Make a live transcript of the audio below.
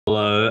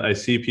I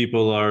see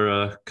people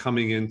are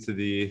coming into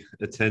the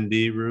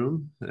attendee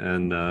room,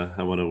 and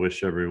I want to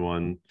wish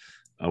everyone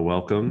a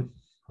welcome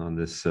on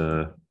this.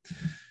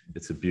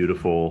 It's a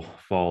beautiful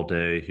fall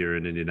day here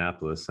in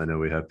Indianapolis. I know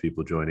we have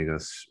people joining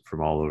us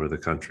from all over the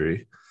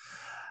country.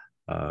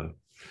 Uh,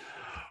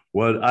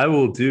 what I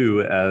will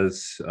do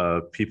as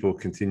people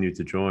continue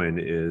to join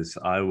is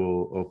I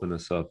will open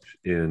us up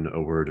in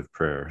a word of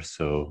prayer.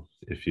 So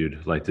if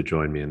you'd like to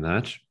join me in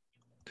that.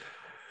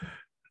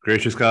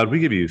 Gracious God, we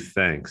give you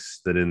thanks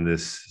that in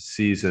this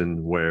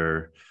season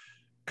where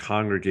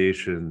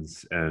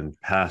congregations and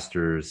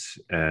pastors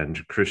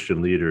and Christian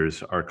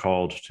leaders are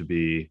called to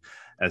be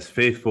as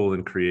faithful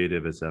and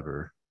creative as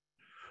ever,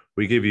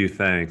 we give you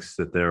thanks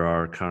that there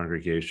are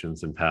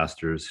congregations and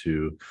pastors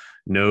who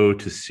know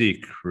to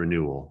seek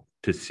renewal,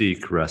 to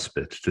seek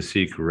respite, to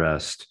seek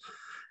rest,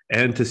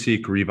 and to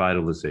seek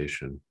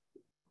revitalization.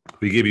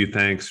 We give you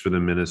thanks for the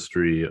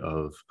ministry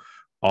of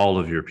all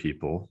of your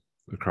people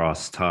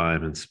across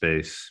time and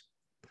space.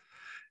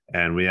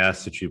 And we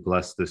ask that you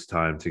bless this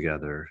time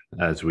together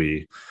as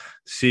we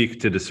seek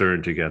to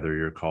discern together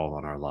your call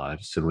on our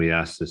lives. And we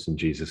ask this in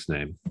Jesus'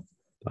 name.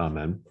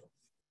 Amen.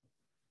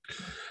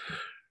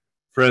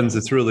 Friends,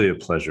 it's really a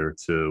pleasure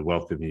to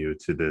welcome you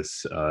to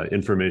this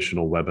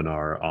informational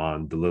webinar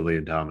on the Lilly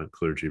Endowment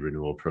Clergy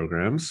Renewal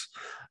Programs.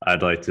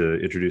 I'd like to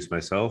introduce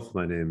myself.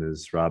 My name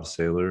is Rob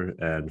Saylor,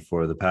 and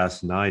for the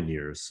past 9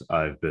 years,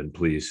 I've been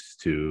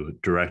pleased to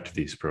direct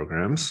these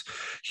programs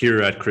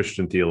here at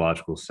Christian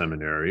Theological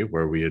Seminary,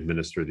 where we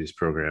administer these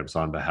programs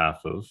on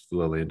behalf of the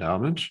Lilly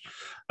Endowment.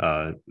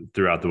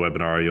 Throughout the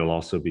webinar, you'll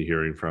also be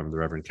hearing from the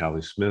Reverend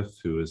Callie Smith,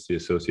 who is the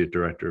Associate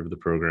Director of the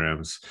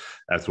programs,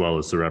 as well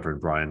as the Reverend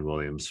Brian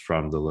Williams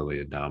from the Lilly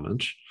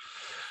Endowment.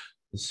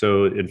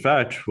 So, in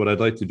fact, what I'd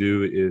like to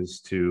do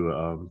is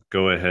to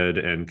go ahead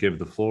and give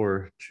the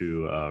floor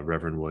to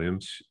Reverend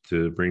Williams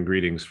to bring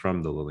greetings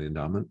from the Lilly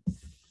Endowment.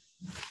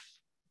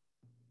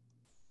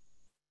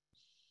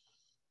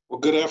 Well,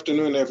 good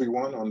afternoon,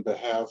 everyone. On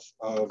behalf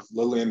of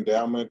Lilly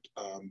Endowment,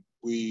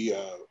 we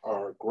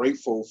are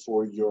grateful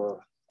for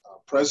your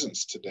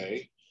presence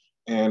today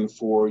and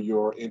for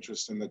your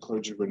interest in the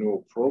Clergy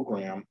Renewal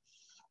Program.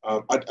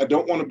 I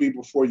don't want to be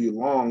before you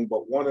long,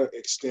 but want to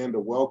extend a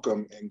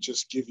welcome and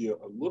just give you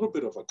a little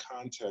bit of a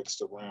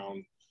context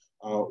around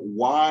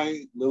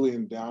why Lilly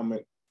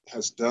Endowment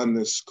has done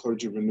this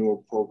Clergy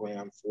Renewal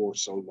Program for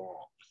so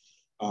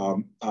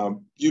long.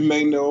 You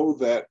may know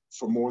that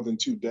for more than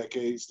 2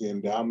 decades, the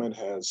endowment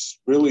has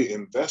really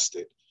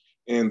invested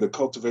in the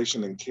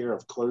cultivation and care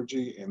of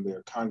clergy and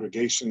their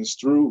congregations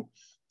through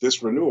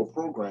this renewal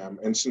program.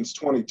 And since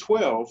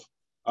 2012,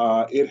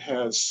 it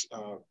has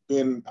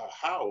been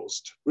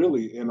housed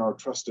really in our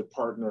trusted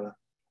partner,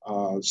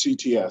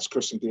 CTS,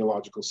 Christian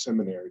Theological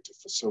Seminary, to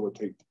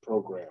facilitate the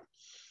program.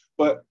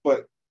 But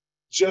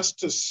just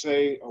to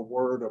say a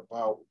word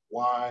about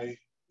why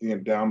the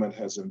endowment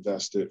has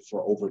invested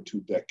for over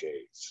 2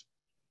 decades.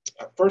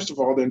 First of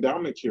all, the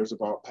endowment cares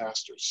about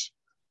pastors.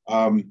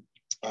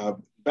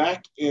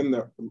 Back in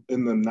the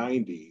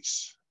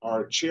 90s,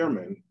 our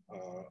chairman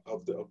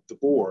of the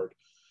board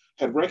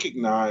had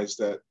recognized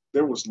that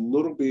there was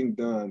little being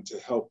done to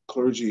help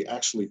clergy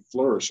actually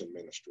flourish in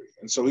ministry.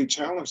 And so he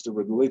challenged the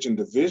religion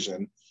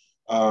division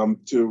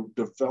to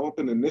develop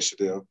an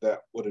initiative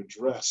that would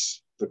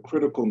address the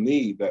critical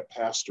need that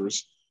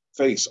pastors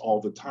face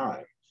all the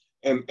time.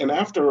 And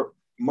after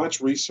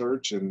much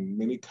research and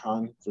many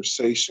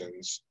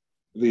conversations,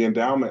 the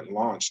endowment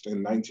launched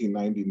in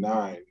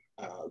 1999,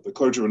 the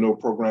Clergy Renewal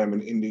Program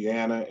in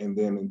Indiana, and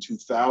then in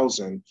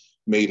 2000,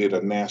 made it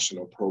a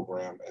national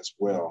program as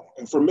well.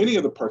 And for many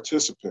of the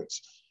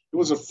participants, it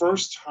was the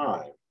first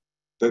time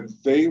that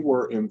they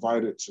were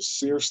invited to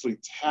seriously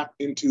tap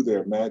into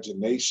their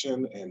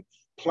imagination and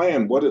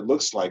plan what it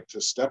looks like to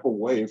step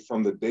away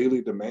from the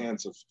daily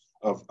demands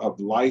of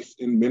life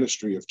in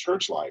ministry, of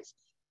church life,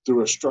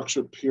 through a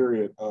structured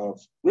period of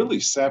really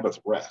Sabbath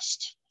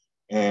rest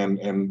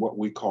and what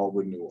we call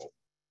renewal.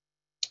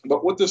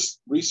 But what this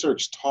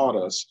research taught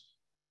us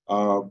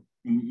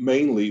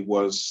mainly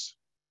was,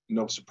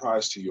 no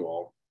surprise to you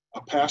all,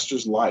 a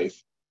pastor's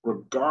life,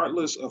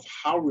 regardless of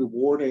how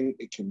rewarding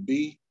it can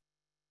be,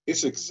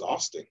 it's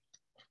exhausting.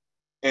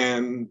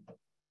 And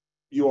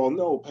you all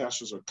know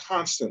pastors are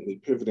constantly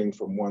pivoting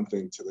from one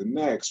thing to the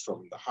next,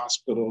 from the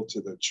hospital to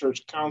the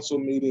church council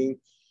meeting,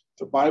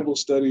 to Bible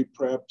study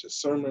prep, to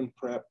sermon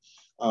prep.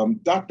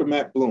 Dr.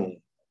 Matt Bloom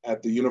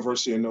at the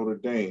University of Notre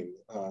Dame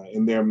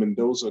in their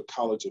Mendoza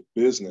College of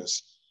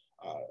Business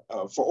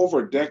for over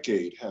a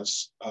decade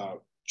has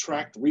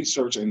tracked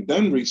research and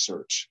done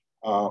research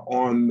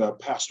on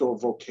pastoral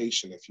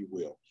vocation, if you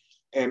will.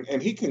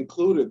 And he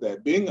concluded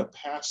that being a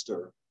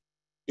pastor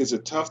is a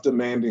tough,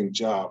 demanding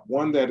job,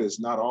 one that is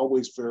not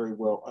always very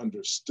well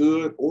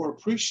understood or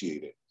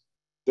appreciated.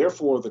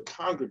 Therefore, the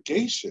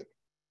congregation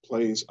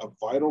plays a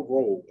vital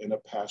role in a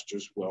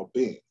pastor's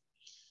well-being.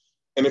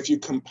 And if you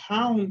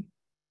compound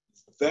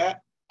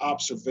that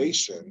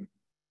observation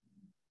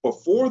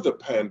before the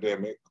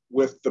pandemic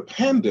with the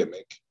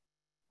pandemic,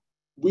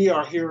 we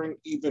are hearing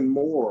even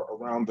more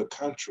around the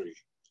country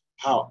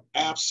how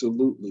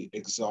absolutely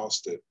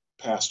exhausted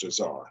pastors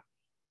are.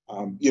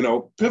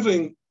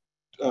 Pivoting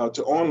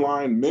to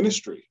online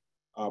ministry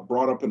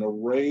brought up an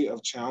array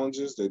of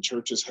challenges that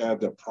churches had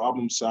to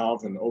problem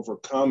solve and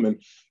overcome.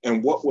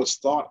 And what was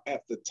thought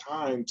at the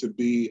time to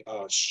be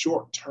a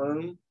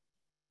short-term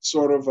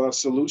sort of a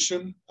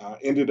solution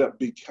ended up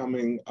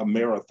becoming a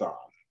marathon,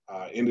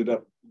 ended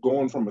up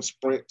going from a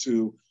sprint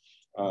to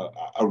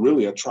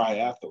really a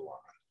triathlon.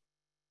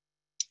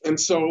 And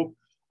so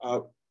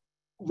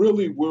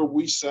really where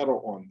we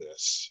settle on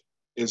this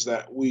is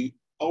that we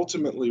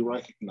ultimately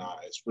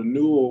recognize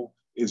renewal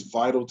is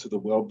vital to the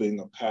well-being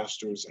of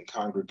pastors and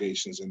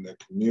congregations in their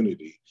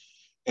community.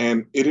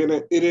 And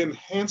it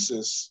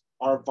enhances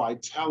our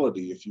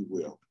vitality, if you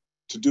will,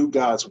 to do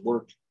God's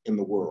work in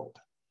the world.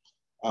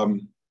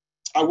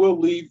 I will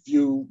leave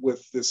you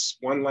with this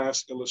one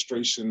last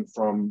illustration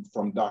from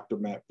Dr.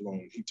 Matt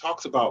Bloom. He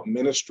talks about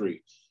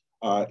ministry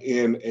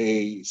in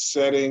a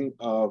setting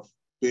of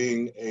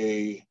being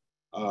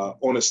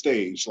on a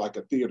stage, like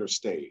a theater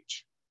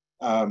stage.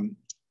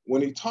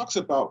 When he talks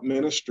about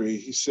ministry,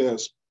 he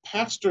says,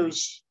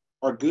 pastors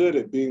are good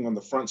at being on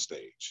the front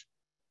stage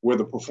where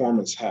the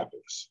performance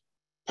happens.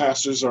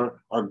 Pastors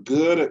are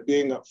good at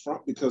being up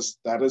front because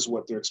that is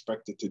what they're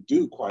expected to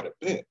do quite a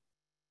bit.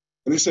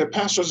 And he said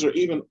pastors are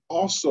even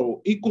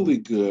also equally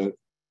good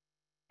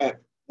at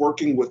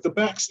working with the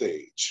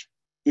backstage,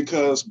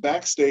 because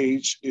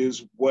backstage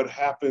is what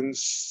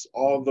happens,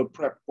 all the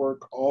prep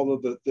work, all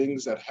of the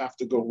things that have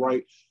to go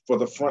right for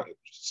the front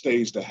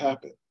stage to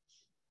happen.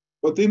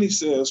 But then he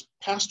says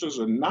pastors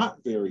are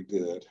not very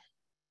good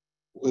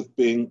with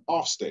being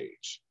off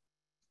stage.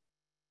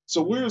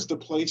 So where's the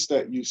place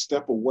that you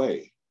step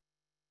away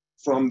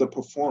from the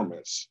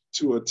performance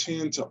to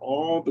attend to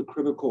all the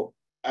critical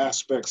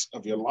aspects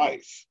of your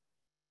life?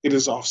 It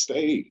is off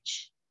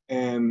stage.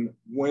 And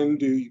when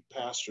do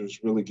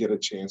pastors really get a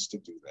chance to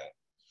do that?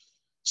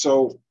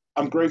 So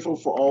I'm grateful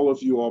for all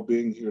of you all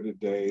being here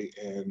today.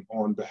 And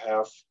on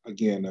behalf,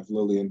 again, of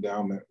Lilly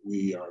Endowment,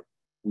 we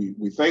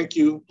thank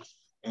you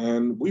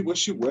and we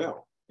wish you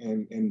well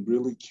and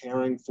really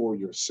caring for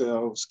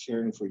yourselves,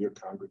 caring for your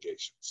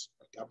congregations.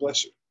 God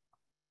bless you.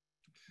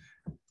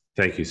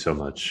 Thank you so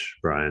much,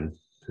 Brian.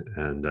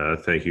 And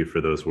thank you for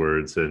those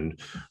words. And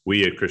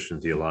we at Christian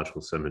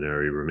Theological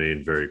Seminary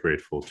remain very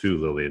grateful to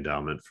Lilly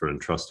Endowment for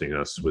entrusting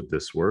us with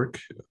this work,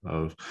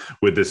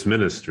 with this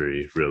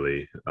ministry,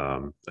 really. I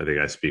think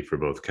I speak for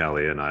both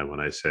Callie and I when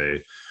I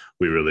say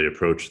we really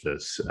approach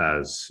this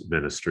as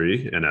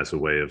ministry and as a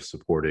way of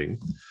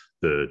supporting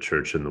the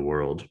church in the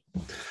world.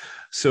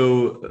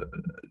 So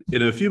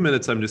in a few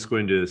minutes, I'm just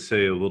going to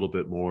say a little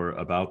bit more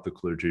about the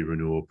clergy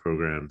renewal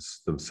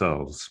programs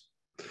themselves.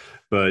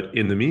 But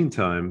in the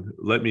meantime,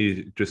 let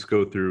me just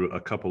go through a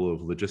couple of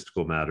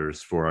logistical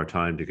matters for our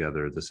time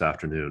together this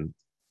afternoon.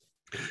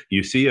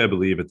 You see, I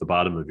believe, at the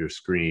bottom of your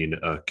screen,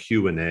 a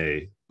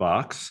Q&A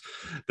box.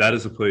 That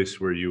is a place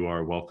where you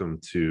are welcome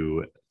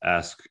to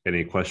ask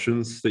any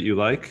questions that you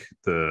like.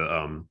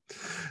 The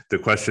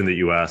question that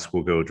you ask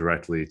will go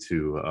directly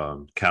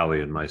to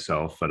Callie and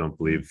myself. I don't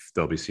believe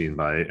they'll be seen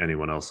by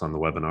anyone else on the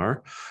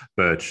webinar,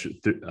 but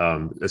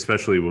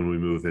especially when we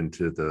move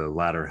into the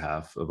latter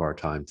half of our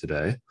time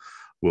today,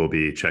 we'll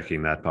be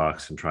checking that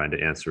box and trying to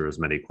answer as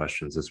many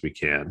questions as we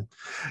can.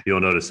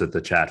 You'll notice that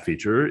the chat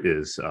feature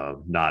is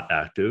not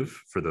active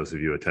for those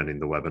of you attending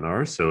the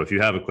webinar. So if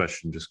you have a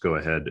question, just go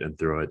ahead and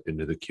throw it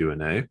into the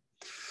Q&A.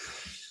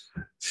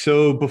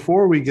 So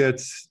before we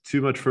get too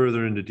much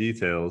further into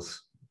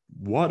details,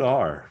 what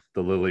are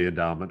the Lilly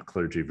Endowment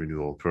Clergy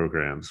Renewal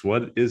Programs?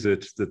 What is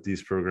it that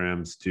these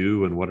programs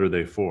do and what are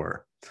they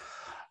for?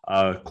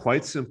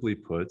 Quite simply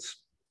put,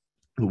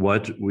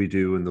 what we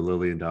do in the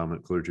Lilly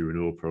Endowment Clergy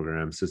Renewal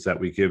Programs is that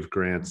we give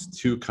grants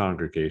to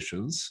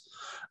congregations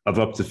of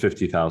up to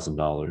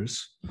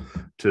 $50,000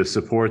 to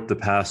support the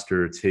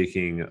pastor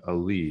taking a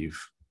leave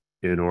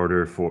in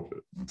order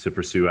to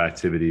pursue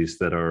activities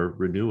that are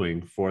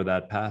renewing for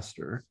that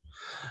pastor.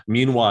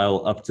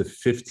 Meanwhile, up to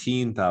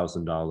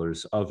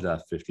 $15,000 of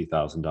that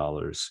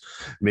 $50,000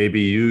 may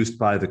be used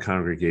by the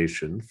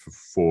congregation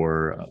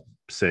for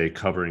say,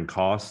 covering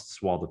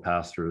costs while the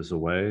pastor is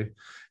away,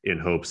 in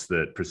hopes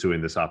that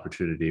pursuing this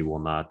opportunity will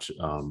not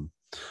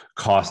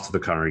cost the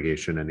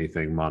congregation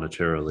anything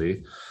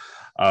monetarily.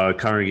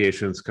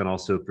 Congregations can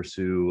also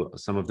pursue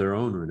some of their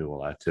own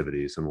renewal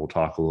activities, and we'll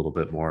talk a little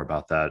bit more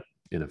about that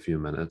in a few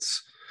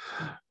minutes.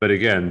 But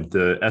again,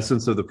 the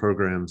essence of the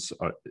programs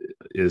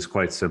is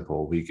quite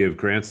simple. We give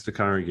grants to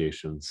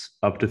congregations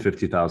up to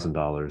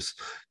 $50,000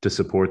 to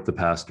support the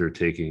pastor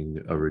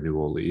taking a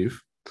renewal leave.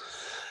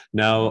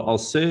 Now, I'll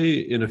say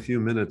in a few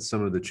minutes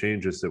some of the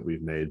changes that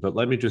we've made, but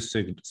let me just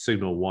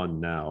signal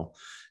one now.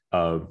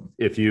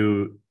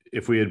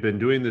 If we had been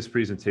doing this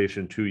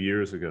presentation 2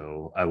 years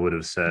ago, I would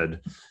have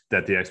said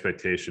that the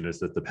expectation is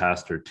that the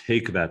pastor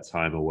take that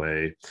time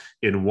away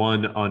in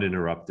one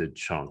uninterrupted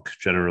chunk,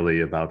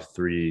 generally about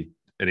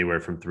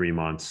anywhere from 3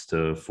 months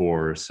to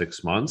 4 or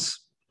 6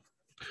 months.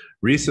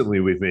 Recently,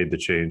 we've made the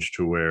change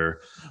to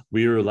where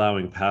we are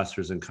allowing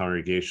pastors and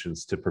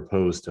congregations to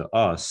propose to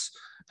us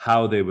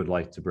how they would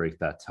like to break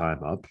that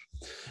time up.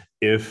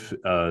 If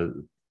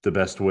the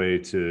best way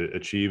to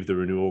achieve the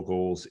renewal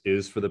goals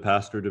is for the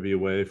pastor to be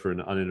away for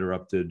an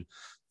uninterrupted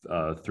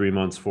 3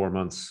 months, 4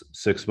 months,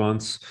 6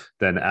 months,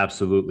 then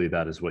absolutely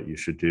that is what you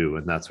should do.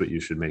 And that's what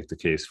you should make the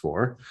case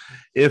for.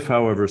 If,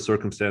 however,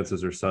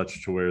 circumstances are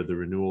such to where the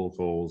renewal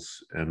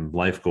goals and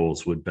life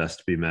goals would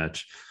best be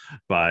met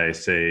by,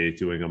 say,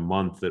 doing a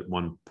month at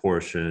one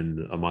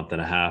portion, a month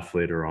and a half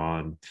later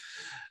on,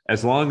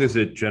 as long as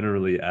it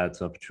generally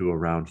adds up to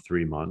around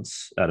 3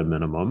 months at a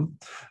minimum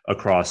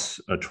across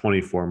a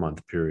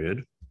 24-month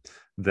period,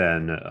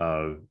 then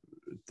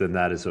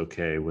that is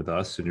okay with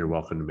us, and you're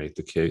welcome to make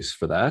the case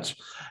for that.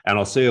 And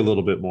I'll say a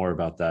little bit more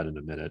about that in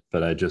a minute,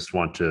 but I just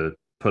want to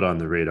put on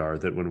the radar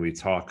that when we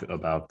talk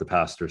about the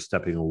pastor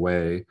stepping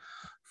away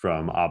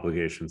from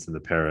obligations in the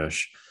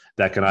parish,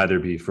 that can either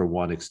be for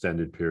one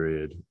extended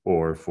period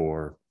or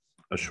for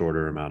a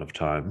shorter amount of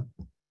time.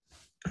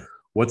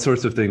 What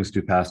sorts of things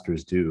do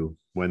pastors do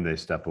when they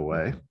step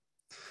away?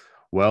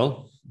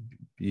 Well,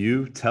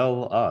 you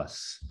tell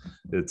us.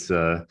 It's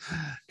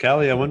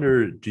Callie, I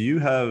wonder, do you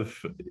have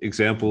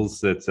examples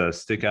that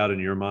stick out in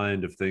your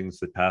mind of things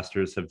that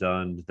pastors have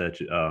done that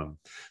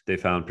they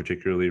found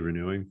particularly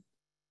renewing?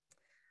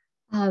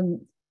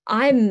 I'm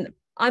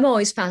I'm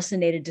always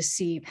fascinated to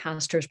see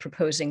pastors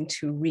proposing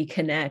to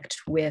reconnect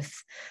with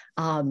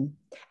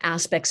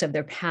aspects of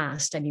their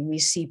past. I mean, we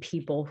see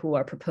people who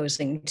are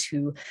proposing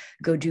to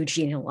go do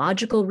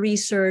genealogical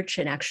research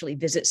and actually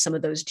visit some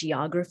of those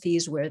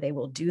geographies where they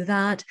will do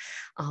that.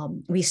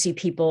 We see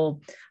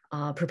people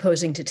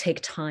proposing to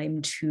take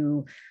time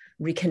to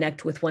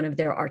reconnect with one of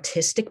their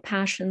artistic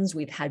passions.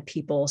 We've had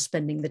people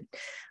spending the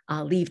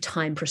leave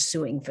time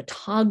pursuing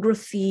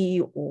photography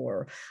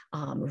or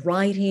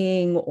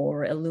writing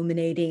or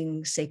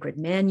illuminating sacred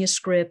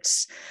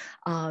manuscripts.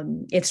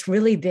 It's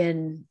really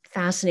been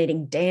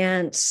fascinating.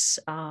 Dance,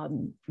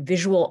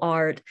 visual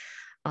art.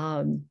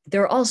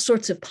 There are all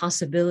sorts of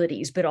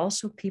possibilities, but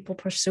also people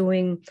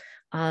pursuing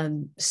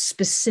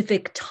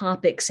specific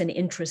topics and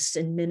interests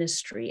in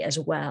ministry as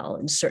well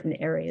in certain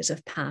areas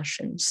of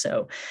passion.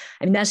 So,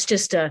 I mean, that's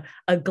just a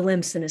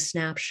glimpse and a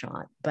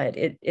snapshot, but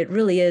it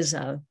really is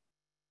a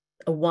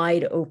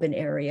wide open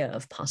area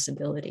of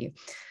possibility.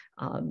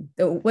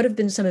 What have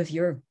been some of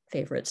your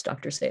favorites,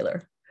 Dr.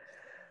 Saylor?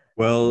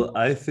 Well,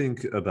 I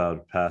think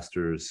about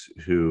pastors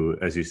who,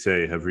 as you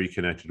say, have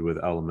reconnected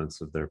with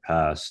elements of their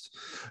past,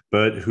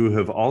 but who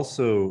have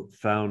also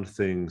found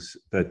things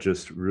that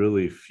just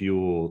really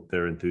fuel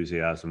their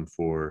enthusiasm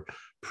for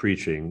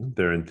preaching,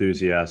 their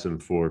enthusiasm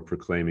for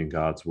proclaiming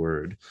God's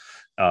word.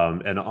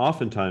 And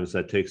oftentimes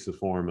that takes the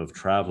form of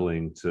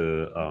traveling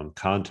to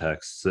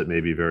contexts that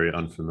may be very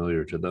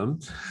unfamiliar to them.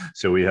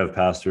 So we have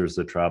pastors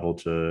that travel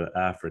to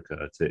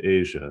Africa, to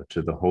Asia,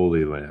 to the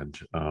Holy Land,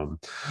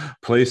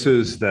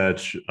 places that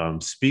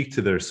speak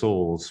to their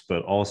souls,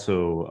 but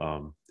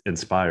also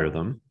inspire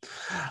them.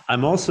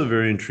 I'm also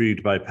very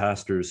intrigued by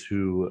pastors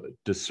who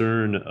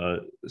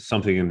discern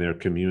something in their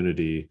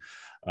community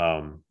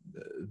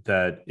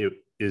that it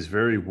is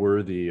very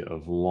worthy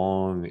of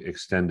long,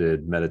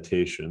 extended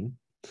meditation.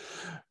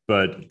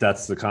 But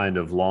that's the kind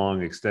of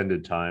long,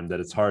 extended time that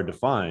it's hard to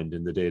find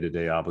in the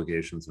day-to-day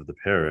obligations of the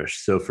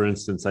parish. So, for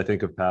instance, I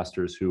think of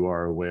pastors who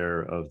are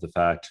aware of the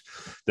fact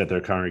that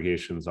their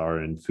congregations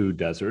are in food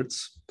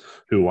deserts,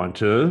 who want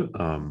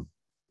to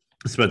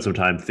spend some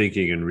time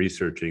thinking and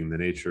researching the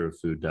nature of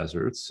food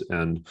deserts,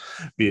 and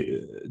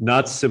be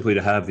not simply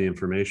to have the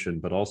information,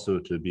 but also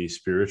to be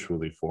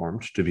spiritually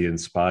formed, to be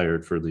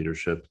inspired for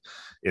leadership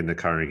in the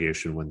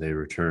congregation when they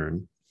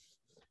return.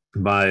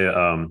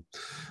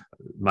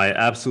 My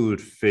absolute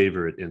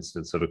favorite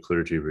instance of a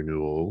clergy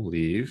renewal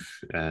leave,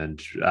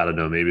 and I don't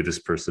know, maybe this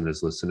person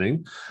is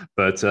listening,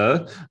 but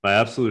my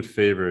absolute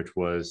favorite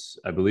was,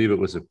 I believe it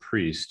was a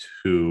priest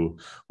who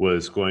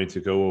was going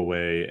to go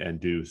away and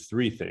do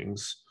three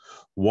things.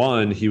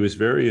 One, he was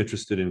very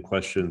interested in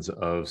questions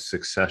of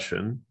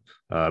succession.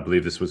 I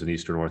believe this was an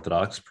Eastern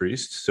Orthodox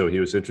priest, so he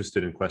was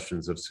interested in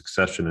questions of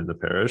succession in the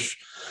parish.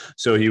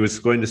 So he was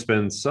going to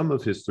spend some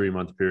of his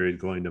 3-month period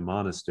going to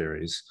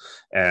monasteries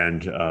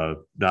and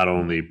not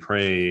only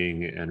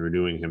praying and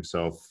renewing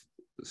himself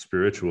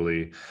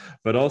spiritually,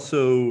 but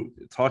also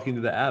talking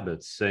to the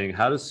abbots, saying,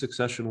 how does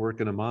succession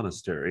work in a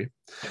monastery?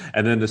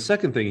 And then the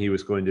second thing he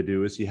was going to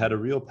do is he had a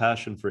real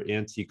passion for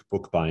antique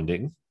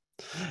bookbinding.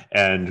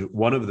 And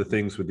one of the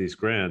things with these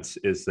grants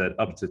is that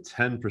up to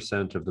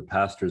 10% of the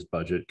pastor's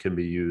budget can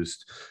be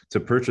used to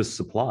purchase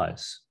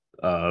supplies.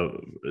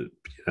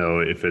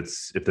 If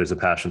there's a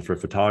passion for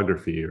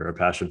photography or a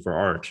passion for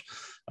art,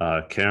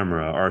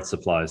 camera, art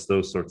supplies,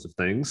 those sorts of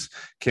things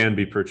can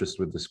be purchased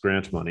with this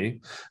grant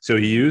money. So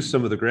he used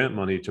some of the grant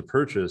money to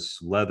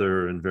purchase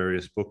leather and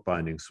various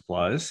bookbinding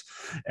supplies.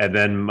 And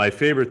then my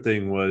favorite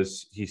thing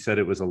was he said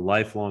it was a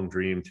lifelong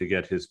dream to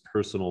get his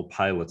personal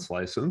pilot's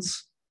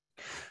license.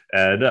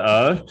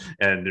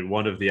 And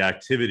one of the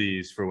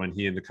activities for when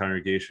he and the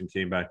congregation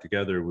came back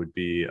together would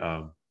be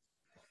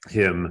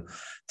him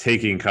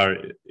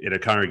in a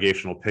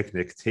congregational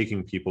picnic,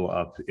 taking people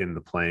up in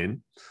the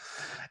plane.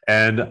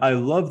 And I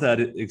love that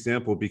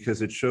example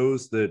because it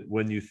shows that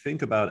when you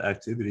think about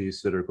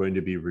activities that are going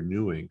to be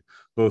renewing,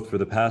 both for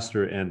the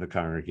pastor and the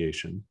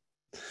congregation,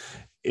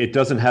 it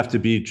doesn't have to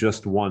be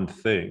just one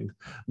thing,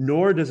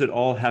 nor does it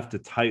all have to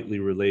tightly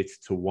relate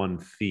to one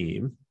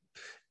theme.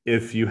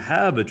 If you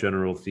have a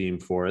general theme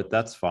for it,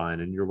 that's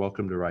fine, and you're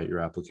welcome to write your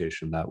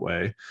application that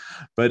way.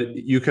 But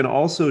you can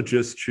also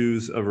just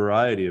choose a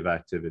variety of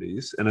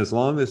activities, and as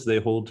long as they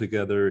hold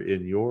together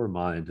in your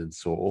mind and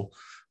soul,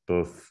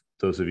 both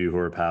those of you who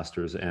are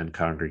pastors and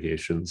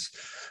congregations,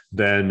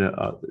 then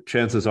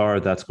chances are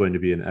that's going to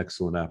be an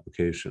excellent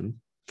application.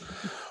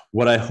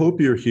 What I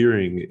hope you're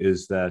hearing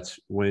is that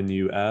when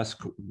you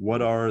ask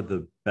what are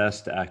the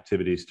best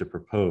activities to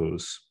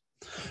propose,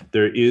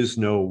 there is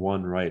no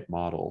one right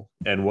model.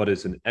 And what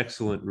is an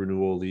excellent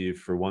renewal leave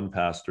for one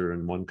pastor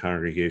and one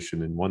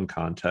congregation in one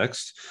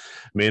context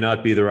may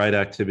not be the right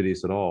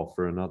activities at all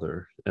for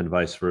another, and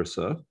vice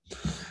versa.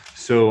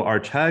 So our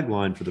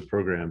tagline for the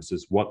programs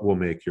is what will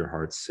make your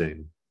heart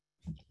sing?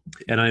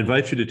 And I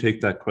invite you to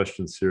take that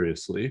question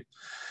seriously.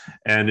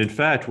 And in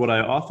fact, what I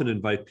often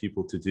invite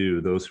people to do,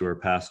 those who are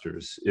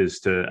pastors, is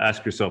to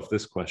ask yourself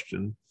this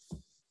question.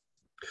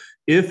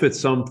 If at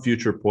some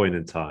future point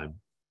in time,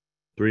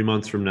 3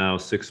 months from now,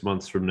 6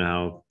 months from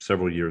now,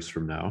 several years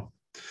from now,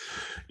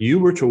 you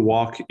were to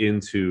walk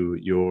into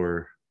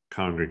your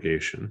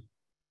congregation,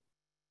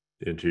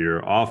 into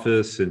your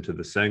office, into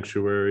the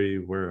sanctuary,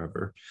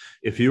 wherever,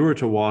 if you were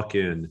to walk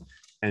in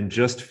and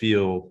just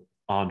feel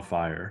on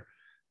fire,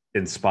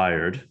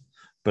 inspired,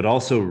 but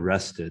also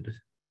rested,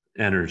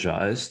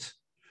 energized,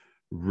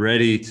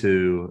 ready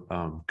to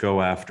go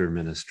after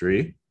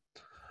ministry,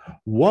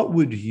 what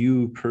would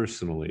you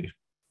personally,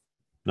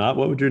 not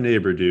what would your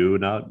neighbor do,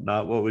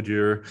 not what would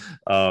your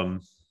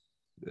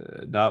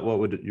not what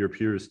would your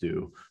peers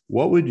do,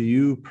 what would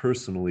you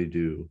personally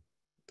do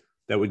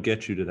that would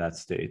get you to that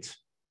state?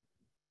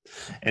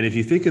 And if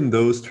you think in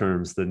those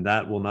terms, then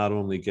that will not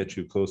only get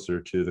you closer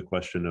to the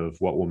question of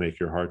what will make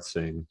your heart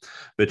sing,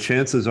 but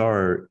chances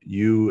are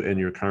you and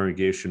your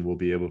congregation will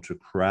be able to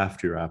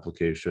craft your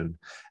application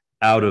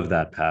out of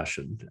that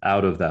passion,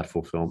 out of that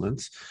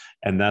fulfillment.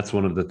 And that's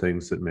one of the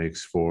things that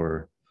makes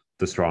for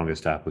the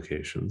strongest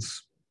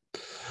applications.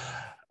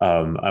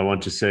 I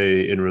want to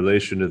say in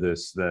relation to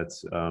this that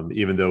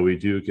even though we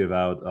do give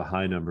out a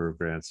high number of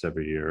grants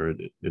every year,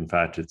 in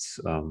fact, it's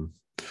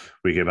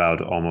we give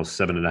out almost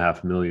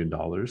 $7.5 million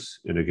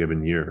in a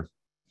given year.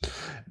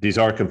 These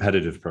are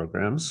competitive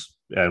programs,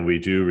 and we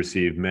do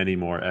receive many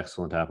more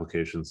excellent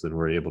applications than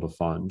we're able to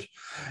fund.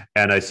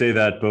 And I say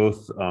that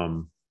both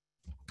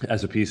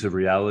as a piece of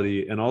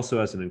reality and also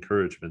as an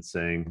encouragement,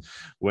 saying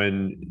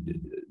when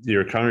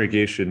your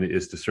congregation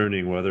is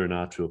discerning whether or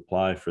not to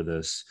apply for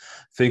this,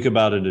 think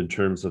about it in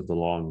terms of the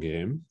long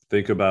game.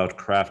 Think about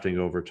crafting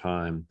over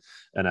time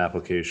an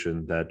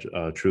application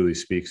that truly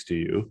speaks to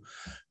you.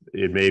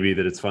 It may be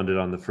that it's funded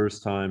on the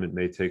first time. It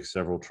may take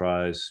several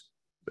tries.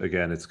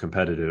 Again, it's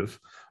competitive.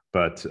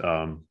 But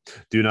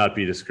do not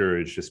be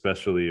discouraged,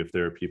 especially if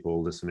there are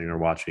people listening or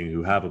watching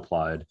who have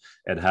applied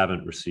and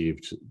haven't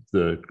received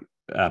the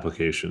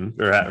application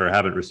or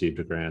haven't received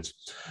a grant.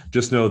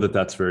 Just know that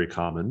that's very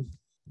common.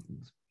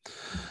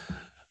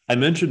 I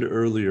mentioned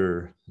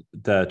earlier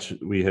that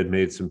we had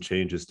made some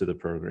changes to the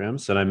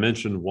programs, and I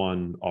mentioned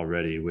one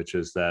already, which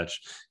is that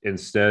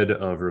instead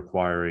of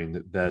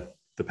requiring that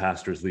the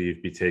pastor's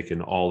leave be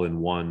taken all in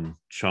one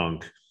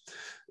chunk,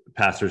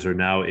 pastors are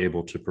now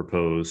able to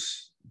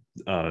propose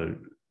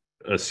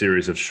a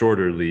series of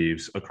shorter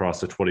leaves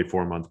across a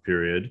 24-month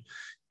period,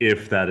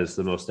 if that is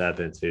the most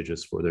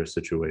advantageous for their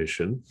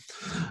situation.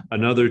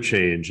 Another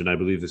change, and I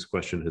believe this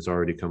question has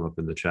already come up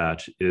in the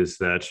chat, is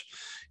that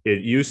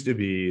it used to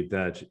be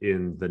that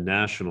in the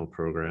national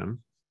program,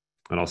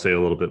 and I'll say a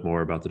little bit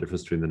more about the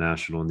difference between the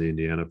national and the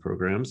Indiana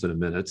programs in a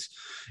minute.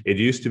 It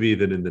used to be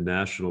that in the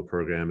national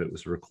program, it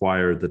was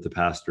required that the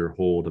pastor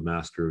hold a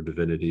Master of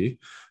Divinity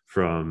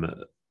from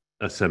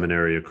a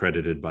seminary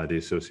accredited by the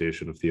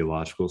Association of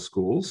Theological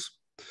Schools.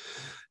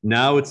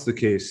 Now it's the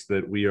case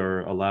that we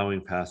are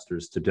allowing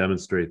pastors to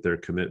demonstrate their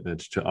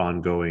commitment to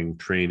ongoing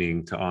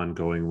training, to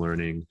ongoing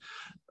learning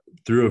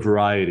through a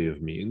variety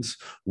of means,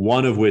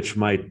 one of which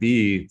might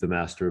be the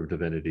Master of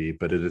Divinity,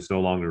 but it is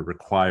no longer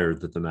required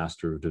that the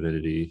Master of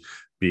Divinity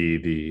be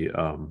the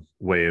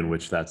way in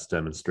which that's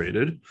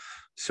demonstrated.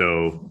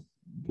 So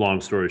long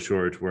story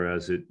short,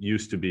 whereas it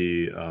used to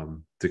be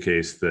the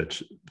case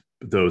that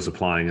those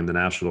applying in the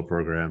national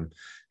program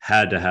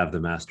had to have the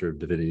Master of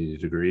Divinity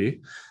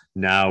degree,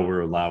 now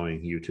we're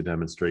allowing you to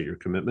demonstrate your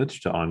commitment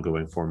to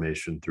ongoing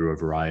formation through a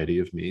variety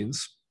of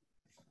means.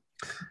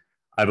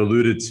 I've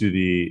alluded to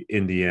the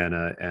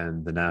Indiana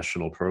and the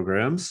national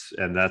programs,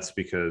 and that's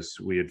because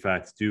we in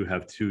fact do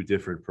have two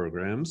different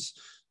programs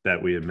that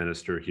we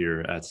administer here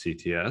at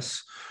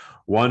CTS.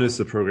 One is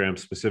the program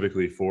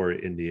specifically for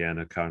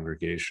Indiana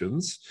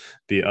congregations.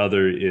 The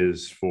other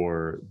is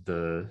for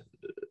the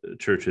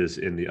churches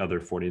in the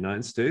other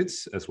 49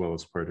 states, as well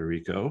as Puerto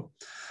Rico.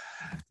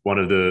 One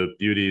of the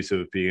beauties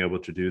of being able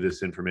to do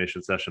this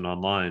information session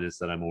online is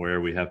that I'm aware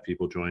we have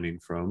people joining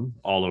from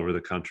all over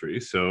the country.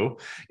 So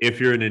if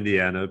you're in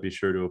Indiana, be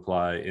sure to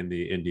apply in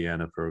the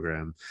Indiana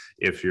program.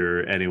 If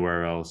you're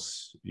anywhere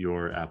else,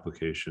 your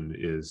application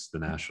is the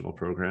national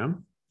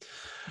program.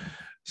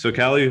 So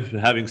Callie,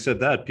 having said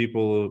that,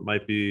 people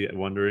might be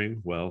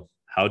wondering, well,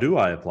 how do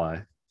I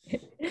apply?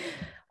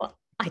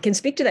 I can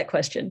speak to that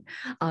question.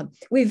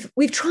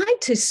 We've tried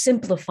to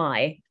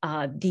simplify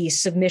the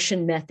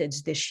submission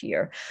methods this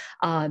year.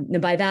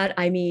 And by that,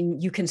 I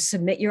mean you can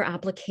submit your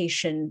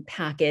application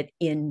packet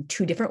in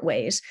two different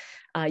ways.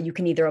 You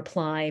can either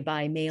apply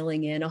by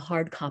mailing in a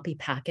hard copy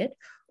packet,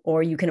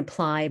 or you can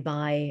apply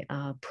by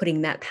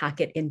putting that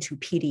packet into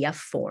PDF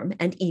form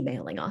and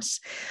emailing us.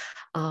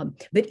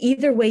 But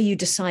either way you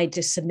decide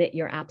to submit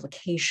your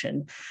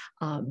application,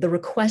 the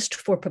request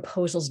for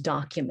proposals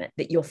document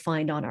that you'll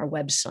find on our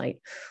website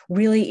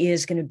really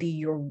is going to be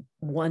your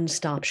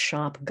one-stop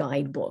shop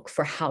guidebook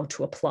for how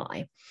to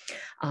apply.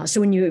 So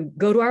when you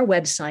go to our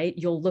website,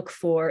 you'll look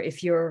for,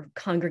 if your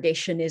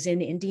congregation is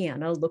in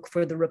Indiana, look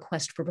for the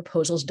request for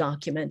proposals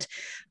document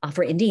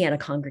for Indiana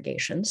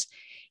congregations.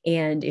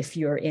 And if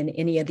you're in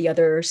any of the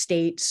other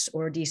states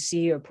or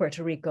DC or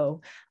Puerto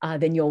Rico,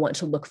 then you'll want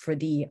to look for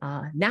the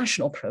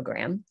national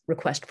program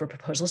request for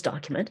proposals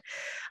document.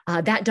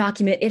 That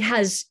document,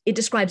 it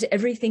describes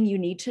everything you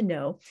need to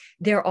know.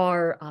 There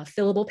are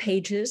fillable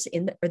pages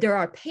there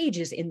are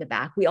pages in the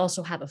back. We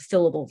also have a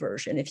fillable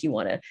version if you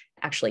want to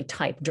actually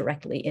type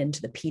directly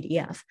into the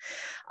PDF.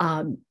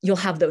 You'll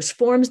have those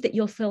forms that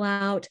you'll fill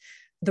out.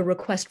 The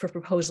request for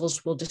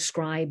proposals will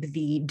describe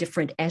the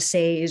different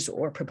essays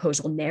or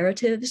proposal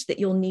narratives that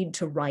you'll need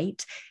to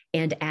write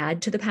and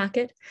add to the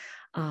packet.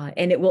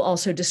 And it will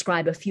also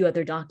describe a few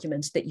other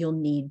documents that you'll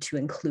need to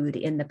include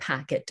in the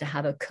packet to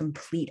have a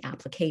complete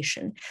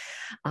application.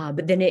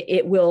 But then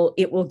it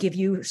will give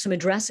you some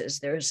addresses.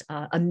 There's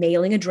a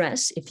mailing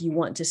address if you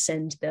want to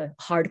send the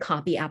hard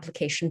copy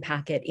application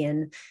packet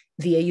in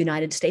via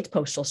United States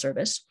Postal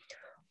Service.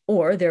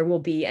 Or there will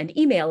be an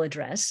email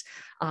address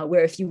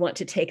where if you want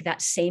to take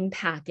that same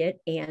packet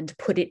and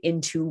put it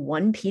into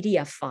one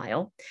PDF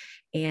file,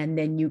 and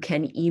then you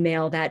can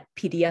email that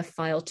PDF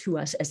file to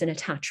us as an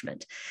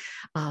attachment.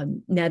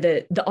 Now,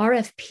 the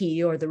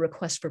RFP, or the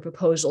request for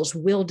proposals,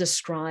 will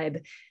describe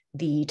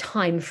the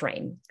time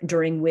frame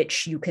during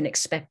which you can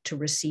expect to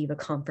receive a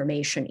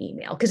confirmation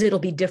email, because it'll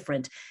be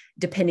different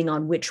depending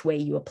on which way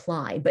you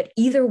apply. But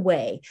either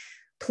way,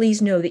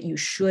 please know that you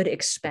should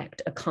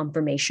expect a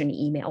confirmation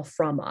email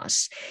from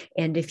us.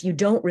 And if you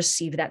don't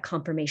receive that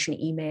confirmation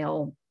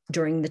email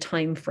during the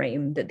time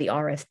frame that the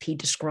RFP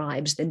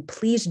describes, then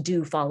please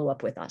do follow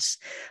up with us.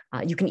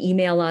 You can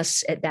email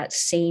us at that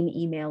same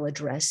email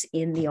address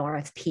in the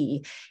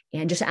RFP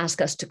and just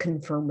ask us to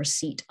confirm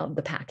receipt of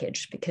the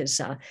package, because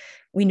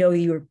we know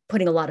you're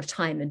putting a lot of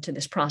time into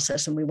this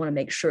process and we want to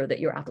make sure that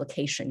your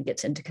application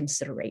gets into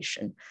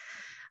consideration.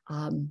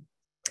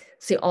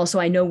 So also,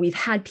 I know we've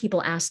had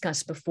people ask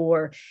us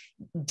before,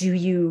 do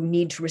you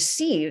need to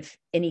receive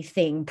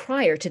anything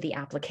prior to the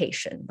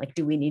application? Like,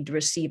 do we need to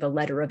receive a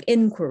letter of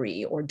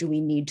inquiry, or do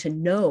we need to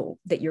know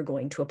that you're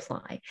going to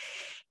apply?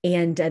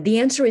 And the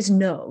answer is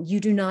no, you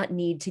do not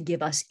need to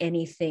give us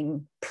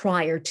anything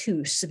prior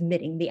to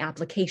submitting the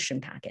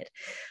application packet.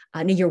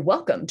 Now, you're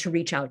welcome to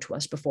reach out to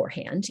us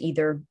beforehand,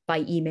 either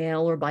by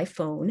email or by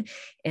phone,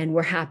 and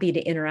we're happy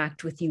to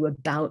interact with you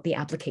about the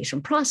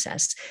application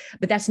process,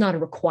 but that's not a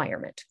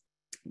requirement.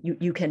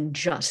 You can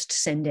just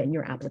send in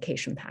your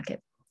application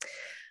packet.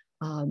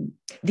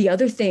 The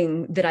other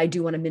thing that I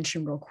do want to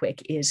mention real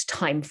quick is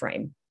time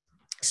frame.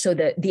 So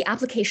the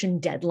application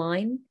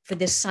deadline for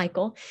this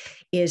cycle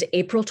is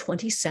April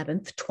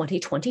 27th,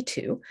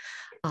 2022.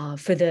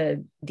 For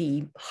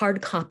the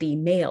hard copy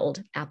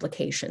mailed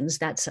applications,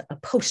 that's a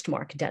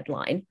postmark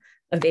deadline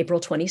of April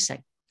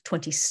 27th,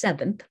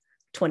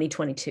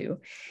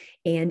 2022.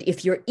 And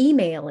if you're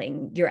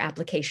emailing your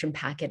application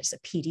packet as a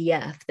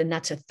PDF, then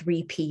that's a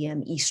 3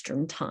 p.m.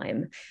 Eastern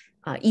time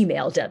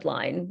email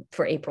deadline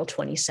for April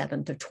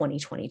 27th of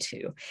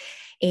 2022.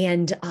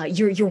 And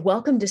you're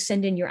welcome to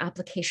send in your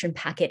application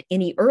packet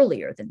any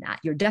earlier than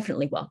that. You're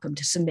definitely welcome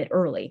to submit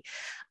early,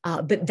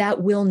 but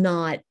that will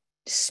not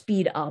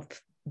speed up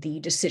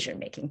the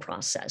decision-making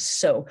process.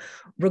 So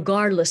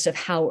regardless of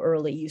how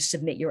early you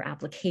submit your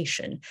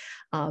application,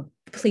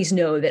 please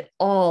know that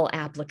all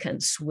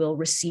applicants will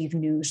receive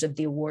news of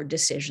the award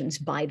decisions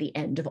by the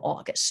end of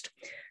August.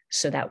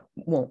 So that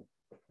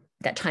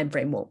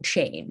timeframe won't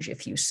change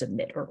if you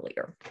submit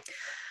earlier.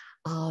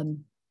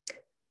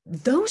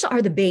 Those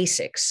are the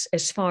basics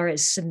as far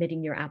as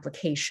submitting your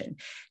application.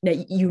 Now,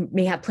 you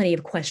may have plenty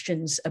of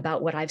questions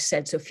about what I've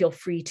said, so feel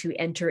free to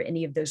enter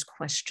any of those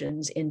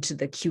questions into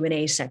the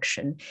Q&A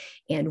section,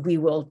 and we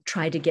will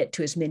try to get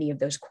to as many of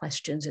those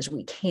questions as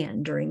we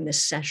can during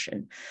this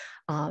session.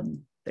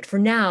 But for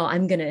now,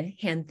 I'm going to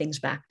hand things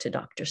back to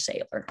Dr.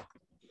 Saylor.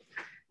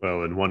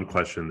 Well, and one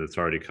question that's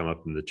already come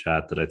up in the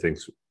chat that I think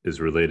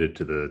is related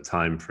to the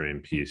time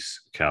frame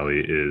piece,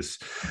 Callie, is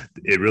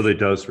it really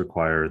does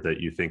require that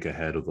you think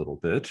ahead a little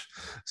bit.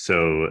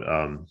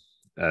 So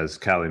as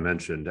Callie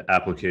mentioned,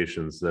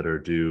 applications that are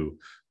due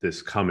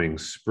this coming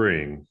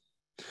spring,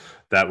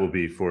 that will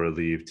be for a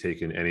leave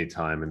taken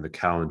anytime in the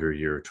calendar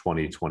year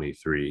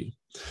 2023.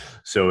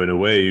 So in a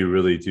way, you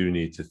really do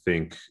need to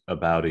think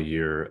about a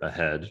year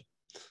ahead.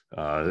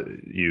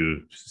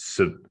 The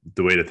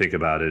way to think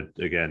about it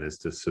again is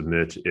to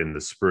submit in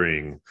the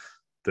spring,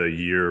 the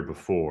year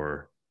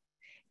before,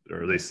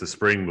 or at least the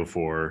spring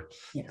before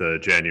the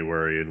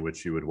January in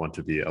which you would want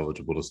to be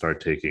eligible to start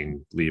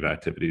taking leave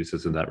activities.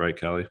 Isn't that right,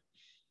 Callie?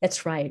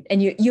 That's right.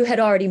 And you had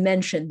already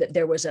mentioned that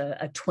there was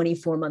a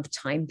 24-month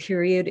time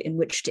period in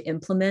which to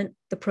implement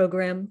the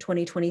program,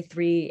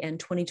 2023 and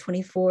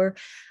 2024.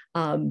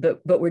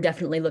 But we're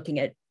definitely looking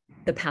at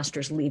the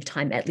pastor's leave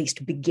time at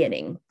least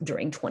beginning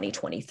during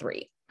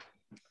 2023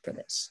 for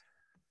this.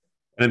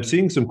 And I'm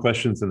seeing some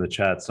questions in the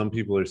chat. Some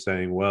people are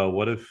saying, well,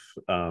 what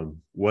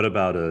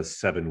about a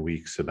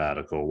 7-week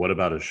sabbatical? What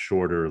about a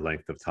shorter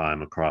length of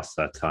time across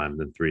that time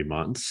than 3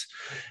 months?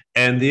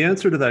 And the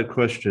answer to that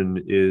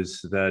question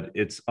is that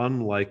it's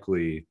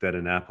unlikely that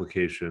an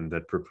application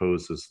that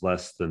proposes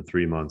less than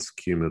 3 months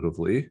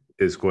cumulatively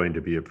is going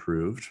to be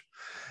approved.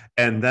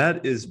 And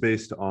that is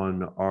based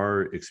on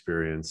our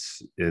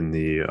experience in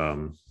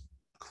the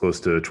close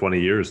to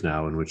 20 years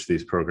now in which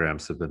these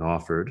programs have been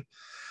offered,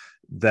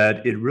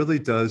 that it really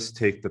does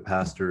take the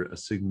pastor a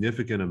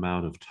significant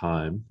amount of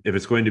time. If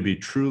it's going to be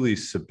truly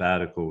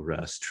sabbatical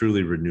rest,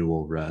 truly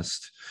renewal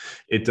rest,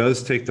 it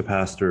does take the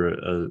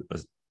pastor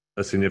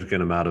a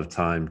significant amount of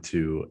time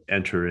to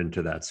enter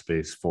into that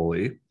space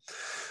fully.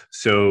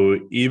 So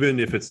even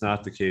if it's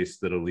not the case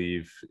that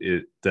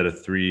a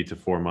 3 to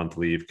 4 month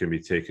leave can be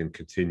taken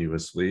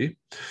continuously,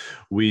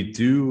 we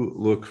do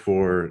look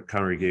for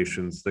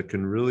congregations that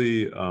can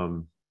really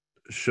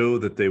show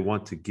that they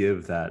want to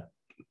give that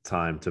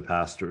time to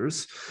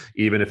pastors,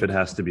 even if it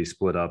has to be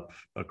split up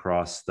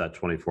across that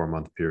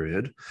 24-month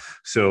period.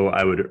 So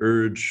I would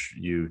urge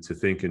you to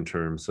think in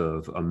terms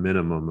of a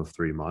minimum of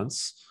 3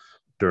 months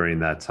during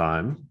that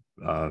time,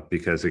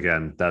 because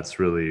again, that's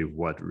really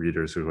what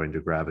readers are going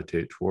to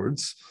gravitate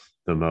towards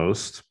the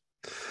most.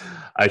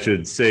 I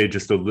should say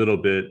just a little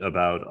bit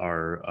about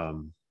our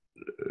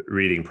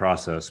reading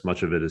process.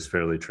 Much of it is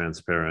fairly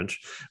transparent.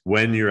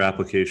 When your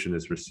application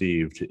is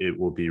received, it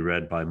will be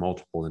read by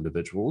multiple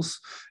individuals.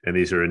 And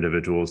these are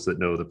individuals that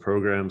know the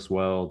programs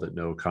well, that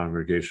know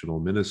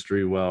congregational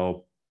ministry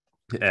well,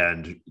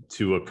 and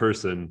to a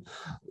person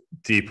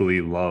deeply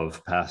love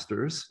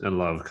pastors and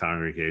love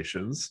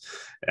congregations.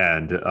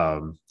 And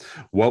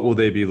what will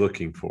they be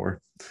looking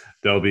for?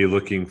 They'll be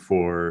looking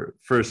for,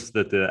 first,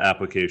 that the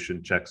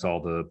application checks all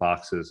the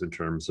boxes in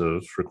terms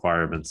of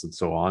requirements and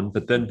so on.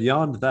 But then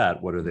beyond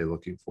that, what are they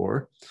looking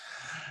for?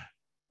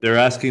 They're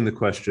asking the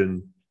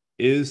question,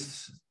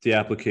 is the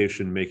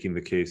application making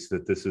the case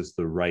that this is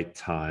the right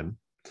time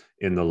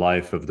in the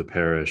life of the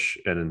parish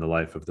and in the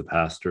life of the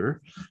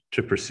pastor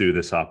to pursue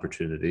this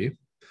opportunity?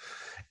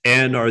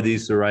 And are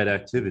these the right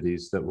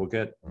activities that will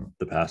get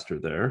the pastor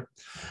there?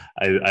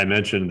 I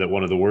mentioned that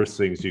one of the worst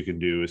things you can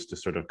do is to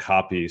sort of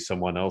copy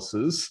someone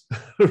else's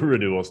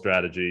renewal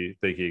strategy,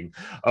 thinking,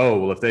 oh,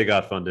 well, if they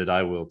got funded,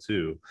 I will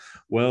too.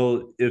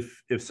 Well,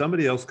 if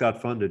somebody else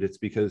got funded, it's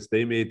because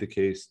they made the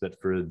case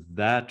that for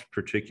that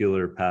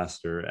particular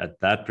pastor at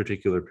that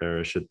particular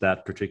parish at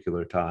that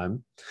particular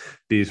time,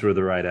 these were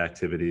the right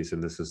activities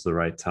and this is the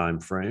right time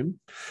frame.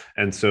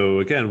 And so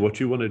again, what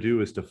you want to do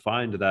is to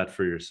find that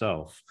for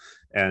yourself.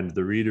 And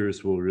the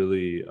readers will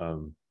really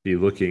be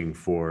looking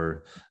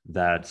for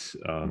that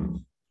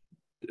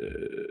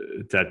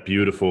that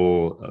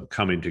beautiful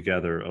coming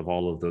together of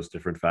all of those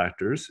different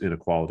factors in a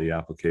quality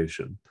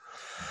application.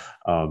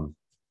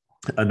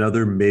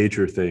 Another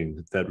major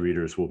thing that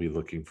readers will be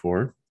looking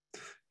for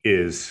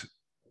is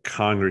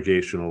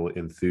congregational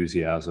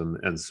enthusiasm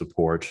and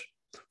support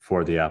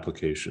for the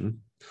application.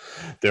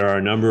 There are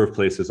a number of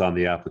places on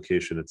the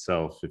application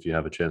itself, if you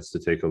have a chance to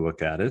take a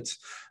look at it,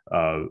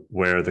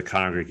 where the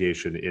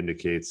congregation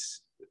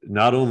indicates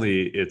not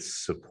only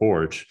its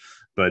support,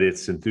 but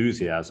its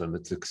enthusiasm,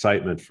 its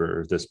excitement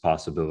for this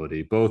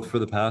possibility, both for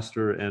the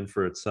pastor and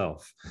for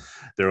itself.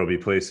 There will be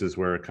places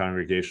where a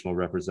congregational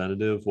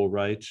representative will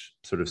write,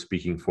 sort of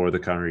speaking for the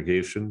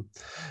congregation.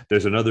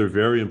 There's another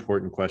very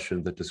important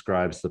question that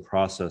describes the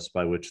process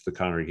by which the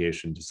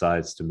congregation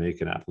decides to make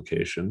an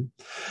application.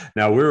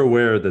 Now, we're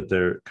aware that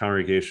their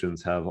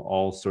congregations have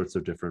all sorts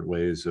of different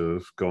ways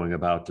of going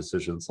about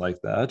decisions like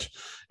that,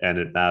 and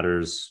it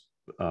matters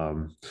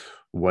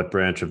what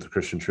branch of the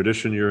Christian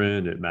tradition you're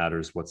in. It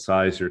matters what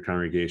size your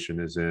congregation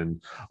is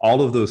in.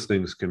 All of those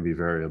things can be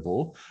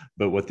variable,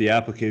 but what the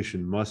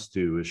application must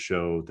do is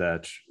show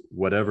that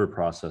whatever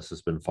process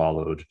has been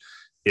followed,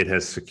 it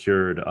has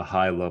secured a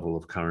high level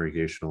of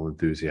congregational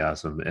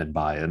enthusiasm and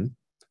buy-in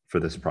for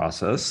this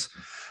process.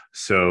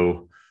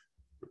 So,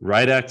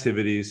 right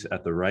activities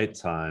at the right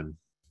time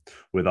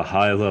with a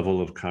high level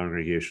of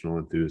congregational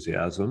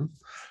enthusiasm.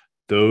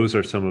 those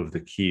are some of the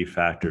key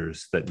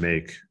factors that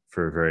make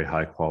for a very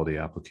high quality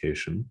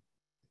application.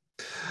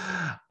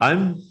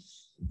 I'm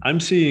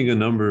seeing a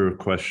number of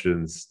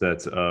questions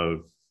that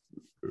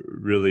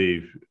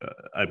really,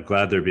 I'm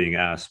glad they're being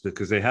asked,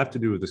 because they have to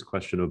do with this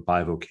question of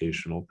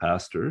bivocational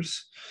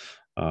pastors.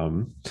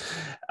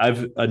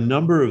 A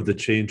number of the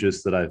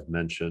changes that I've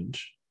mentioned,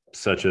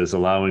 such as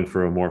allowing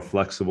for a more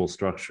flexible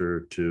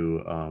structure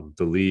to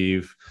the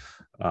leave,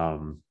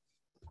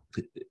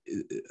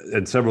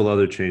 and several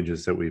other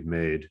changes that we've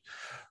made,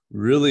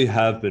 really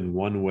have been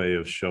one way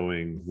of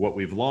showing what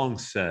we've long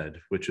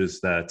said, which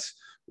is that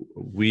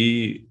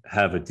we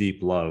have a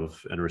deep love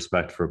and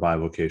respect for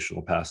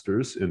bivocational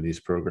pastors in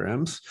these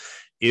programs.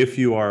 If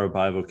you are a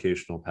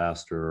bivocational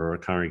pastor or a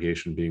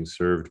congregation being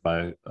served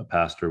by a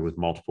pastor with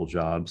multiple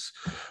jobs,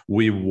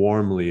 we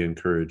warmly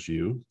encourage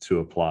you to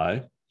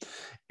apply.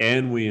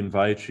 And we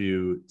invite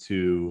you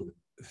to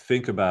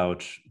think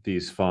about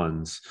these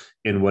funds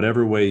in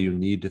whatever way you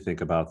need to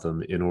think about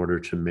them in order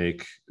to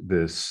make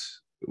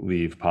this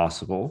leave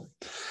possible.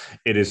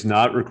 It is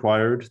not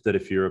required that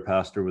if you're a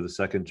pastor with a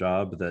second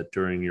job, that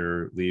during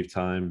your leave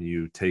time,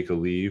 you take a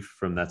leave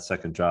from that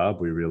second job.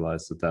 We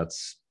realize that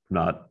that's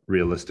not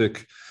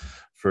realistic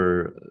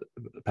for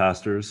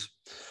pastors.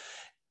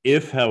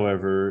 If,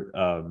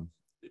 however,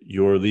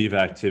 your leave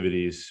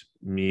activities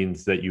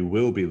means that you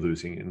will be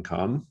losing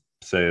income,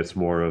 say it's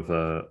more of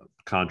a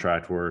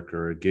contract work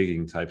or a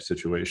gigging type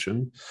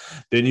situation,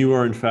 then you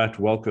are in fact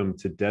welcome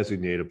to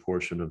designate a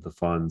portion of the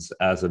funds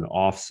as an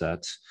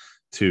offset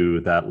to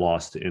that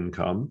lost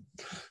income.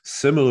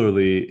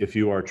 Similarly, if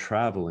you are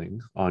traveling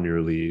on your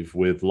leave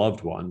with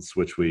loved ones,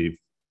 which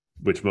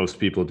most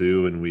people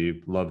do, and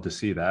we love to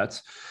see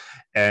that,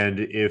 and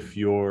if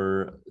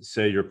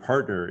say your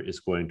partner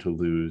is going to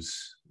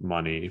lose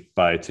money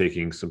by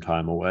taking some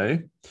time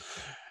away,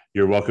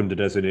 you're welcome to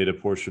designate a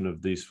portion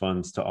of these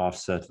funds to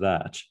offset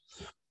that.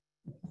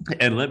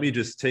 And let me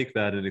just take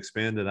that and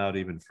expand it out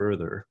even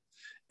further.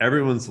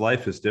 Everyone's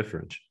life is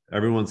different.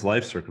 Everyone's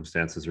life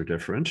circumstances are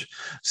different.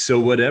 So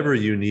whatever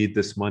you need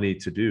this money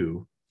to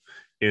do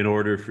in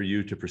order for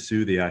you to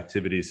pursue the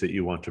activities that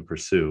you want to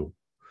pursue,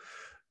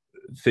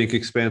 think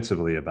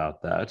expansively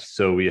about that.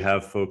 So we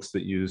have folks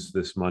that use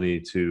this money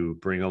to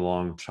bring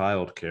along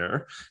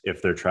childcare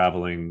if they're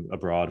traveling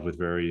abroad with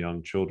very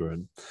young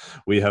children.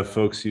 We have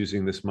folks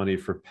using this money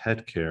for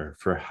pet care,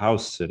 for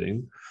house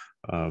sitting.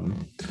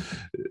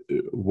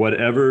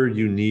 Whatever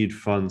you need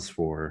funds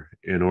for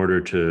in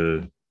order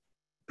to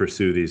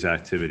pursue these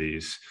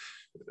activities,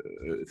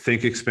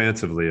 think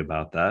expansively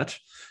about that.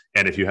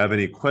 And if you have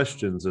any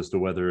questions as to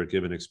whether a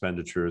given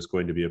expenditure is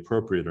going to be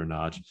appropriate or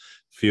not,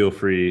 feel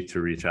free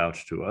to reach out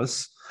to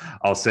us.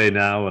 I'll say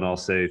now, and I'll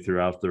say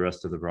throughout the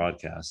rest of the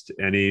broadcast,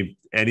 any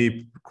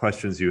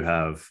questions you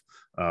have,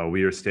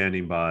 we are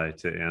standing by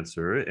to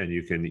answer, and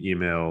you can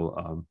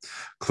email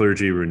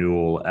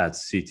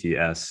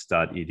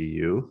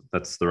clergyrenewal@cts.edu.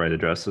 That's the right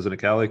address, isn't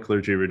it, Callie?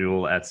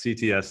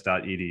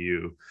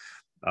 clergyrenewal@cts.edu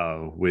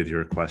with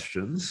your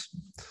questions.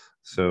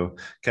 So,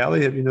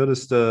 Callie, have you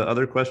noticed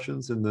other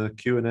questions in the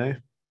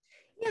Q&A?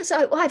 Yes,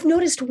 I've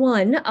noticed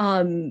one,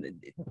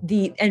 and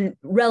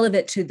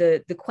relevant to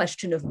the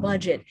question of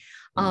budget.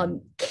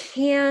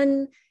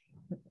 Can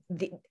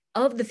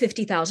of the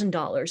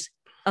 $50,000,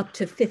 up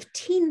to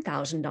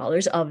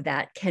 $15,000 of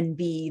that can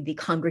be the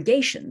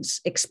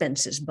congregation's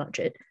expenses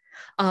budget?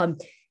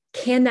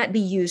 Can that be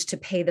used to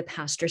pay the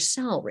pastor's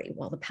salary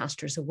while the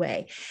pastor's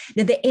away?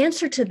 Now, the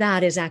answer to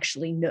that is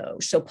actually no.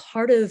 So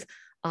part of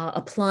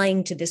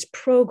applying to this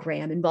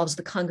program involves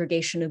the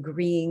congregation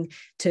agreeing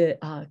to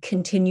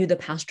continue the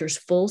pastor's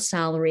full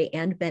salary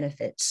and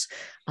benefits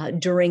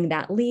during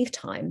that leave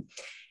time.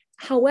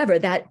 However,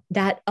 that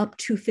up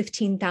to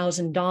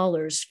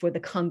 $15,000 for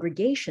the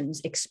congregation's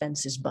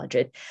expenses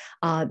budget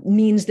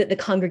means that the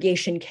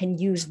congregation can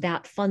use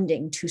that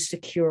funding to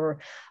secure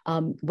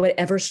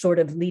whatever sort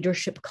of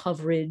leadership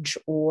coverage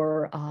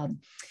or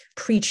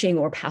preaching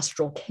or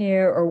pastoral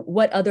care or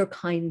what other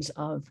kinds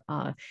of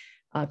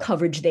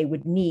coverage they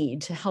would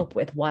need to help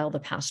with while the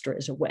pastor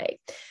is away.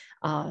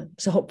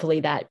 So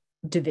hopefully that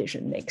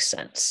division makes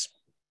sense.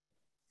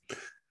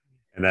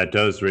 And that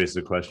does raise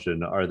the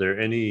question, are there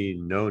any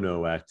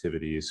no-no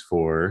activities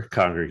for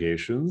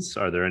congregations?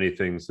 Are there any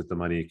things that the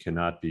money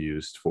cannot be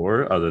used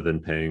for other than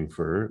paying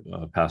for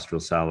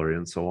pastoral salary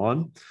and so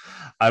on?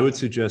 I would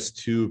suggest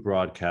two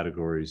broad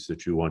categories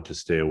that you want to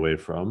stay away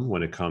from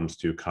when it comes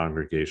to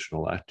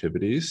congregational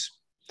activities.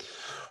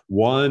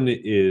 One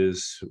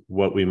is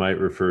what we might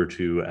refer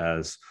to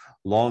as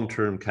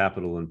long-term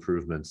capital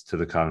improvements to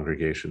the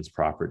congregation's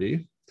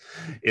property.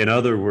 In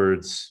other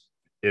words,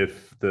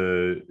 if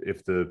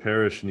the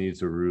parish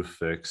needs a roof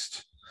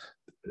fixed,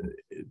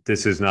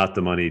 this is not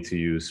the money to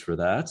use for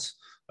that.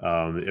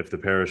 If the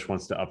parish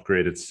wants to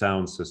upgrade its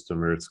sound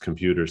system or its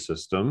computer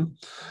system,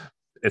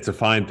 it's a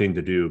fine thing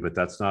to do, but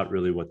that's not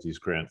really what these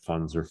grant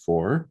funds are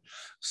for.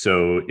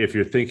 So if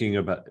you're thinking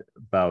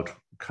about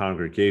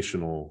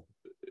congregational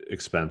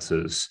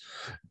expenses,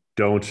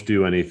 don't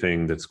do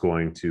anything that's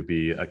going to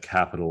be a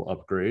capital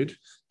upgrade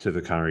to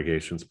the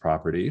congregation's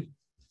property.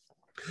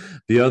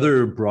 The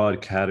other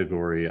broad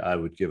category I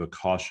would give a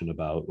caution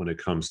about when it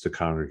comes to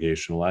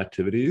congregational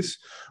activities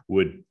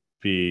would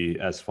be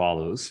as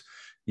follows.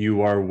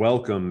 You are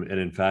welcome and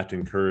in fact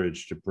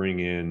encouraged to bring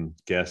in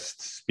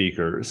guest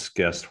speakers,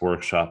 guest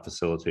workshop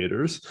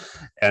facilitators.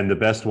 And the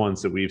best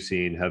ones that we've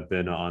seen have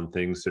been on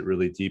things that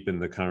really deepen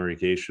the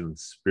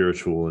congregation's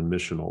spiritual and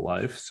missional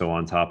life. So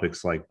on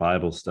topics like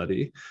Bible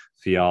study,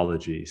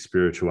 theology,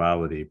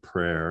 spirituality,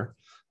 prayer,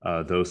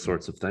 those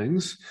sorts of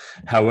things.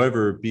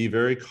 However, be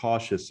very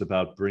cautious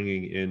about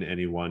bringing in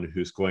anyone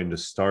who's going to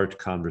start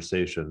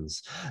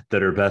conversations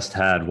that are best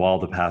had while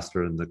the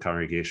pastor and the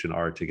congregation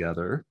are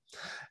together.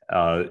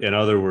 In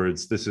other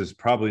words, this is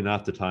probably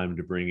not the time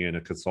to bring in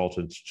a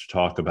consultant to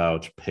talk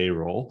about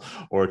payroll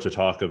or to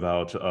talk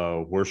about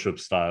worship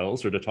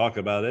styles or to talk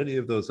about any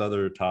of those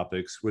other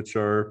topics, which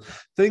are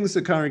things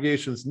that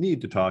congregations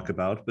need to talk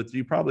about, but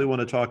you probably want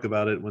to talk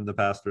about it when the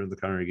pastor and the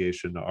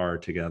congregation are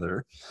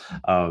together.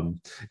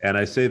 And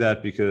I say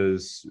that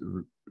because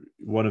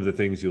one of the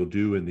things you'll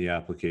do in the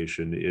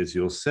application is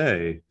you'll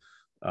say,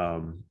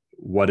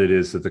 what it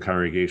is that the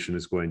congregation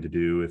is going to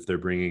do, if they're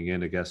bringing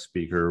in a guest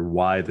speaker,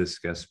 why this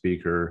guest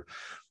speaker,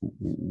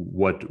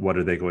 what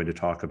are they going to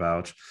talk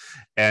about?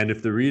 And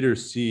if the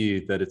readers see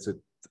that it's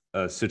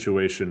a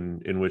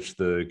situation in which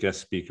the guest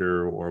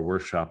speaker or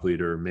workshop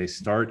leader may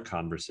start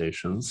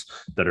conversations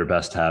that are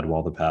best had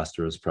while the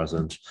pastor is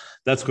present,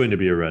 that's going to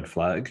be a red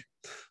flag.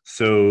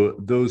 So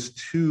those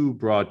two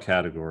broad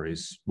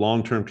categories,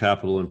 long-term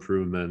capital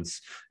improvements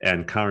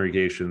and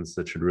congregations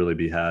that should really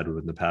be had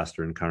when the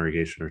pastor and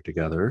congregation are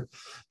together,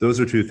 those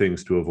are two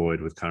things to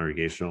avoid with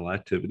congregational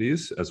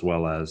activities, as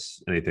well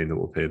as anything that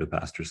will pay the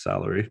pastor's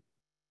salary.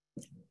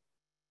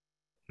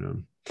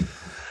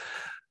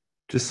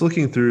 Just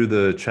looking through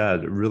the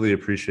chat, really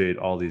appreciate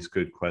all these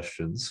good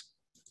questions.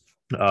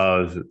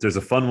 There's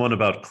a fun one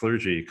about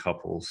clergy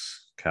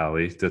couples,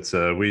 Callie. That's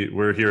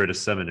we're here at a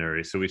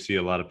seminary, so we see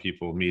a lot of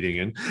people meeting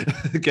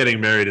and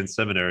getting married in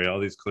seminary, all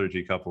these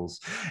clergy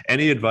couples.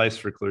 Any advice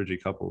for clergy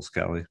couples,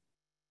 Callie?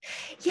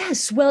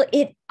 Yes, well,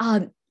 it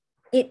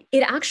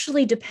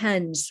actually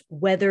depends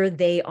whether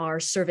they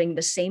are serving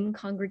the same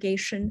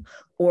congregation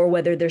or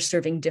whether they're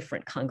serving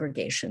different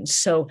congregations.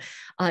 So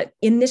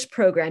in this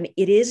program,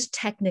 it is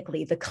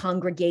technically the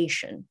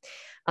congregation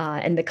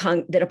and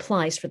that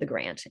applies for the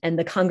grant. And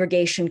the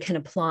congregation can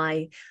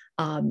apply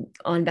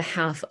on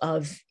behalf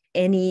of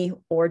any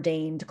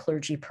ordained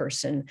clergy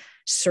person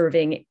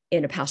serving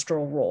in a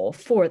pastoral role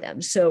for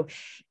them. So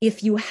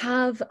if you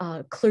have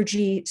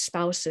clergy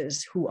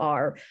spouses who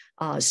are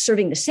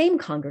serving the same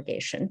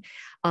congregation,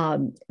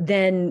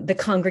 then the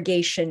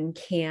congregation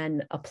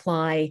can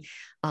apply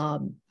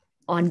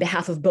on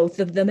behalf of both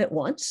of them at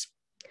once,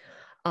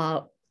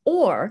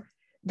 or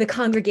the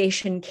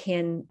congregation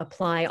can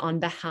apply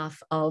on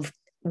behalf of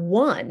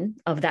one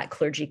of that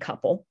clergy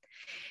couple,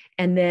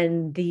 and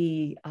then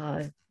the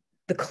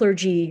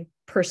clergy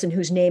person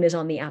whose name is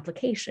on the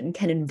application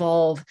can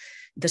involve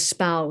the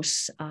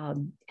spouse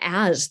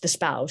as the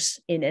spouse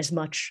in as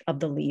much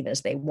of the leave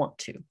as they want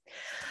to.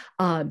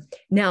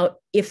 Now,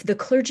 if the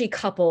clergy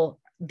couple,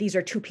 these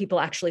are two people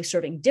actually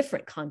serving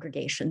different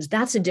congregations,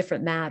 that's a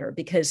different matter,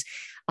 because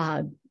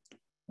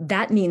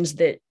that means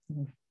that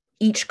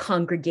each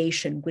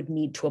congregation would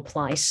need to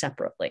apply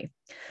separately.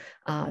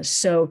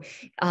 So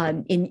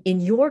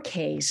in your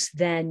case,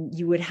 then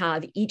you would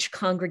have each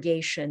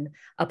congregation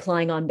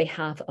applying on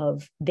behalf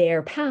of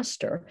their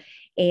pastor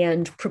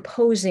and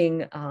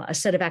proposing a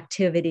set of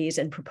activities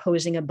and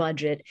proposing a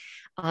budget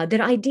that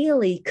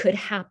ideally could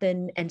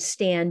happen and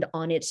stand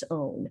on its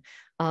own.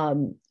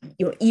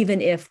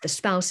 Even if the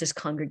spouse's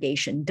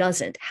congregation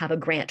doesn't have a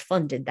grant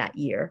funded that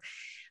year,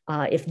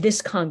 if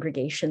this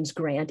congregation's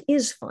grant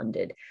is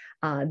funded,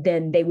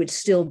 then they would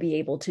still be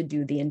able to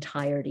do the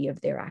entirety of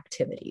their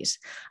activities.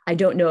 I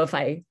don't know if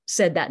I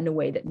said that in a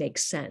way that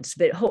makes sense,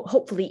 but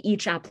hopefully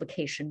each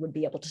application would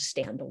be able to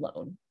stand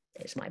alone,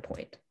 is my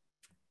point.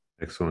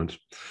 Excellent.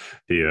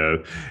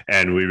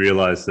 And we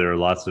realize there are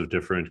lots of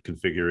different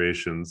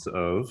configurations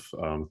of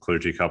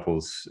clergy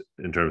couples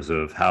in terms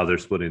of how they're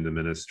splitting the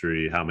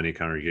ministry, how many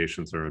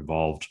congregations are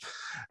involved.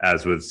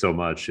 As with so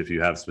much, if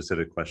you have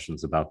specific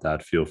questions about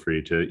that, feel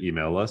free to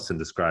email us and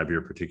describe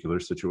your particular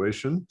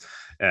situation,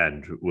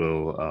 and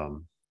we'll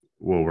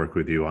work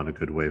with you on a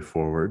good way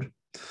forward.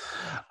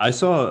 I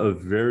saw a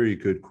very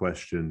good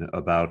question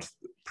about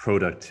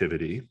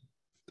productivity.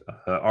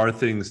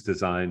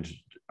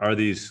 Are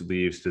these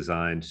leaves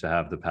designed to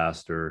have the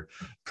pastor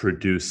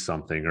produce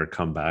something or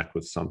come back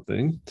with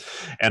something?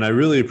 And I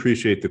really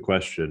appreciate the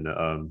question.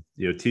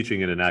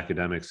 Teaching in an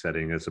academic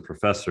setting as a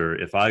professor,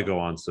 if I go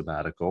on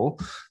sabbatical,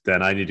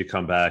 then I need to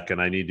come back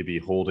and I need to be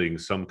holding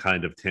some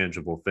kind of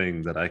tangible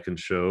thing that I can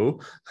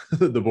show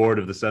the board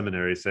of the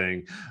seminary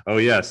saying, oh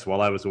yes,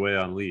 while I was away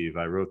on leave,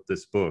 I wrote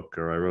this book,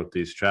 or I wrote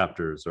these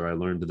chapters, or I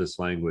learned this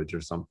language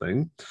or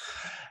something.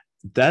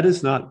 That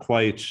is not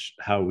quite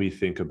how we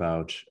think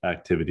about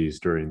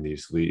activities during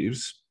these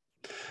leaves.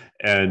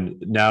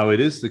 And now it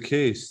is the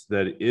case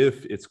that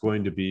if it's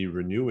going to be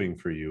renewing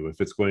for you, if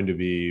it's going to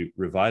be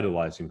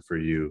revitalizing for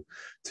you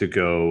to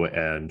go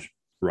and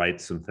write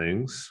some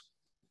things,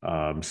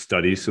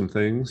 study some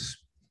things,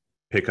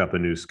 pick up a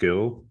new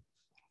skill,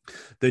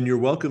 then you're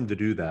welcome to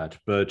do that.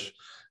 But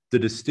the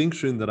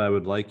distinction that I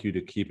would like you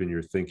to keep in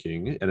your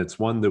thinking, and it's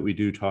one that we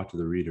do talk to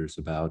the readers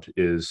about,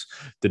 is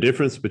the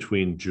difference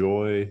between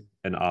joy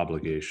and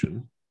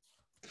obligation.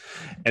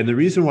 And the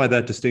reason why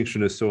that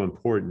distinction is so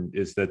important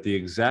is that the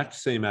exact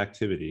same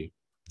activity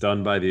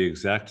done by the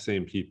exact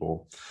same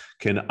people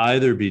can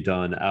either be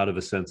done out of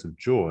a sense of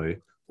joy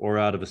or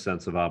out of a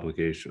sense of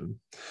obligation.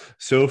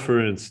 So,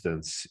 for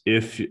instance,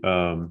 if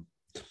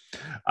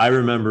I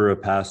remember a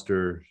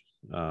pastor,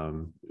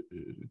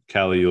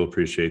 Callie, you'll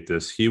appreciate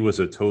this. He was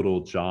a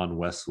total John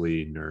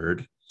Wesley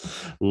nerd,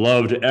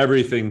 loved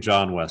everything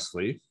John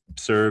Wesley,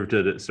 served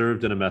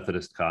in a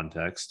Methodist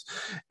context,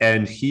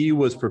 and he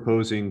was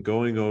proposing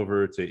going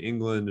over to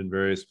England and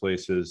various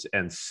places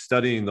and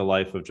studying the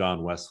life of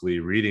John Wesley,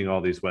 reading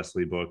all these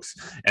Wesley books,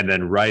 and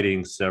then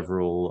writing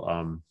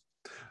several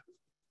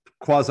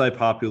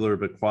quasi-popular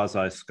but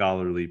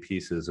quasi-scholarly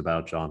pieces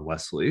about John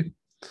Wesley.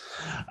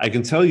 I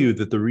can tell you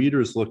that the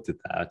readers looked at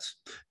that,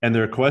 and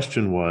their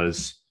question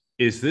was,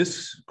 is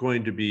this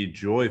going to be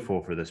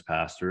joyful for this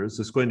pastor? Is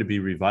this going to be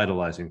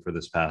revitalizing for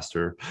this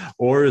pastor?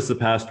 Or is the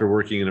pastor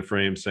working in a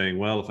frame saying,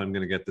 well, if I'm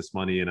going to get this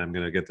money and I'm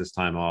going to get this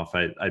time off,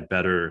 I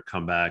better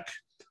come back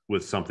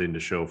with something to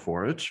show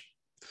for it?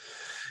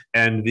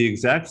 And the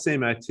exact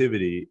same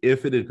activity,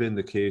 if it had been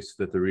the case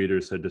that the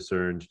readers had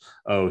discerned,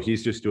 oh,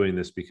 he's just doing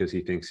this because he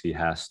thinks he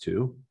has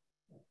to.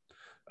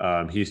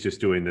 He's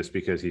just doing this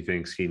because he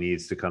thinks he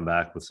needs to come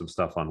back with some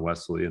stuff on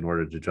Wesley in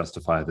order to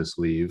justify this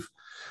leave.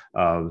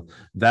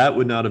 That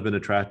would not have been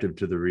attractive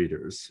to the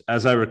readers.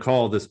 As I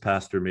recall, this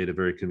pastor made a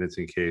very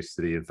convincing case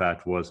that he, in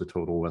fact, was a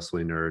total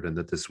Wesley nerd and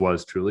that this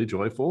was truly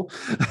joyful,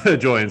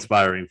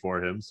 joy-inspiring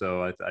for him.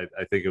 So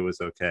I think it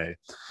was okay.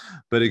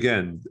 But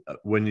again,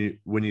 when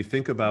you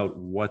think about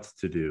what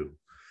to do,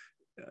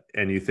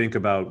 and you think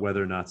about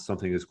whether or not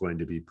something is going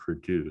to be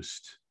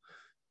produced,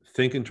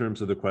 think in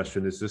terms of the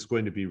question, is this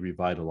going to be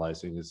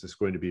revitalizing? Is this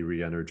going to be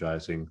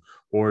re-energizing?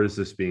 Or is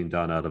this being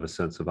done out of a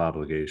sense of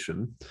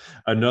obligation?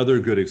 Another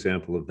good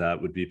example of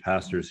that would be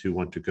pastors who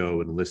want to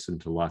go and listen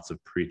to lots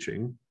of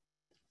preaching.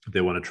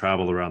 They want to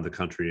travel around the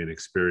country and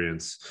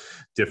experience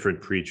different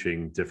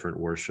preaching, different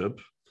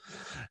worship.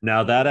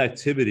 Now, that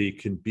activity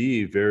can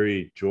be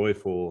very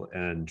joyful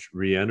and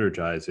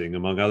re-energizing,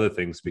 among other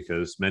things,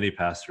 because many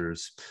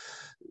pastors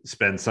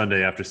spend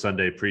Sunday after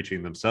Sunday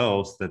preaching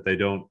themselves that they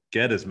don't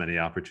get as many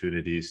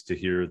opportunities to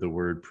hear the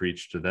word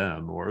preached to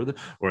them, or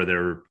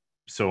they're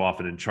so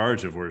often in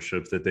charge of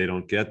worship that they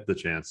don't get the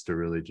chance to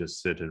really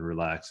just sit and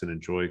relax and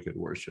enjoy good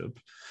worship.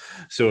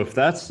 So if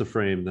that's the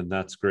frame, then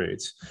that's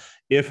great.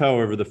 If,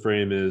 however, the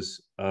frame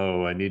is,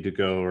 oh, I need to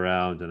go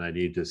around and I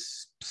need to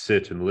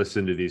sit and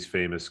listen to these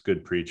famous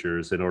good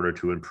preachers in order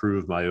to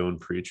improve my own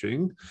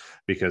preaching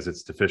because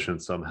it's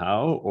deficient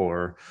somehow,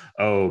 or,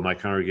 oh, my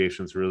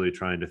congregation's really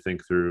trying to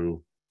think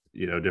through,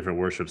 different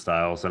worship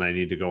styles and I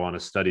need to go on a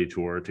study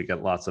tour to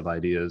get lots of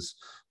ideas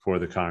for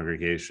the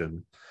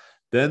congregation,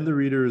 then the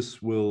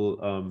readers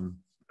will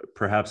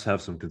perhaps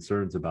have some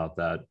concerns about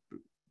that,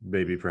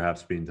 maybe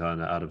perhaps being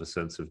done out of a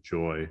sense of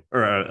joy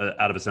or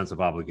out of a sense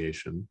of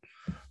obligation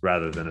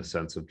rather than a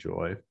sense of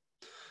joy.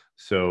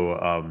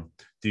 So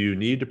do you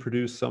need to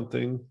produce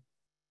something?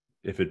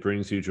 If it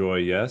brings you joy,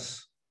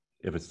 yes.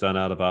 If it's done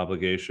out of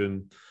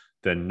obligation,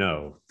 then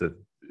no.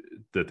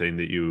 The thing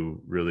that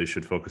you really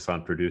should focus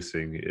on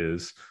producing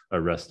is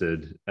a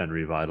rested and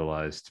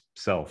revitalized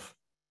self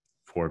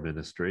for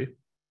ministry.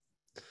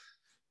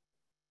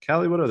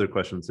 Callie, what other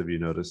questions have you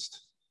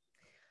noticed?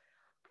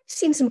 I've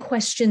seen some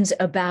questions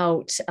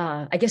about,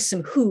 I guess,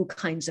 some who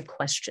kinds of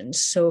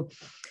questions. So,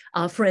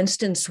 for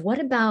instance, what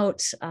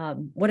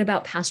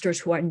about pastors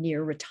who are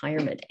near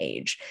retirement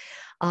age?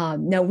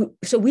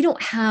 So we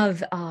don't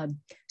have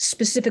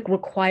specific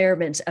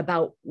requirements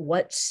about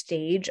what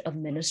stage of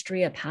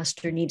ministry a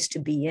pastor needs to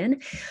be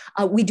in.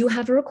 We do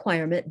have a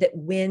requirement that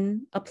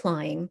when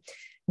applying,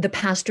 the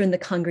pastor and the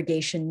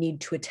congregation need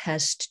to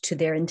attest to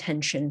their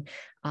intention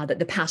that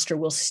the pastor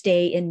will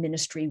stay in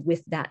ministry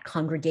with that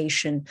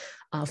congregation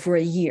for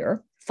a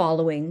year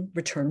following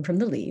return from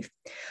the leave.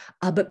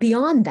 But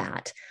beyond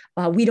that,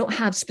 we don't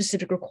have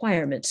specific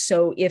requirements.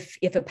 So if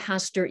a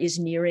pastor is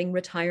nearing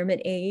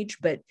retirement age,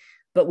 but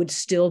would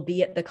still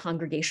be at the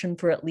congregation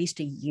for at least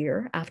a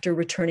year after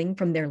returning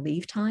from their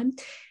leave time,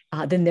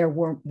 then they're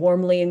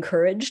warmly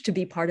encouraged to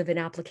be part of an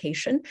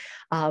application.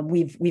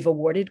 We've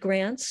awarded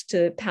grants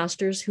to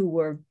pastors who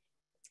were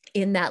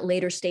in that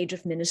later stage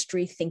of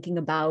ministry, thinking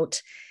about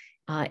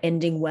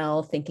ending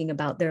well, thinking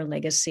about their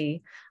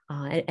legacy.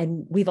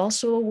 And we've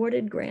also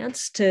awarded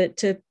grants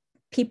to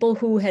people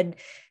who had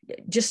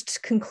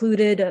just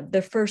concluded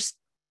the first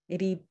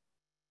maybe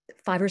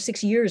 5 or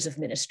 6 years of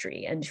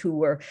ministry and who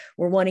were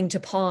wanting to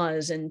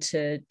pause and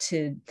to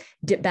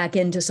dip back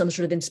into some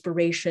sort of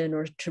inspiration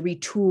or to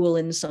retool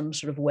in some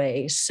sort of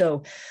way.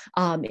 So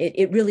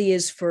it really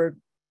is for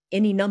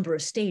any number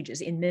of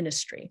stages in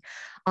ministry.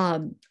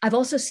 I've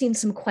also seen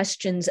some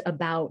questions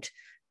about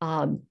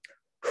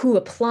who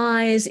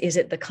applies. Is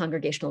it the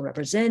congregational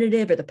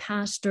representative or the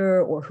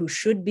pastor, or who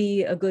should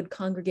be a good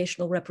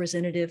congregational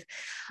representative?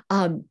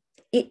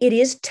 It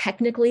is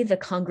technically the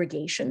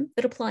congregation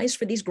that applies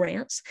for these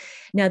grants.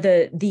 Now,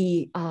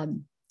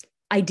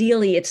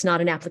 ideally, it's not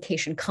an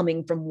application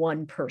coming from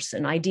one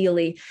person.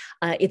 Ideally,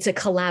 it's a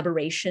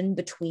collaboration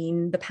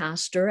between the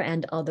pastor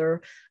and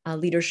other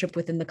leadership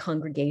within the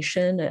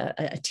congregation,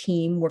 a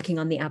team working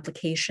on the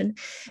application.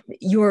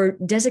 Your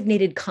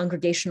designated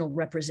congregational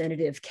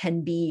representative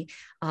can be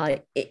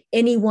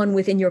anyone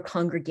within your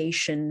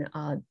congregation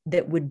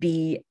that would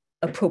be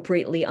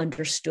appropriately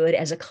understood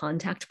as a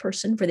contact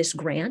person for this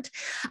grant.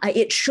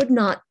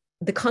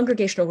 The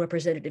congregational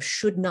representative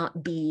should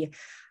not be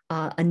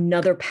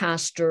another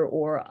pastor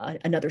or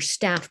another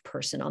staff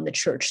person on the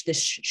church.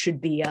 This should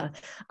be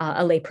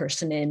a lay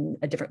person in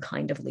a different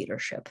kind of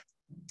leadership.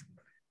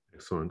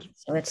 Excellent.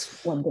 So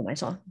that's one thing I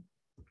saw.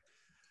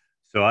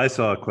 So I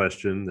saw a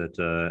question that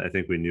I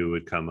think we knew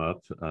would come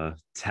up,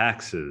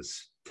 tax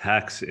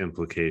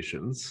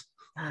implications.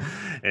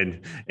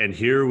 And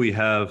here we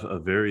have a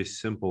very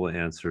simple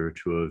answer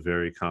to a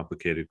very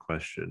complicated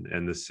question.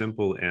 And the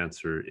simple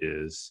answer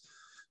is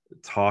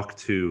talk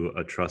to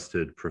a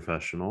trusted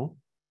professional.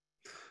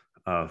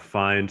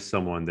 Find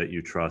someone that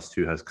you trust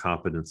who has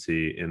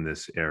competency in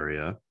this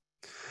area.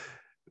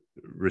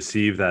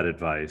 Receive that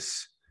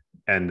advice.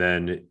 And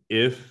then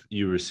if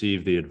you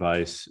receive the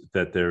advice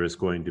that there is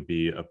going to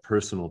be a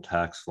personal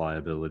tax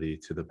liability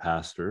to the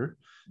pastor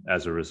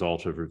as a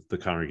result of the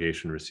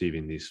congregation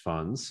receiving these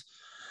funds,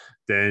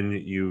 then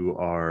you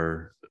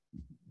are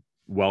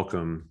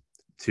welcome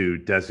to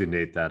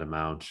designate that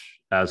amount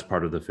as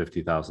part of the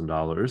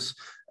 $50,000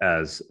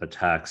 as a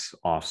tax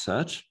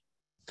offset.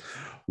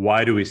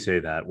 Why do we say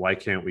that? Why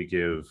can't we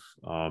give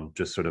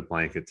just sort of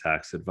blanket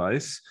tax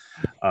advice?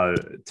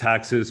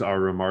 Taxes are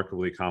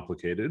remarkably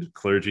complicated.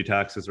 Clergy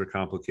taxes are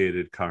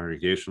complicated.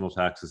 Congregational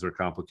taxes are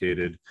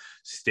complicated.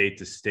 State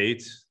to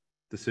state,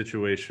 the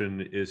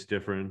situation is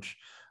different.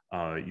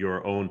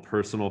 Your own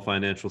personal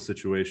financial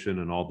situation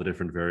and all the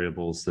different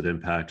variables that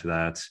impact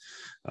that.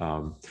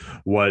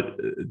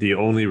 The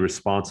only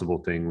responsible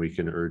thing we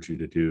can urge you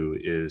to do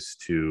is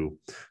to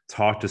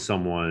talk to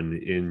someone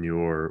in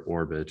your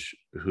orbit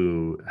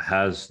who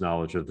has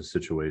knowledge of the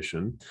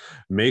situation.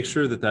 Make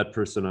sure that that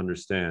person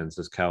understands,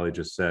 as Callie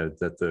just said,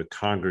 that the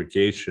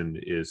congregation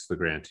is the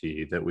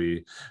grantee, that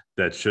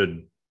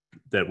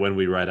when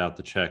we write out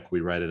the check,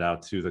 we write it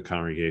out to the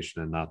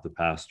congregation and not the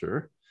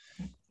pastor.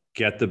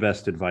 Get the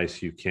best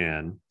advice you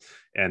can.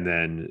 And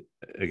then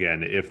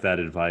again, if that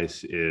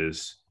advice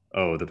is,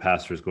 oh, the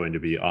pastor is going to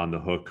be on the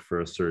hook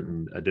for a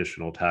certain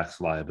additional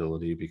tax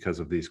liability because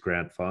of these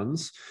grant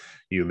funds,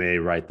 you may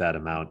write that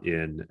amount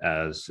in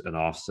as an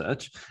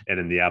offset. And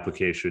in the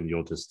application,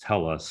 you'll just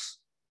tell us,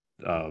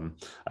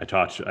 I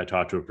talked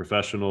to a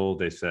professional,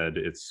 they said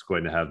it's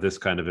going to have this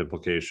kind of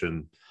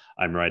implication.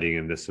 I'm writing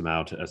in this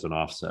amount as an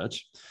offset.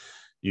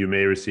 You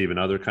may receive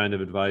another kind of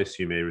advice.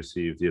 You may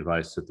receive the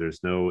advice that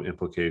there's no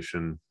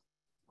implication.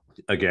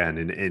 Again,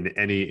 in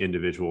any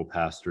individual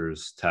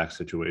pastor's tax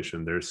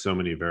situation, there's so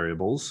many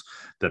variables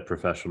that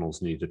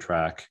professionals need to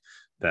track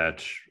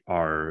that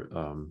our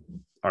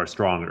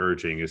strong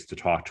urging is to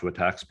talk to a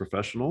tax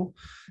professional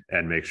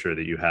and make sure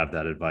that you have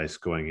that advice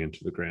going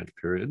into the grant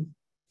period.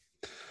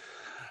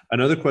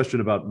 Another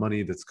question about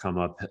money that's come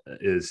up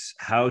is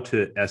how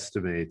to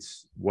estimate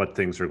what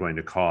things are going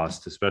to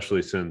cost,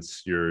 especially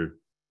since you're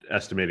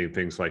estimating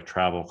things like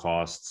travel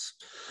costs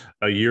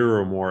a year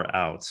or more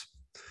out.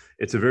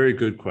 It's a very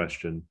good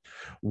question.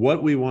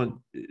 What we want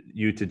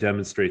you to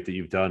demonstrate that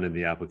you've done in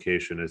the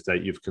application is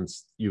that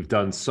you've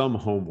done some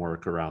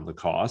homework around the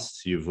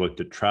costs. You've looked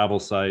at travel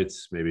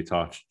sites, maybe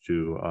talked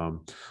to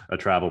a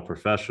travel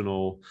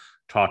professional,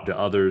 talked to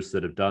others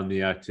that have done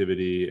the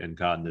activity and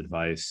gotten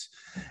advice.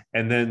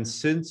 And then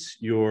since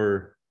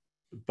you're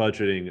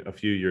budgeting a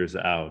few years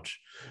out,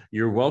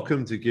 you're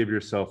welcome to give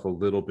yourself a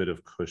little bit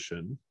of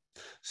cushion,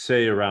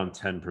 say around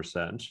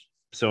 10%.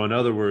 So in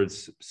other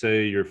words,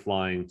 say you're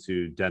flying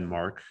to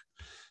Denmark,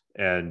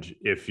 and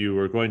if you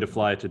were going to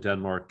fly to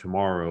Denmark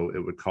tomorrow, it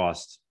would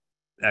cost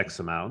X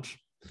amount.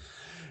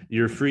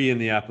 You're free in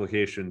the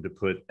application to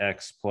put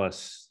X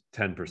plus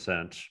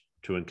 10%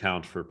 to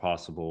account for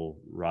possible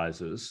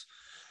rises.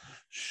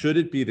 Should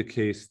it be the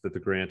case that the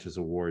grant is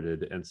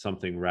awarded and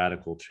something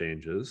radical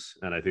changes,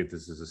 and I think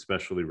this is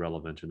especially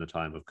relevant in a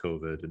time of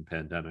COVID and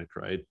pandemic,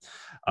 right?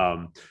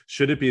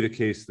 Should it be the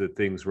case that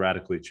things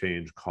radically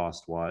change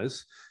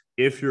cost-wise,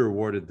 if you're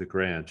awarded the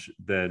grant,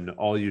 then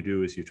all you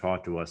do is you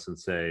talk to us and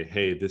say,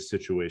 hey, this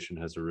situation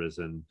has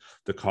arisen.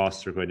 The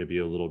costs are going to be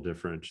a little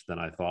different than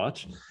I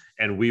thought.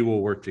 And we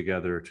will work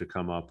together to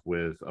come up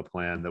with a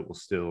plan that will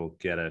still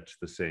get at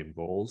the same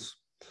goals.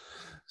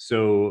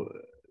 So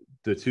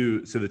the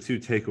two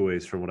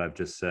takeaways from what I've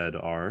just said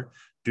are: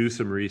 do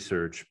some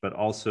research, but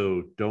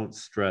also don't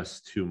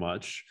stress too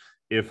much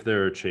if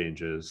there are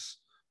changes,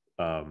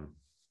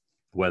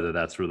 whether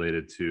that's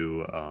related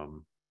to,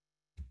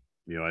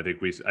 I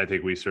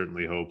think we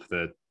certainly hope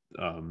that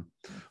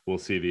we'll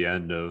see the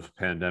end of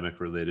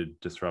pandemic-related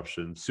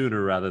disruption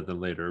sooner rather than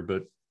later,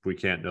 but we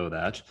can't know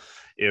that.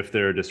 If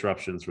there are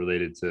disruptions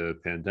related to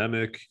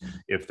pandemic,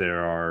 if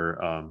there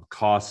are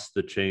costs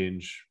that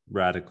change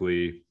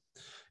radically,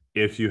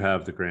 if you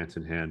have the grant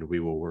in hand, we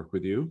will work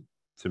with you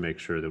to make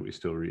sure that we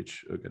still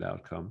reach a good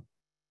outcome.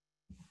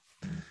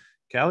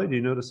 Callie, do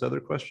you notice other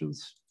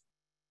questions?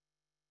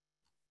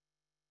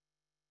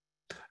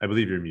 I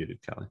believe you're muted,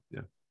 Callie.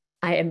 Yeah.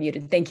 I am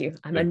muted. Thank you.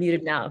 I'm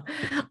unmuted now.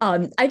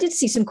 I did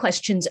see some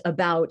questions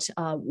about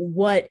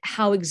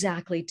how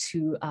exactly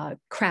to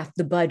craft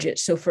the budget.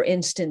 So for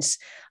instance,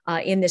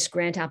 in this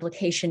grant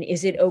application,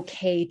 is it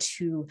okay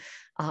to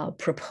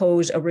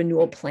propose a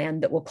renewal plan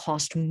that will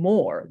cost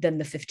more than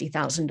the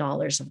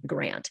 $50,000 of the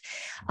grant?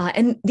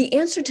 And the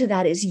answer to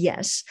that is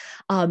yes.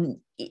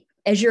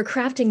 As you're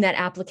crafting that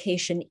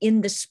application,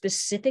 in the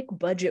specific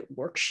budget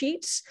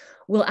worksheets,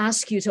 we'll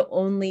ask you to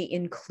only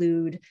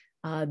include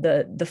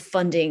the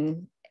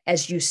funding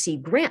as you see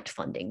grant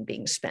funding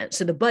being spent.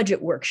 So the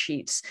budget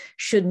worksheets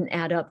shouldn't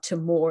add up to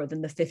more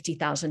than the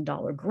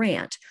 $50,000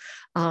 grant.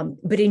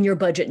 But in your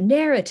budget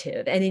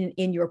narrative and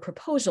in your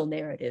proposal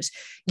narratives,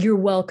 you're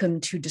welcome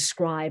to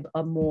describe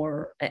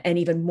an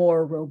even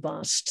more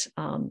robust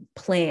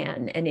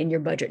plan. And in your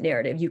budget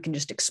narrative, you can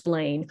just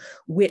explain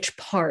which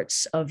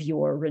parts of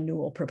your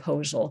renewal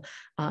proposal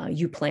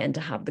you plan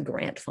to have the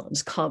grant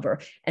funds cover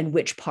and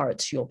which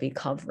parts you'll be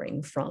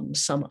covering from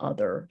some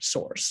other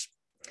source,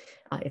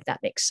 if that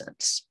makes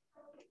sense.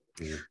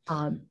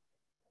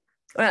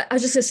 I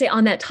was just going to say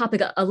on that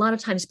topic, a lot of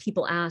times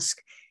people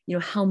ask,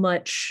 how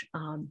much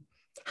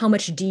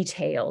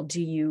detail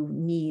do you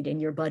need in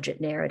your budget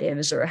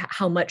narratives, or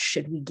how much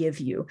should we give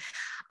you?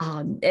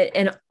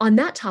 And on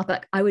that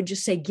topic, I would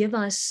just say, give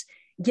us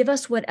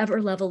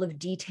whatever level of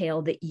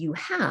detail that you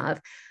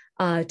have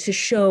to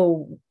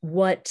show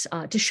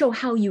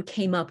how you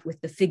came up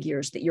with the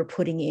figures that you're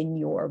putting in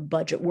your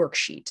budget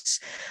worksheets.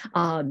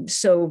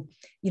 So,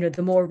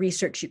 the more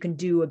research you can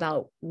do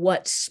about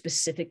what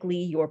specifically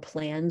your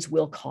plans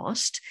will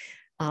cost,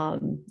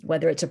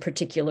 whether it's a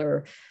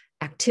particular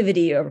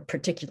activity or a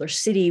particular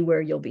city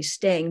where you'll be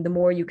staying, the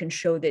more you can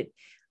show that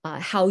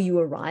how you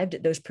arrived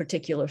at those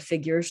particular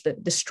figures,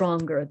 the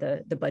stronger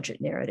the budget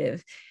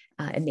narrative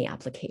and the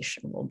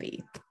application will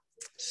be.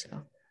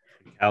 So.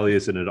 Callie,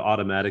 is it an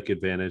automatic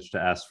advantage to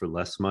ask for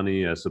less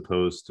money as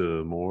opposed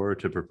to more,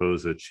 to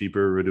propose a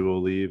cheaper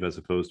renewal leave as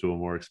opposed to a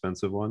more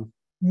expensive one?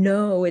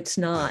 No, it's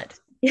not.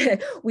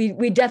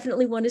 We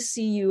definitely want to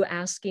see you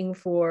asking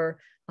for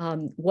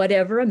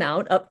whatever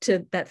amount, up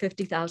to that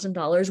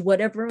 $50,000,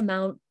 whatever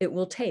amount it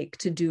will take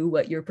to do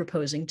what you're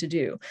proposing to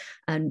do.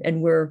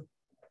 And we're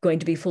going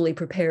to be fully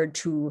prepared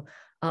to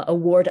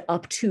award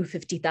up to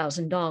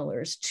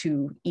 $50,000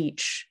 to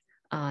each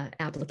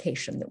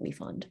application that we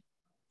fund.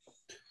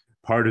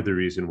 Part of the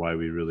reason why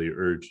we really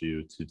urge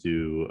you to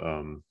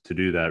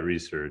do that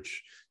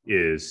research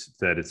is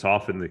that it's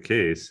often the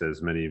case,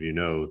 as many of you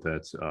know,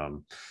 that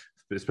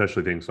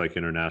especially things like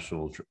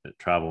international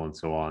travel and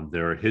so on,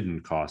 there are hidden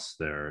costs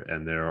there,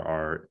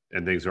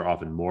 and things are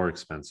often more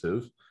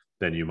expensive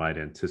than you might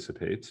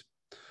anticipate.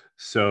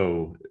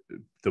 So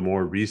the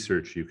more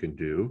research you can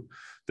do,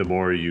 the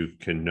more you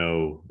can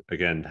know,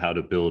 again, how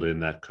to build in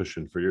that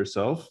cushion for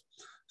yourself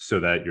so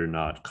that you're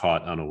not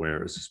caught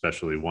unawares,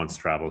 especially once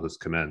travel has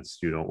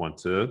commenced. You don't want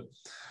to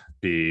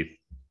be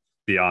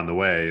on the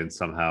way and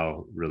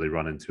somehow really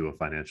run into a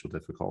financial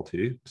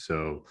difficulty.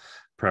 So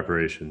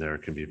preparation there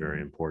can be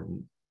very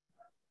important.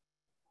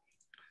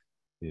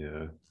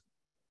 Yeah.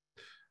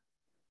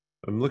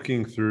 I'm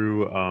looking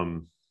through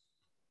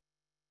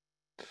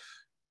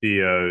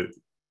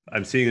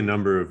I'm seeing a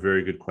number of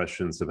very good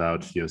questions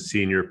about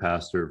senior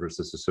pastor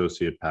versus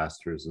associate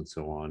pastors and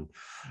so on.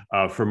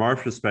 From our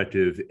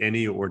perspective,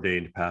 any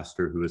ordained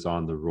pastor who is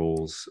on the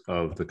rolls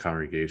of the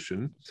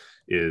congregation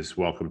is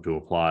welcome to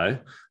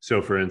apply.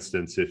 So for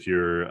instance, if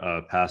you're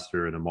a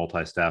pastor in a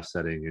multi-staff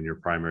setting and your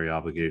primary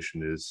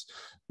obligation is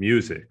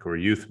music or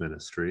youth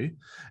ministry,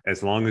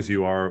 as long as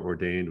you are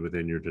ordained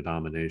within your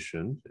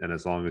denomination and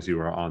as long as you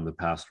are on the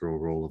pastoral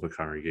role of a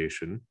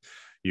congregation,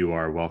 you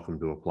are welcome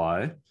to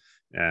apply.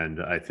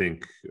 And I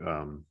think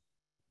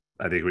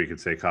we could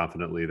say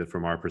confidently that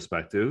from our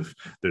perspective,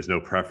 there's no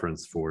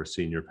preference for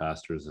senior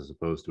pastors as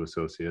opposed to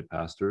associate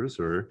pastors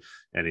or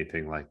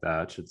anything like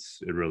that.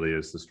 It really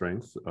is the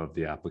strength of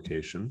the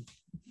application.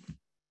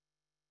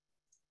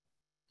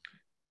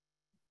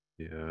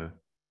 Yeah.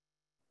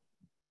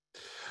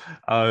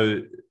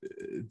 I'm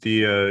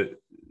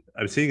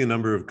seeing a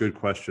number of good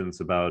questions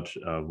about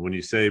when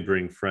you say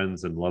bring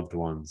friends and loved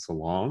ones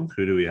along,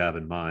 who do we have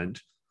in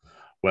mind?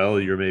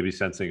 Well, you're maybe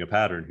sensing a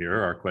pattern here.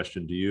 Our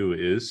question to you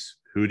is,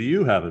 who do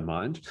you have in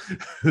mind?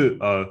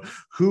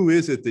 Who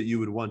is it that you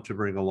would want to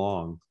bring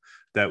along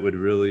that would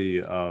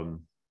really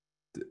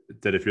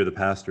that if you're the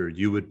pastor,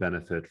 you would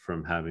benefit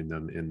from having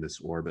them in this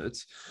orbit.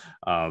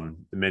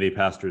 Many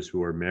pastors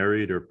who are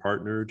married or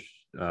partnered,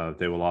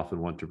 they will often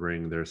want to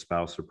bring their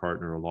spouse or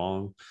partner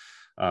along.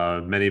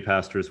 Many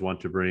pastors want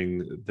to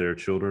bring their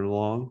children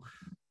along,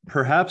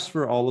 perhaps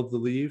for all of the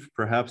leave,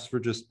 perhaps for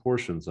just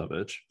portions of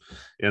it.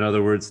 In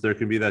other words, there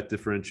can be that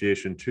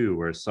differentiation too,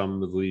 where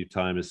some of the leave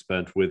time is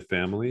spent with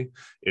family,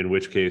 in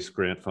which case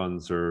grant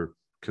funds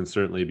can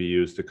certainly be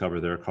used to cover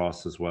their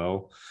costs as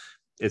well.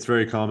 It's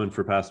very common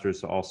for pastors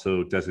to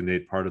also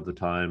designate part of the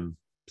time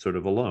sort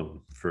of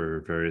alone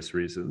for various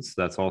reasons.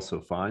 That's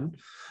also fine.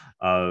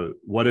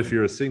 What if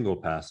you're a single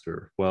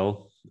pastor?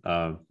 Well,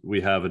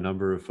 we have a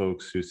number of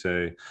folks who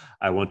say,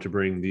 I want to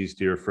bring these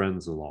dear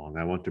friends along.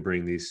 I want to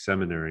bring these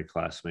seminary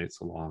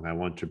classmates along. I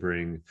want to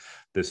bring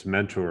this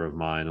mentor of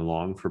mine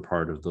along for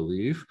part of the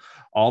leave.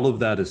 All of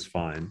that is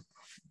fine.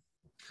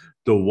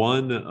 The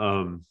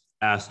one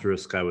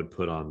asterisk I would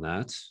put on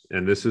that,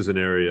 and this is an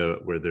area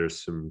where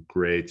there's some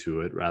gray to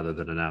it rather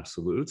than an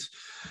absolute,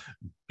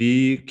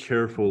 be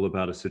careful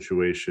about a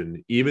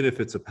situation, even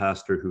if it's a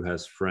pastor who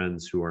has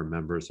friends who are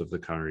members of the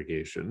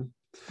congregation.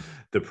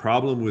 The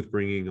problem with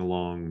bringing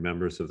along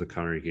members of the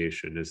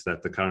congregation is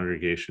that the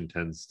congregation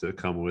tends to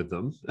come with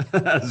them,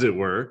 as it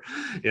were.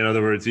 In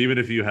other words, even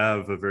if you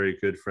have a very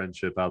good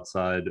friendship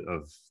outside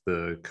of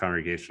the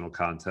congregational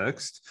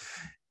context,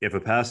 if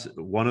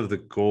one of the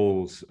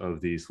goals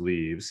of these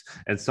leaves,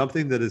 and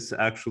something that is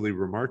actually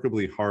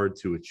remarkably hard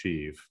to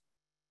achieve,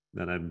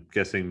 and I'm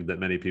guessing that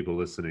many people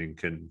listening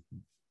can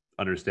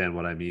understand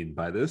what I mean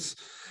by this,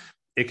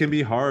 it can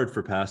be hard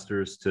for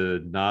pastors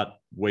to not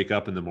wake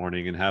up in the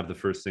morning and have the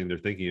first thing they're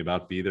thinking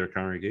about be their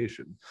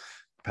congregation.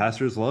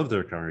 Pastors love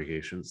their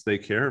congregations. They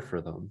care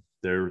for them.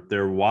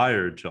 They're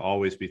wired to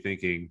always be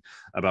thinking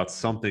about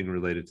something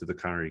related to the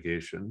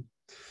congregation.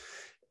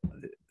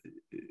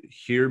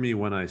 Hear me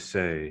when I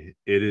say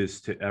it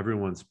is to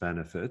everyone's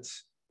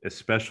benefits,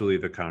 especially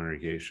the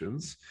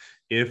congregations,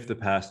 if the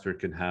pastor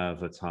can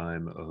have a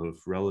time of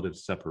relative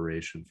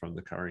separation from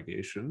the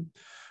congregation,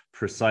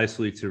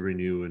 precisely to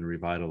renew and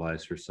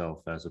revitalize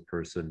herself as a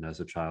person, as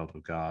a child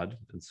of God,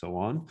 and so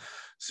on,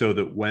 so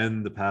that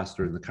when the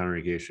pastor and the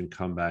congregation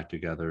come back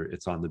together,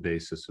 it's on the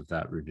basis of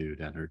that renewed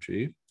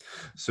energy.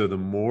 So the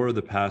more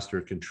the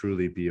pastor can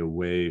truly be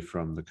away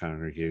from the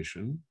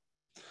congregation,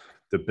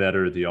 the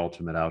better the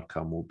ultimate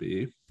outcome will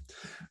be.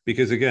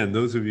 Because again,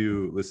 those of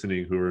you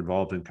listening who are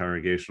involved in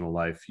congregational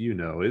life,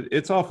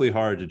 it's awfully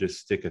hard to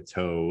just stick a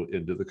toe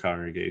into the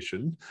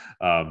congregation.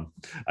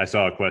 I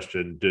saw a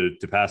question, do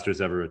pastors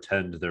ever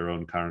attend their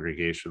own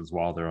congregations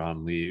while they're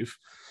on leave?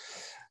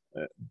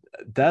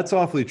 That's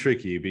awfully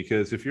tricky,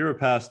 because if you're a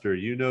pastor,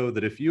 you know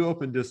that if you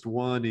open just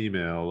one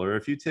email, or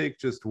if you take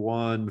just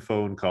one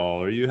phone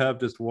call, or you have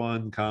just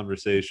one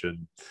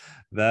conversation,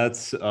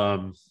 that's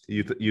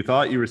you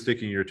thought you were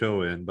sticking your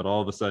toe in, but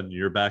all of a sudden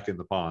you're back in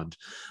the pond.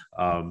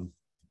 And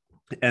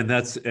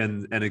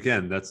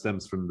again, that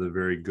stems from the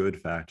very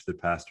good fact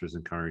that pastors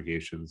and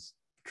congregations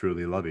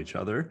truly love each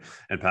other,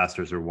 and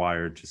pastors are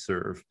wired to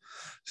serve.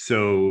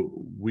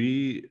 So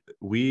we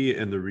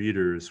and the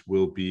readers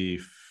will be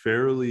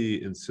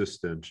fairly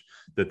insistent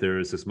that there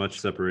is as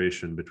much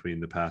separation between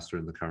the pastor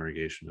and the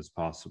congregation as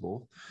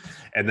possible.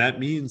 And that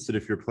means that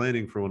if you're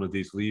planning for one of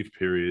these leave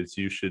periods,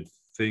 you should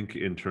think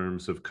in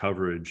terms of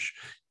coverage,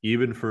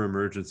 even for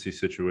emergency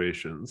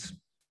situations.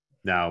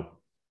 Now,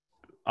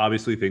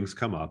 obviously things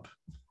come up.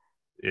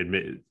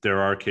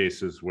 There are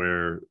cases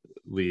where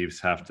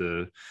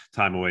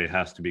time away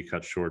has to be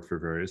cut short for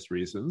various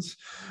reasons.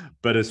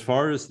 But as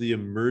far as the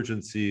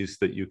emergencies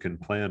that you can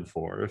plan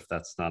for, if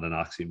that's not an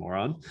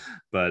oxymoron,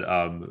 but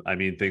I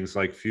mean things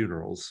like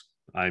funerals,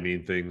 I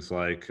mean things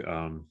like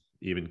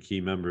even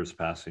key members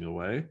passing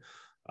away,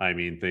 I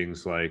mean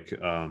things like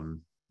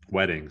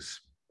weddings,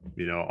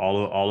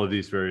 all of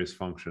these various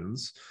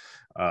functions,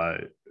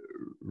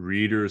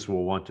 readers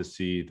will want to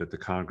see that the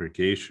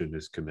congregation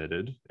is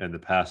committed and the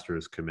pastor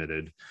is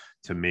committed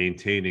to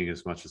maintaining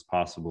as much as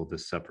possible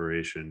this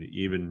separation,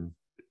 even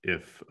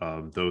if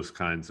those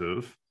kinds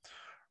of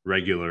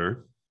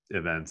regular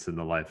events in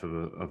the life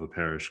of a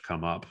parish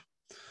come up.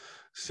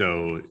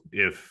 So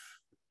if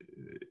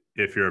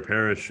you're a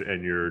parish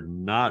and you're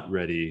not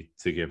ready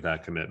to give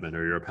that commitment,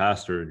 or you're a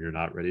pastor and you're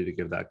not ready to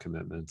give that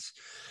commitment,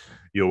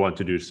 you'll want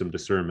to do some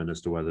discernment as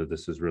to whether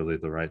this is really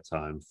the right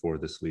time for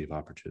this leave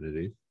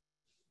opportunity.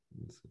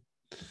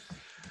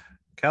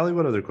 Callie,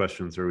 what other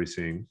questions are we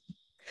seeing?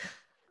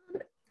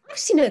 I've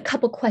seen a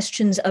couple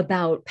questions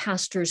about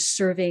pastors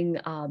serving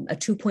a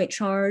 2-point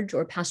charge,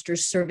 or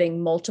pastors serving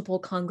multiple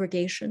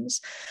congregations,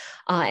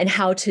 and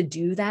how to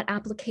do that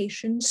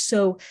application.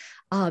 So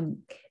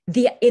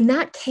in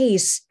that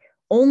case,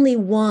 only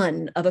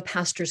one of a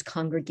pastor's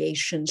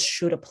congregations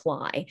should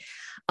apply.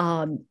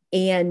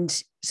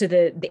 And so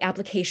the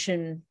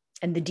application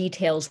the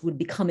details would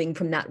be coming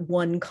from that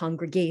one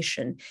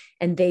congregation,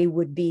 and they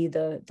would be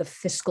the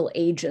fiscal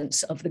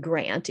agents of the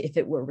grant if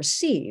it were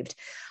received.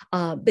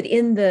 But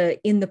in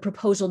the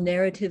proposal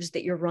narratives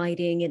that you're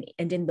writing,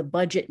 and in the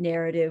budget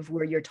narrative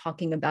where you're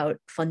talking about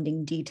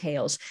funding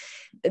details,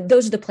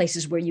 those are the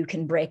places where you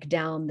can break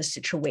down the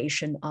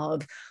situation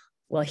of,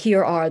 well,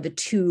 here are the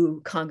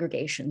two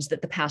congregations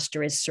that the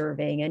pastor is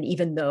serving. And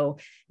even though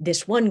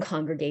this one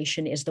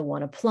congregation is the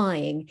one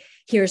applying,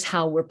 here's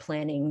how we're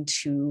planning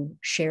to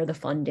share the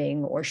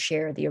funding or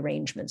share the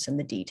arrangements and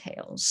the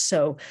details.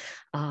 So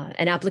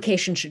an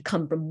application should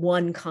come from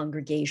one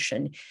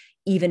congregation,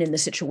 even in the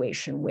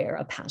situation where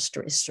a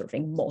pastor is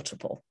serving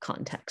multiple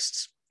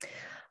contexts.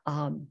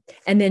 And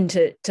then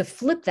to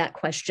flip that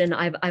question,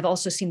 I've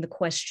also seen the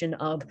question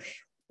of,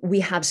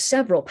 we have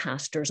several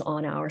pastors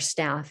on our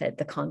staff at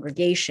the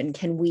congregation.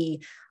 Can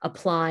we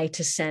apply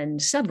to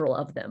send several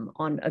of them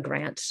on a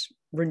grant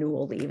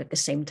renewal leave at the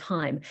same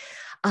time?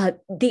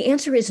 The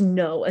answer is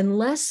no,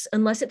 unless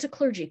it's a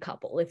clergy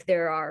couple, if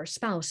there are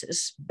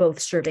spouses both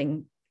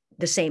serving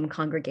the same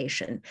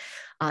congregation.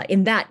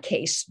 In that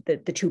case, the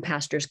two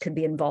pastors could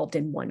be involved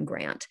in one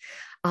grant.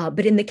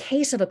 But in the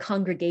case of a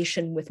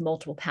congregation with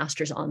multiple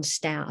pastors on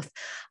staff,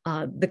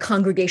 the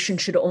congregation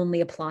should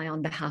only apply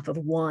on behalf of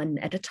one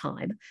at a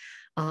time.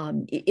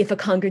 If a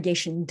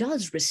congregation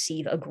does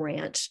receive a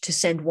grant to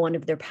send one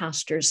of their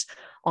pastors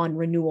on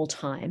renewal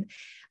time,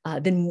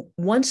 then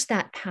once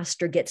that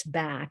pastor gets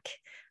back,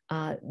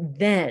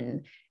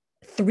 then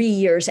 3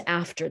 years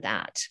after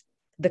that,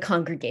 the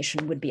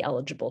congregation would be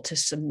eligible to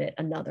submit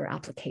another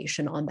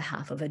application on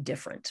behalf of a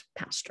different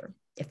pastor,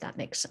 if that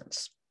makes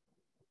sense.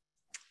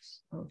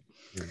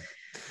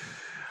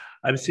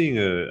 I'm seeing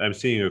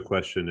a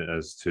question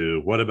as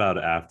to, what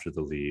about after the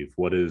leave?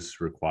 What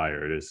is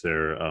required? Is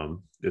there a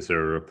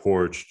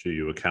report? Do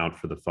you account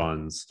for the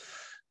funds?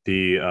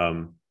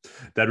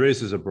 That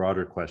raises a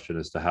broader question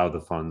as to how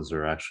the funds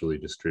are actually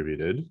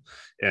distributed.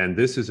 And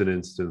this is an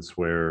instance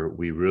where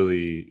we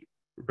really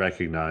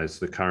recognize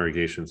that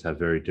congregations have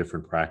very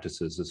different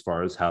practices as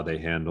far as how they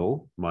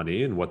handle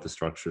money and what the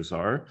structures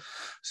are.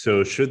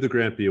 So should the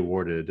grant be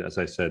awarded, as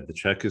I said, the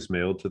check is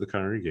mailed to the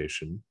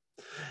congregation.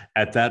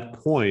 At that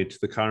point,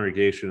 the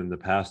congregation and the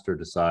pastor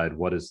decide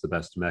what is the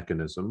best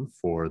mechanism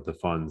for the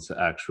funds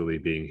actually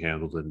being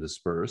handled and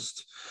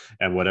dispersed.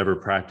 And whatever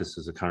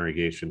practices a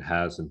congregation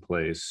has in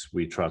place,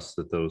 we trust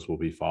that those will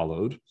be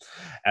followed.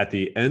 At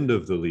the end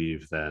of the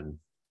leave, then,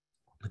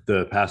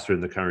 the pastor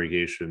and the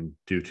congregation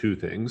do two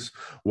things.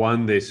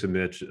 One, they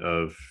submit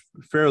a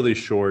fairly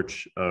short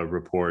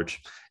report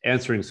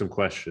answering some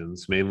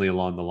questions, mainly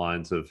along the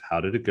lines of, how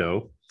did it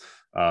go?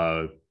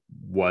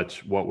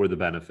 What were the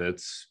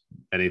benefits?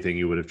 Anything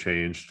you would have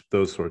changed?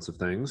 Those sorts of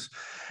things.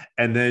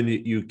 And then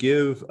you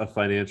give a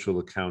financial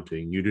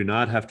accounting. You do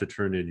not have to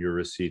turn in your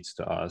receipts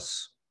to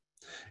us.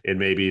 It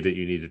may be that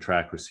you need to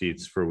track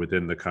receipts for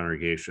within the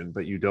congregation,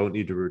 but you don't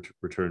need to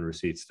return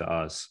receipts to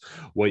us.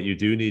 What you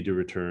do need to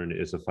return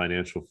is a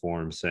financial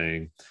form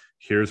saying,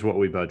 here's what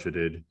we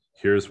budgeted,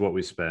 here's what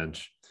we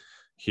spent,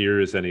 here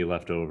is any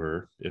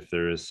leftover, if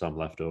there is some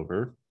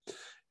leftover.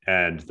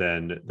 And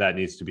then that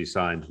needs to be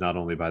signed not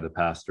only by the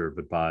pastor,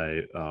 but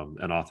by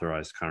an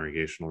authorized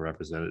congregational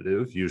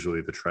representative,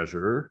 usually the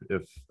treasurer,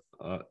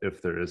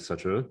 if there is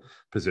such a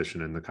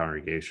position in the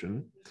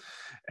congregation.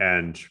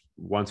 And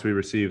once we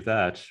receive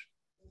that,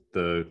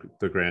 the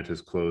grant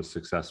is closed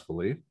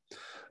successfully.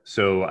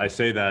 So I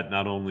say that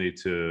not only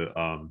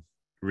to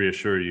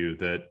reassure you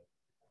that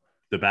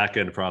the back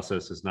end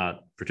process is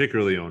not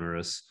particularly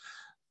onerous,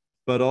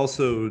 but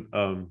also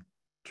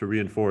to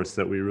reinforce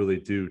that we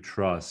really do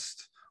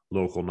trust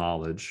local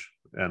knowledge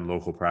and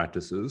local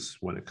practices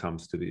when it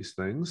comes to these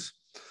things.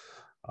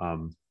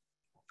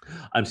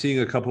 I'm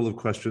seeing a couple of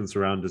questions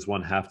around, does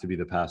one have to be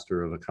the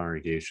pastor of a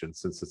congregation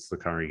since it's the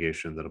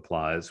congregation that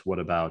applies? What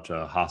about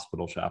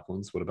hospital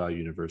chaplains? What about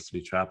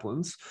university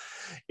chaplains?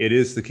 It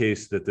is the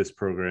case that this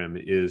program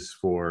is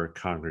for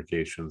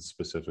congregations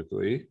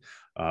specifically.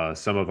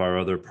 Some of our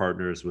other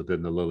partners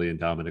within the Lilly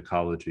Endowment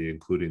Ecology,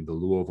 including the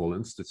Louisville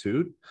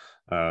Institute,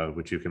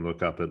 which you can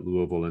look up at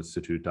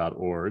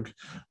louisvilleinstitute.org,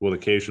 will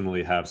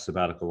occasionally have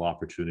sabbatical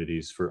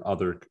opportunities for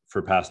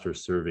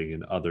pastors serving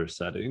in other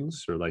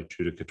settings, or like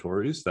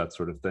judicatories, that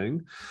sort of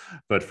thing.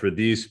 But for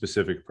these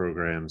specific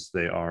programs,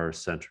 they are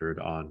centered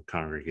on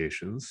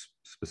congregations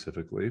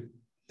specifically.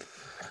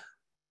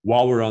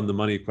 While we're on the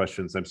money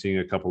questions, I'm seeing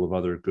a couple of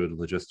other good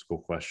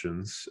logistical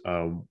questions.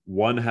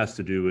 One has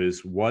to do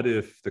is, what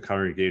if the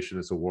congregation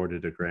is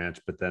awarded a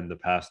grant, but then the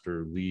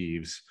pastor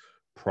leaves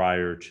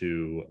prior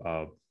to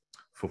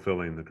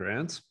fulfilling the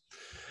grants?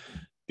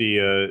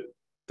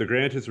 The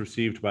grant is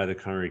received by the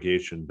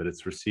congregation, but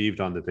it's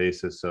received on the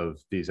basis of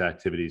these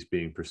activities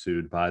being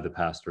pursued by the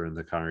pastor and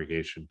the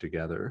congregation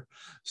together.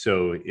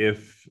 So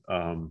if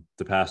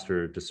the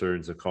pastor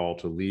discerns a call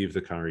to leave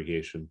the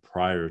congregation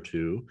prior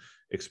to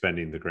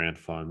expending the grant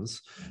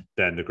funds,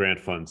 then the grant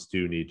funds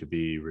do need to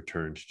be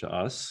returned to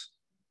us.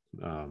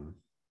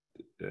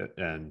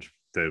 And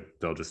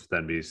they'll just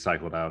then be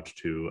cycled out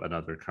to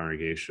another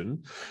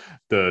congregation.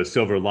 The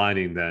silver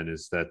lining then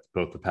is that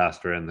both the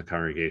pastor and the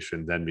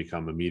congregation then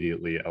become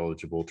immediately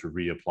eligible to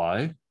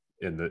reapply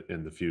in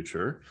the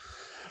future.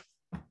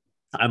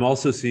 I'm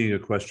also seeing a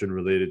question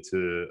related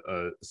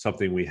to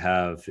something we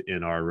have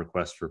in our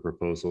request for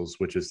proposals,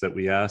 which is that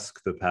we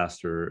ask the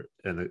pastor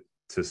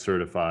to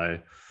certify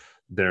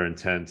their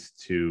intent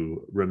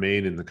to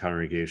remain in the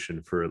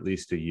congregation for at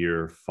least a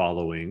year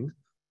following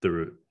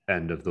the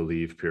end of the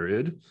leave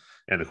period.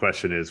 And the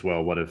question is,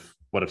 well, what if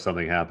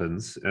something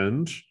happens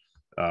and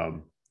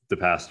the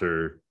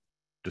pastor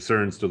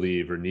discerns to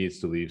leave or needs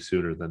to leave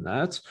sooner than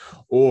that?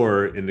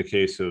 Or in the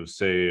case of,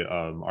 say,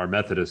 our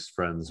Methodist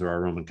friends or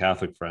our Roman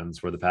Catholic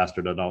friends, where the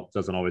pastor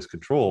doesn't always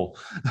control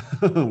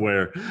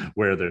where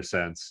they're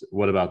sent,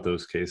 what about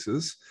those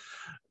cases?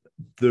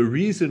 The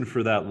reason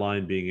for that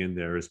line being in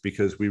there is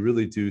because we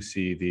really do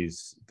see the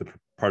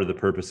part of the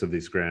purpose of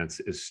these grants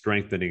is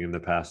strengthening in the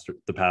pastor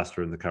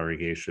and the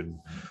congregation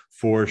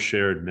for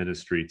shared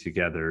ministry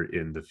together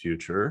in the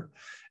future.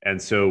 And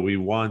so we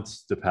want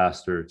the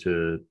pastor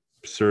to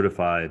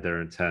certify their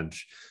intent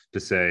to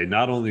say,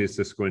 not only is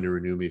this going to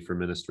renew me for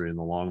ministry in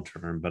the long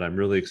term, but I'm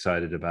really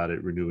excited about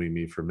it renewing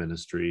me for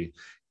ministry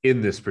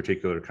in this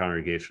particular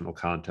congregational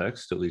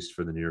context, at least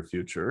for the near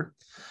future.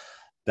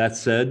 That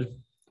said,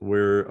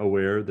 we're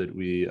aware that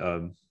we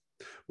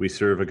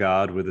serve a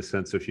God with a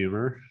sense of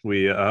humor.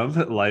 We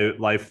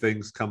life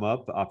things come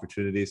up,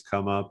 opportunities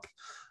come up.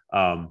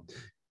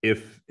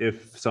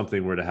 If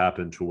something were to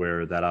happen to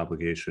where that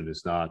obligation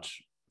is not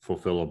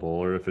fulfillable,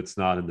 or if it's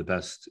not in the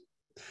best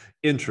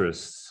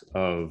interests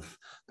of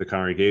the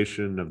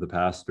congregation, of the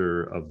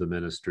pastor, of the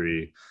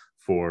ministry,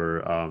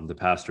 for the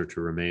pastor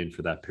to remain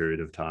for that period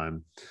of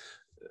time,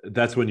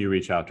 that's when you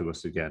reach out to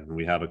us again and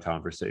we have a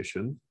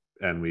conversation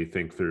and we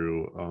think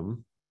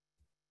through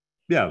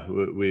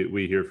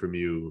we hear from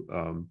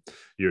you,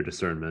 your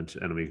discernment,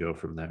 and we go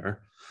from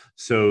there.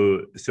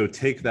 So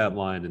take that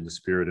line in the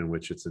spirit in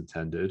which it's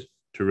intended,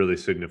 to really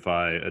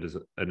signify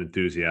an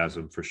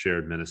enthusiasm for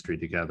shared ministry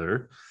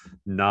together,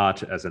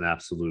 not as an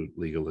absolute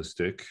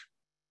legalistic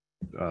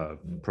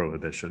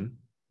prohibition.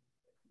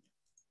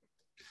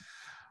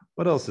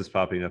 What else is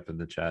popping up in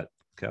the chat,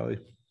 Callie?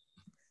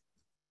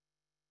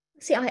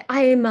 See,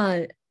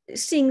 I'm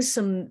seeing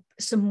some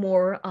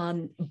more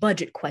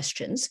budget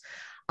questions.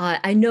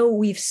 I know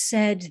we've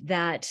said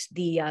that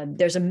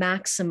there's a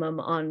maximum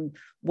on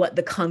what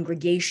the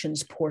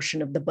congregation's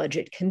portion of the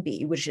budget can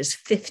be, which is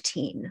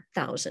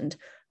 15,000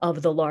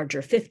 of the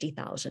larger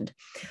 50,000.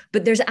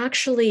 But there's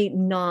actually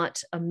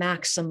not a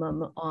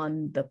maximum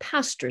on the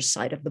pastor's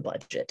side of the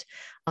budget,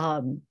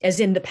 as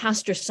in the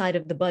pastor's side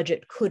of the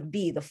budget could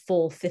be the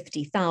full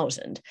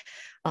 50,000.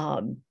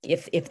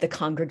 If the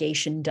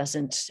congregation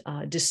doesn't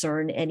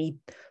discern any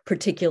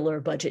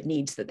particular budget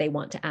needs that they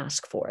want to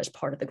ask for as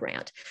part of the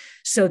grant.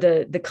 So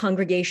the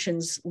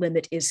congregation's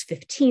limit is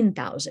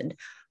 15,000,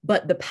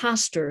 but the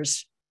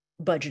pastor's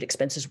budget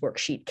expenses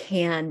worksheet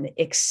can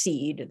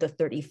exceed the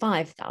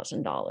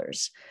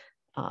 $35,000,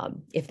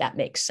 if that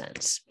makes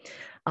sense.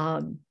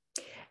 And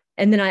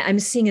then I'm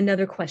seeing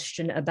another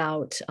question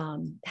about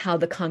how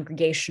the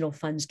congregational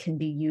funds can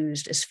be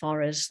used as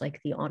far as like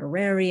the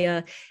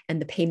honoraria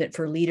and the payment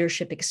for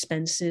leadership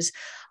expenses.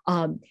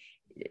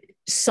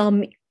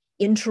 Some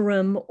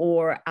interim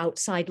or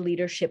outside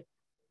leadership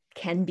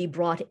can be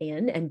brought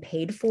in and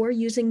paid for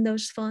using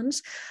those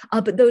funds,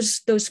 but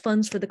those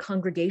funds for the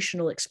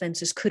congregational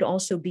expenses could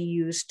also be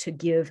used to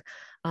give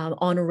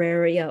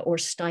honoraria or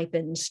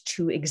stipends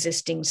to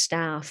existing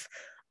staff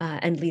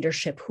and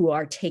leadership who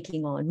are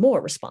taking on more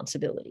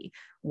responsibility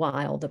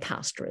while the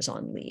pastor is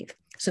on leave.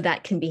 So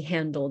that can be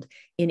handled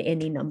in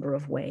any number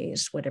of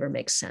ways, whatever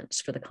makes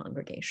sense for the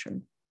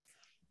congregation.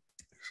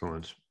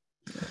 Excellent.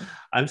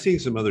 I'm seeing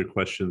some other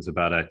questions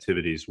about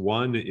activities.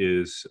 One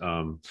is,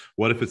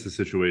 what if it's a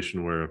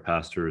situation where a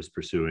pastor is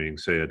pursuing,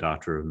 say, a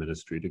Doctor of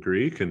Ministry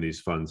degree? Can these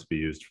funds be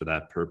used for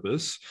that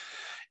purpose?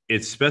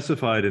 It's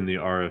specified in the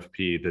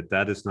RFP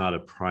that is not a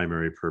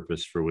primary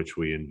purpose for which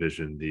we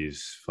envision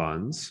these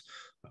funds.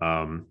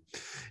 There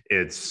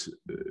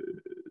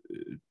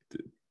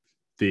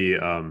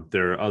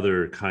are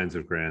other kinds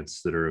of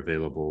grants that are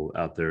available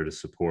out there to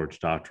support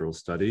doctoral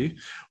study.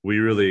 We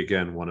really,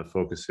 again, want to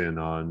focus in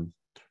on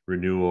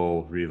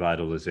renewal,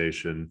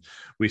 revitalization.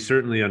 We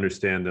certainly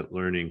understand that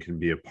learning can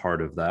be a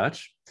part of that.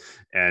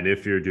 And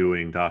if you're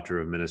doing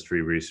Doctor of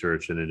Ministry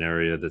research in an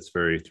area that's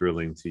very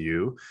thrilling to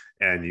you,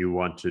 and you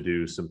want to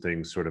do some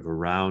things sort of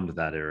around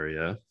that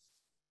area,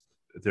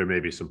 there may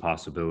be some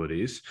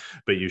possibilities,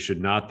 but you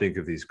should not think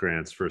of these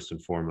grants first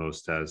and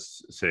foremost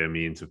as, say, a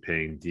means of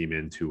paying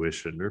DMin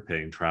tuition or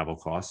paying travel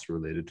costs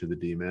related to the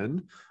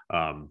DMin.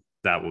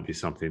 That will be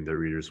something that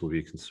readers will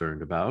be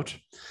concerned about.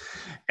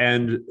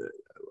 And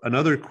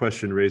another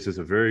question raises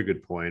a very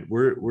good point.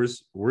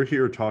 We're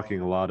here talking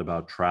a lot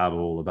about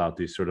travel, about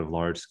these sort of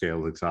large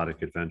scale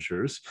exotic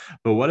adventures,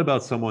 but what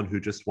about someone who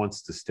just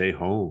wants to stay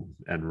home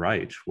and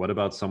write? What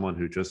about someone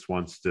who just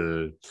wants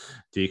to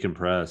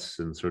decompress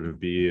and sort of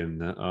be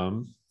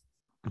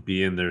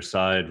in their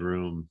side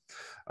room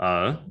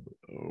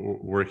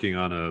working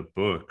on a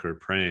book or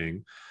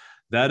praying,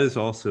 that is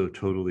also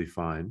totally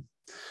fine.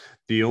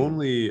 The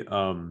only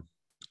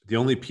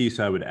piece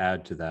I would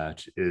add to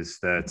that is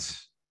that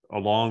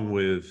along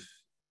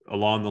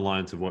the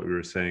lines of what we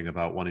were saying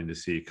about wanting to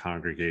see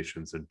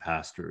congregations and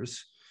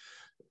pastors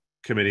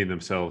committing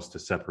themselves to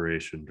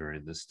separation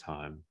during this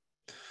time,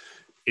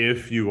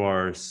 if you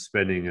are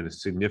spending a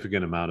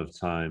significant amount of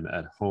time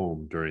at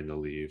home during the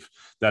leave,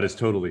 that is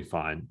totally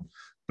fine.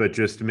 But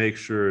just make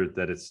sure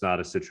that it's not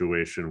a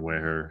situation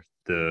where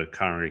the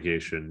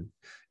congregation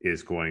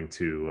is going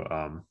to,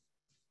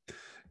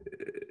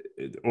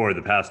 or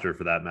the pastor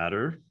for that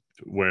matter,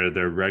 where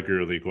they're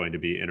regularly going to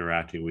be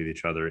interacting with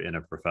each other in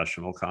a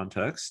professional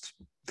context.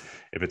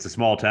 If it's a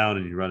small town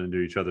and you run into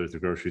each other at the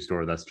grocery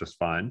store, that's just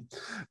fine.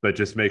 But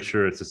just make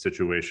sure it's a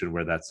situation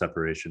where that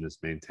separation is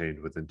maintained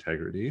with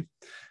integrity.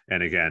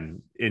 And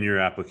again, in your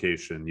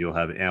application, you'll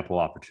have ample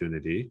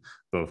opportunity,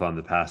 both on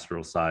the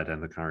pastoral side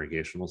and the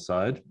congregational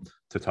side,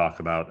 to talk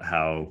about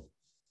how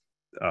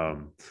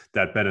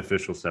that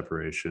beneficial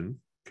separation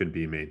can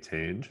be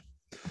maintained.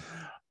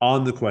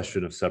 On the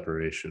question of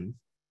separation,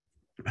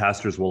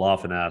 pastors will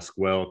often ask,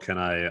 well, can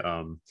I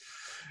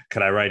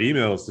write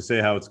emails to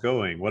say how it's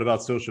going? What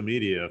about social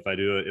media? If I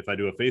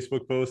do a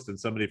Facebook post and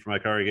somebody from my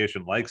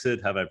congregation likes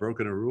it, have I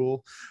broken a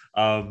rule?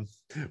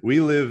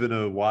 We live in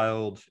a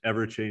wild,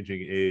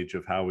 ever-changing age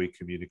of how we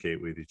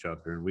communicate with each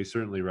other, and we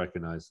certainly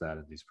recognize that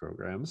in these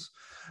programs.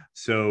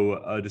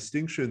 So a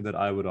distinction that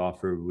I would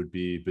offer would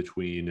be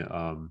between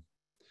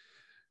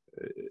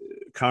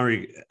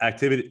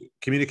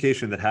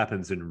communication that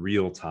happens in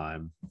real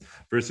time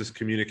versus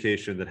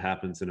communication that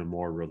happens in a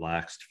more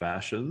relaxed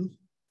fashion.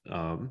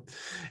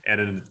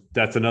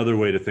 That's another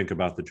way to think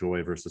about the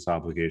joy versus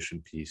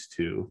obligation piece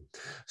too.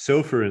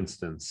 So for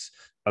instance,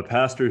 a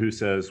pastor who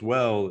says,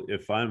 well,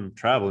 if I'm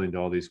traveling to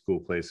all these cool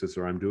places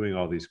or I'm doing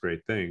all these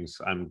great things,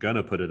 I'm going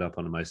to put it up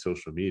on my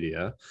social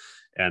media,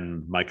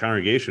 and my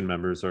congregation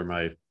members are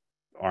my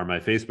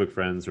Facebook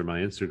friends or my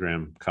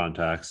Instagram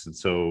contacts. And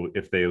so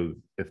if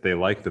they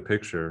like the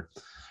picture,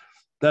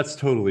 that's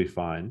totally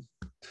fine.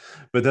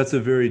 But that's a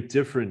very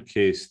different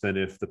case than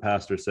if the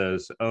pastor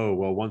says, oh,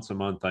 well, once a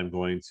month, I'm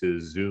going to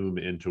Zoom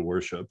into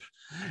worship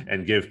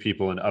and give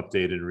people an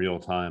update in real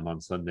time on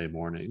Sunday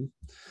morning.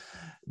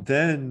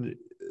 Then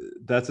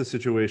that's a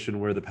situation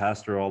where the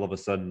pastor all of a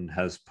sudden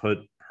has put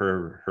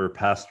her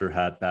pastor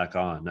hat back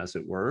on, as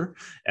it were,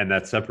 and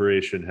that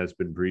separation has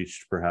been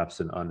breached perhaps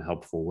in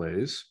unhelpful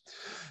ways.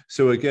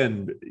 So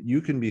again, you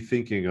can be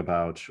thinking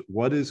about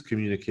what is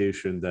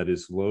communication that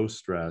is low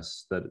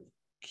stress, that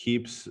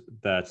keeps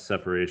that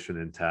separation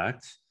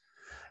intact,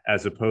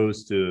 as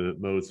opposed to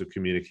modes of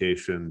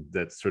communication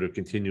that sort of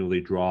continually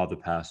draw the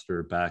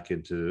pastor back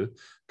into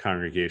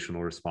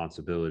congregational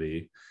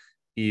responsibility,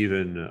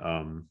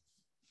 even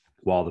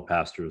while the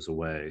pastor is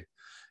away.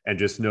 And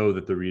just know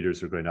that the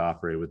readers are going to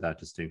operate with that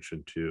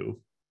distinction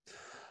too.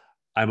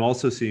 I'm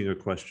also seeing a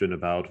question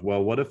about,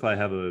 well, what if I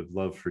have a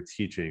love for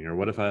teaching, or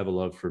what if I have a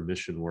love for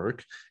mission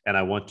work and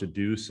I want to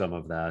do some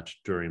of that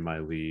during my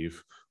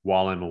leave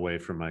while I'm away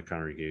from my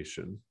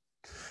congregation?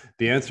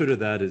 The answer to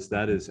that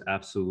is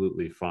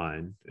absolutely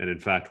fine, and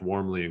in fact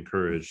warmly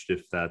encouraged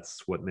if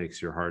that's what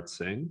makes your heart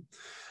sing.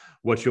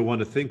 What you'll want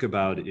to think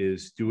about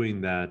is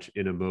doing that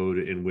in a mode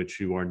in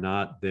which you are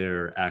not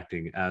there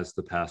acting as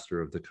the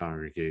pastor of the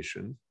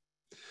congregation.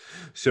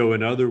 So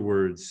in other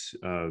words,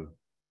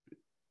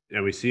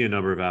 and we see a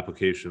number of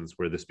applications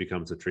where this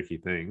becomes a tricky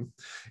thing.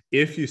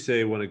 If you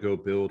say want to go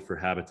build for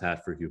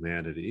Habitat for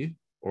Humanity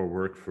or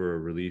work for a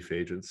relief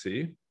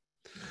agency,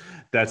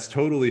 that's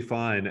totally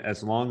fine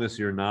as long as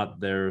you're not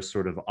there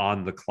sort of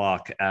on the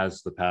clock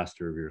as the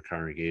pastor of your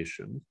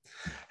congregation.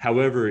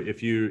 However,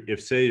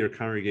 if say your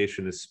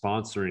congregation is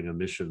sponsoring a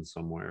mission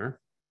somewhere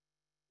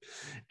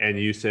and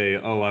you say,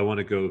 oh, I want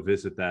to go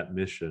visit that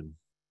mission,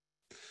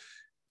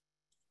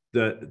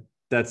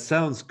 that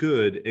sounds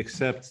good,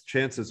 except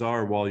chances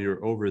are while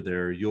you're over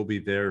there, you'll be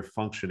there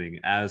functioning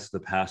as the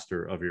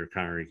pastor of your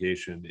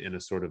congregation in a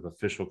sort of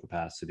official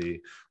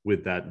capacity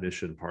with that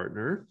mission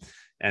partner.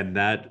 And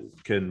that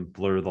can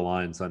blur the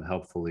lines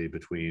unhelpfully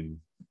between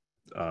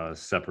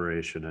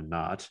separation and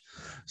not.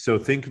 So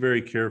think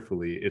very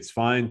carefully. It's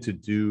fine to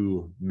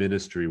do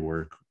ministry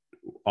work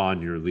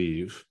on your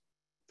leave,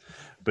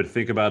 but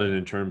think about it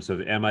in terms of,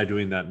 am I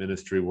doing that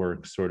ministry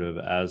work sort of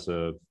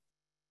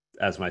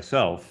as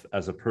myself,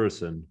 as a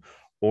person,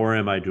 or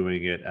am I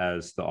doing it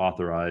as the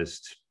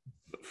authorized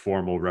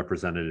formal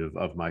representative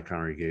of my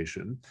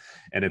congregation?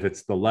 And if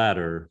it's the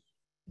latter,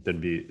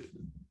 then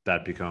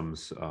that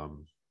becomes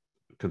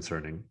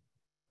concerning.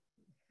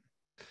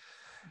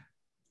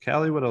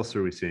 Callie, what else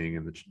are we seeing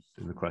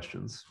in the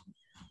questions?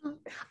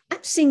 I'm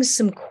seeing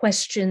some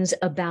questions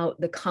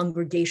about the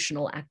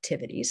congregational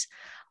activities.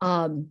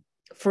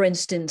 For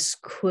instance,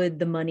 could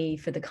the money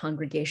for the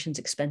congregation's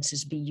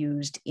expenses be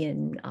used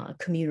in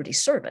community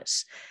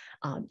service?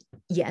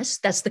 Yes,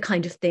 that's the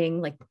kind of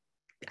thing, like,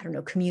 I don't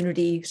know,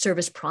 community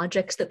service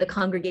projects that the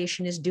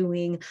congregation is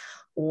doing,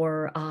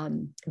 or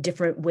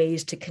different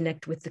ways to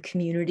connect with the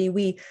community.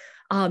 We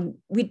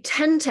We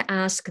tend to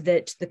ask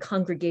that the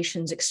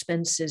congregation's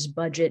expenses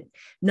budget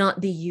not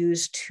be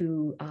used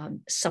to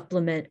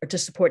supplement or to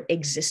support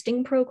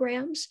existing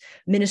programs,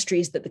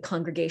 ministries that the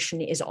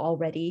congregation is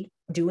already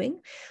doing.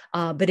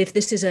 But if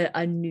this is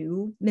a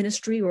new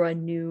ministry or a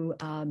new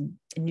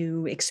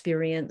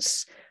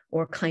experience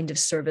or kind of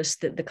service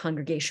that the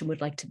congregation would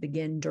like to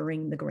begin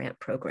during the grant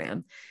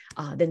program,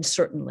 then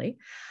certainly.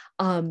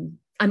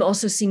 I'm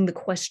also seeing the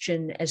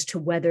question as to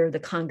whether the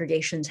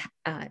congregation's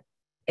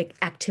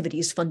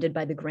activities funded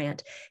by the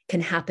grant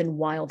can happen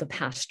while the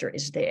pastor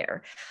is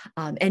there.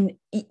 And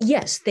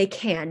yes, they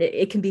can.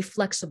 It can be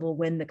flexible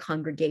when the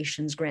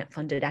congregation's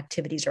grant-funded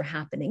activities are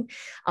happening.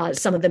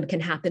 Some of them can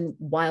happen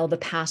while the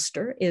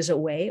pastor is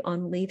away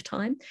on leave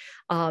time,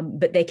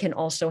 but they can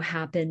also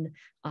happen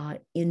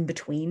in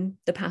between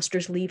the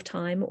pastor's leave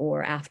time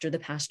or after the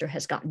pastor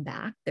has gotten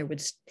back.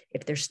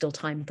 If there's still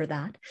time for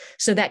that.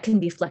 So that can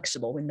be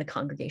flexible when the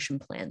congregation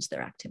plans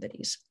their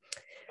activities.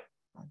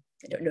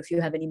 I don't know if you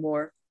have any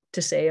more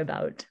to say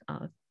about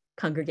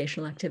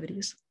congregational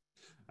activities.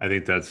 I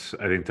think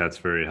that's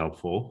very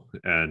helpful,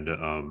 and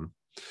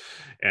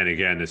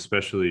again,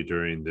 especially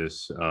during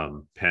this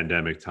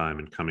pandemic time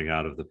and coming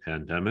out of the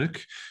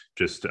pandemic,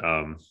 just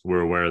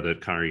we're aware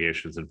that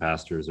congregations and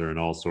pastors are in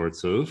all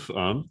sorts of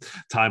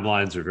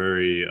timelines are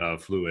very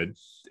fluid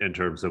in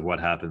terms of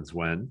what happens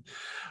when.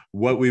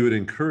 What we would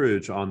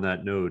encourage on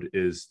that note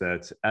is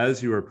that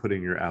as you are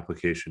putting your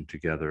application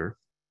together,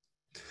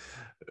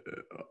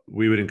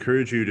 we would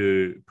encourage you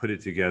to put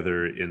it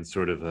together in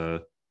sort of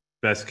a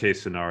best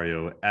case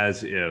scenario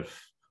as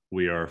if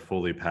we are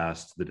fully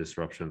past the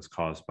disruptions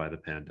caused by the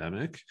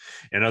pandemic.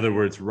 In other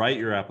words, write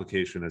your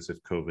application as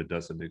if COVID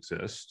doesn't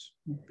exist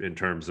in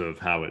terms of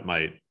how it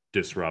might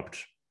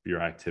disrupt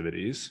your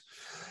activities.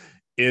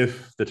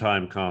 If the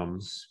time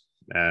comes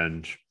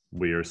and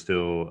we are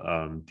still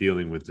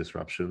dealing with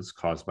disruptions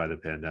caused by the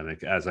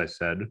pandemic, as I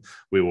said,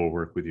 we will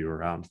work with you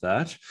around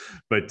that.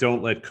 But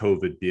don't let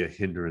COVID be a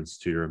hindrance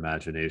to your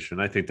imagination.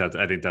 I think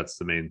that's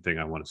the main thing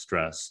I want to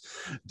stress.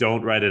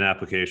 Don't write an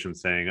application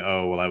saying,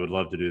 "Oh, well, I would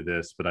love to do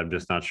this, but I'm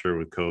just not sure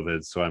with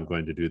COVID, so I'm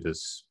going to do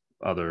this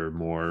other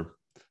more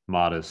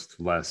modest,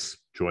 less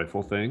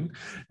joyful thing."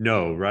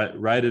 No,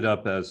 write it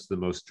up as the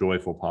most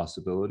joyful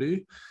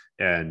possibility.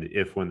 And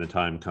if when the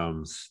time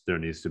comes, there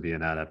needs to be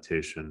an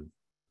adaptation,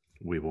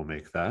 we will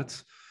make that.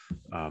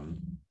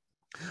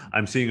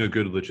 I'm seeing a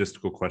good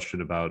logistical question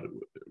about,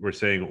 we're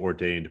saying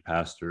ordained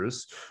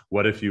pastors.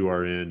 What if you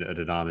are in a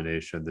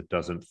denomination that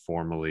doesn't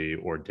formally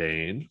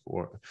ordain?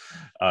 Or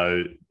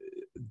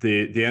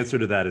the answer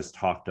to that is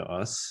talk to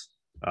us.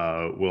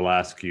 We'll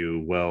ask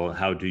you, well,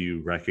 how do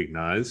you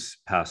recognize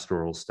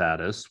pastoral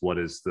status? What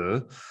is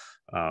the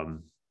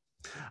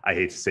I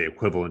hate to say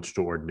equivalent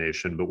to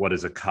ordination, but what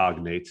is a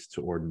cognate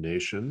to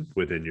ordination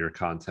within your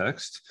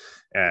context?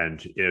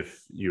 And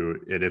if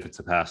it's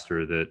a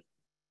pastor that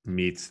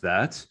meets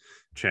that,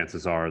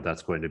 chances are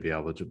that's going to be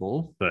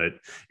eligible. But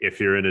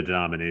if you're in a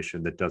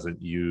denomination that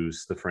doesn't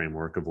use the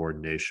framework of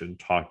ordination,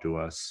 talk to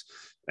us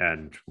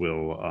and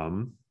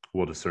we'll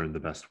discern the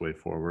best way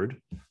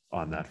forward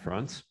on that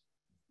front.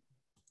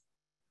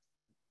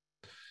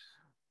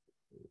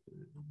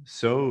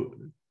 So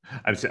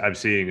I'm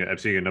seeing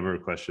a number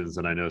of questions,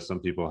 and I know some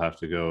people have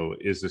to go.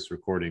 Is this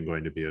recording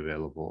going to be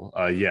available?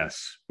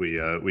 Yes,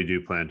 we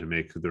do plan to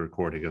make the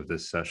recording of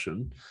this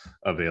session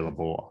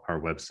available on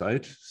our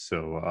website.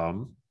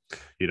 So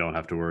you don't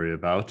have to worry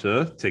about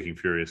taking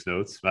furious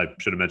notes. I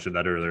should have mentioned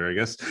that earlier, I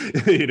guess.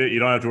 You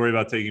don't have to worry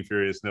about taking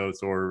furious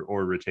notes or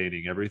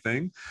retaining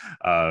everything.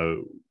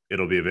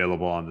 It'll be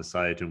available on the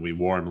site, and we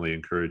warmly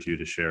encourage you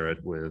to share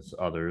it with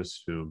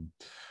others who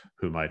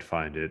might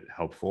find it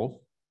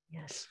helpful.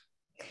 Yes.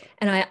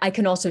 And I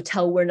can also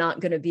tell we're not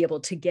going to be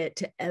able to get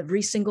to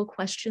every single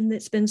question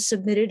that's been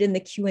submitted in the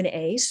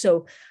Q&A.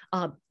 So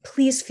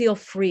please feel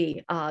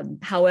free,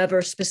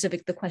 however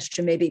specific the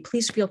question may be,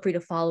 please feel free to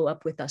follow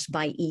up with us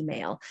by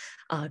email,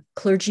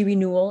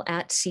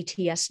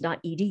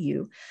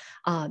 clergyrenewal@cts.edu.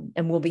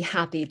 And we'll be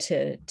happy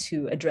to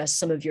address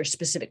some of your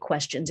specific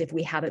questions if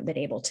we haven't been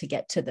able to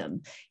get to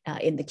them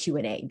in the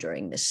Q&A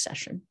during this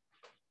session.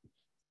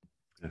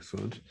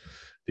 Excellent.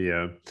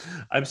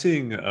 I'm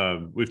seeing,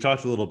 we've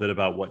talked a little bit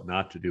about what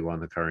not to do on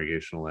the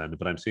congregational end,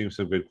 but I'm seeing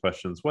some good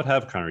questions. What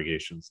have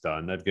congregations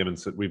done?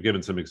 We've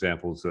given some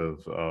examples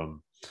of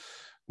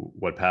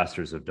what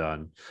pastors have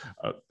done.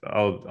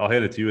 I'll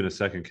hand it to you in a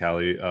second,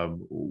 Callie.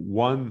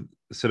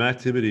 Some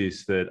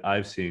activities that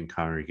I've seen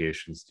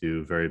congregations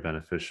do very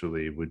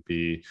beneficially would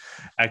be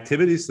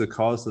activities that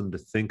cause them to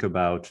think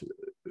about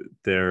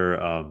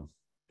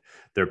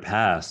their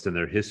past and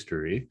their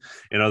history.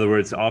 In other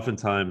words,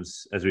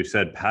 oftentimes, as we've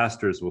said,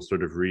 pastors will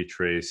sort of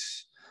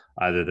retrace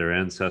either their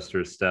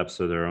ancestors'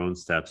 steps or their own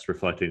steps,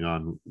 reflecting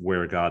on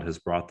where God has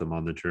brought them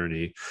on the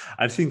journey.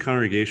 I've seen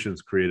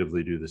congregations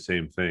creatively do the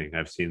same thing.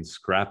 I've seen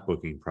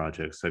scrapbooking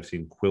projects. I've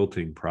seen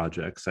quilting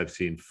projects. I've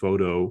seen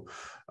photo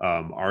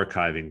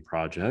archiving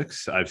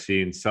projects. I've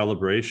seen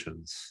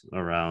celebrations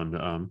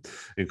around,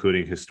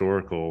 including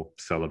historical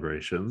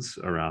celebrations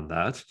around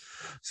that.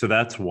 So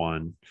that's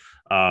one.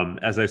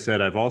 As I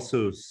said, I've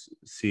also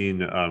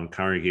seen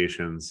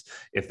congregations,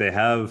 if they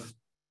have,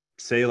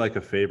 say, like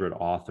a favorite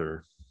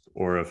author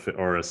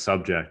or a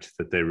subject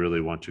that they really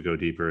want to go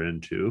deeper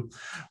into,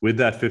 with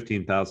that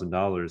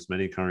 $15,000,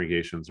 many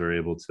congregations are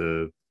able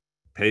to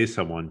pay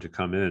someone to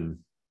come in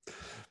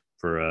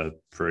for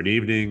an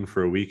evening,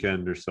 for a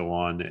weekend, or so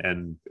on,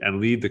 and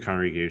lead the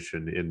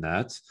congregation in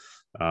that.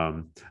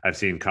 I've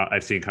seen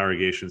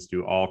congregations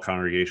do all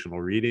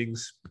congregational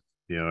readings.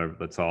 You know,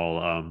 let's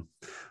all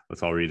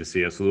read a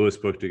C.S. Lewis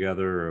book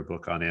together, or a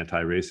book on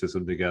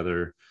anti-racism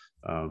together.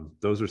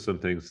 Those are some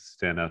things that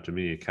stand out to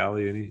me.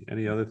 Callie,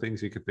 any other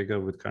things you could think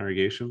of with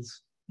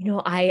congregations? You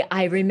know,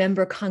 I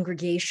remember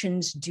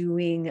congregations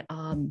doing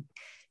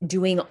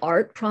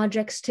art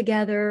projects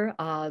together,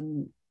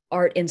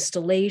 art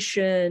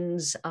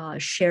installations,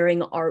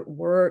 sharing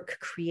artwork,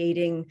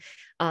 creating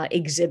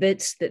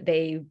exhibits that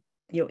they,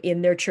 you know,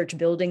 in their church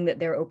building that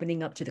they're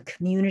opening up to the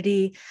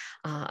community.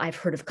 I've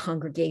heard of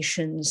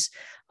congregations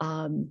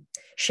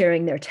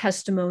sharing their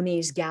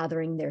testimonies,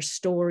 gathering their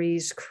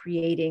stories,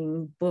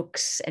 creating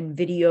books and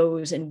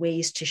videos and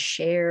ways to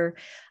share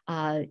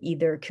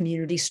either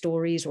community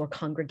stories or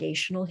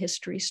congregational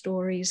history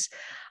stories.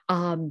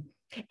 And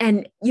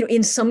you know,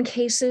 in some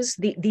cases,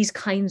 these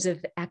kinds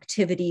of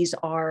activities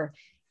are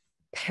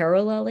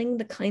paralleling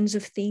the kinds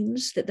of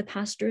themes that the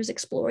pastor is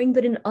exploring,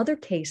 but in other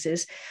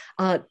cases,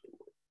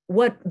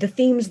 what the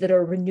themes that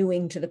are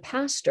renewing to the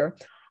pastor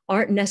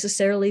aren't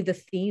necessarily the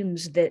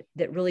themes that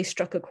really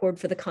struck a chord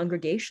for the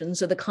congregation.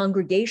 So the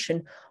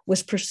congregation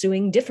was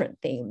pursuing different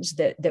themes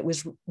that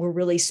were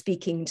really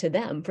speaking to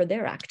them for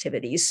their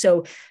activities.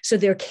 So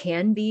there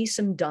can be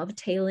some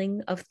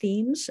dovetailing of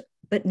themes,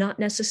 but not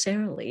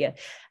necessarily.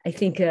 I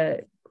think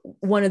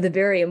one of the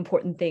very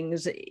important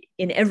things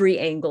in every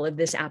angle of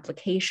this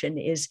application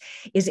is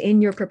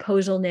in your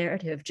proposal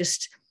narrative.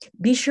 Just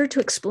be sure to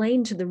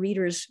explain to the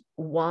readers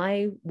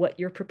why what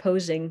you're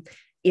proposing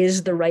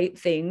is the right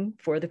thing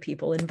for the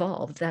people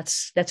involved.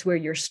 That's where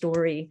your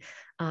story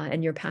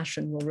and your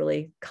passion will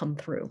really come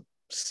through.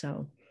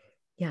 So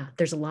yeah,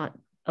 there's a lot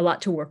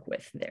to work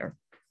with there.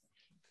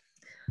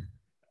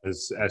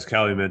 As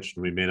Callie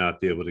mentioned, we may not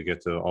be able to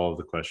get to all of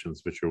the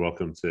questions, but you're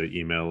welcome to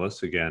email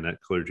us again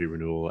at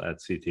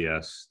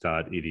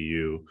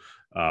clergyrenewal@cts.edu.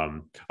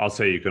 I'll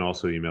say you can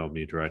also email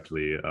me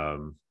directly.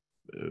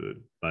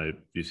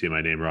 You see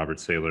my name, Robert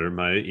Saylor.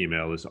 My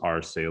email is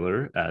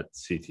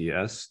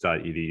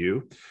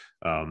rsaylor@cts.edu.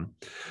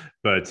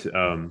 But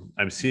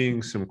I'm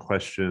seeing some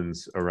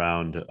questions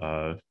around,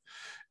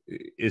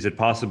 is it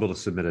possible to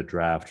submit a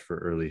draft for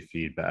early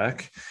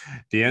feedback?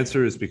 The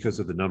answer is, because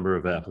of the number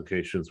of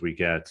applications we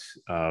get,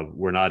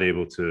 we're not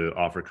able to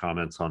offer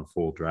comments on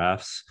full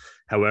drafts.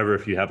 However,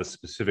 if you have a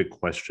specific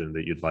question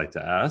that you'd like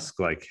to ask,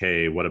 like,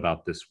 hey, what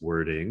about this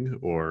wording?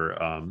 Or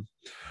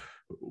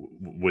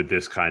would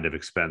this kind of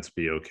expense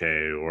be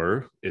okay?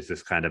 Or is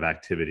this kind of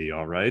activity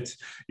all right?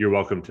 You're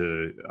welcome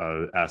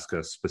to ask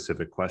us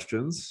specific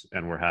questions,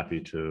 and we're happy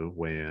to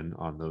weigh in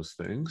on those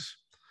things.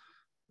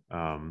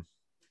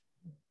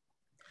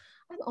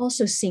 I'm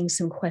also seeing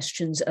some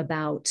questions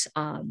about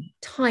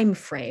time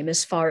frame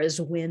as far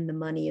as when the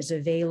money is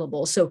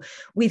available. So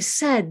we've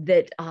said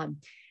that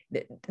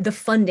the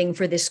funding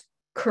for this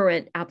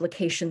current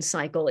application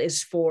cycle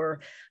is for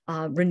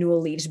renewal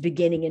leaves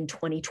beginning in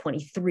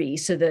 2023.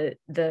 So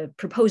the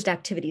proposed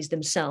activities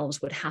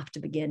themselves would have to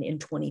begin in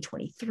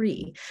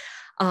 2023.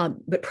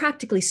 But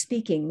practically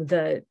speaking,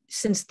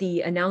 since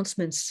the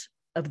announcements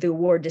of the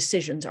award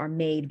decisions are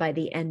made by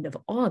the end of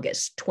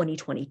August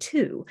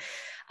 2022,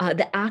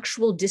 the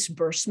actual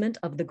disbursement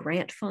of the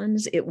grant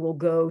funds, it will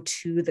go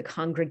to the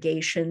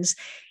congregations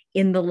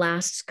in the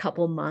last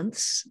couple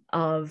months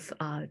of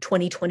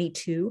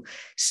 2022.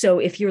 So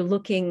if you're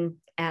looking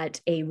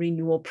at a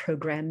renewal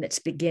program that's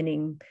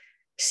beginning,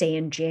 say,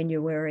 in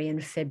January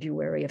and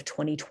February of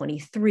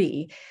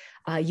 2023,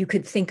 you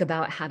could think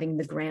about having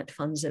the grant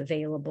funds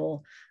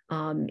available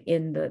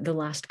in the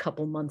last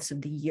couple months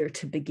of the year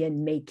to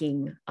begin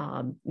making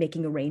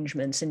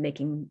arrangements and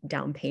making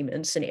down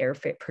payments and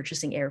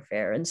purchasing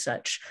airfare and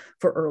such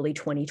for early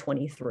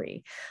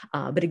 2023.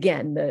 But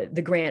again,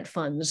 the grant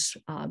funds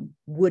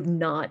would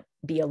not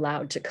be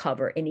allowed to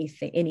cover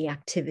any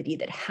activity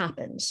that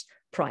happens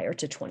prior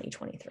to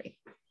 2023.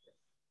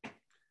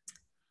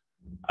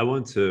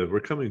 We're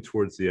coming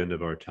towards the end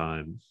of our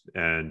time,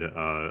 and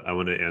I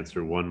want to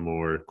answer one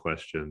more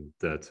question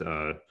that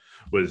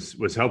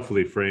was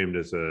helpfully framed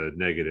as a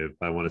negative.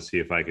 I want to see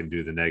if I can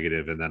do the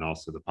negative and then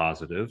also the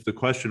positive. The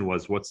question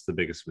was, what's the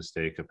biggest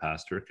mistake a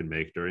pastor can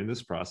make during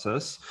this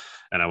process?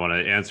 And I want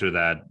to answer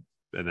that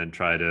and then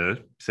try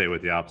to say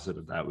what the opposite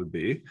of that would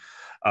be.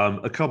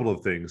 A couple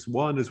of things.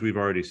 One, as we've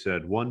already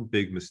said, one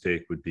big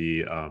mistake would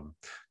be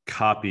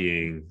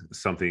copying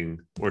something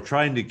or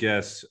trying to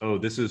guess, oh,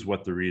 this is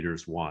what the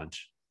readers want.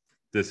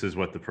 This is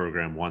what the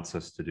program wants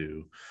us to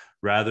do,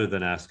 rather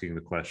than asking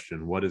the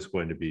question, what is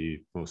going to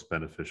be most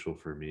beneficial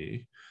for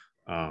me?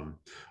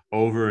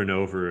 Over and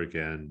over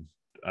again,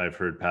 I've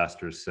heard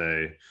pastors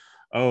say,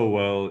 oh,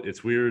 well,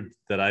 it's weird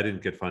that I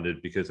didn't get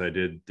funded because I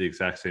did the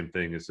exact same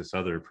thing as this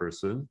other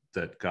person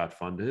that got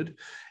funded.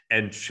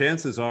 And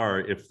chances are,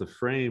 if the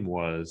frame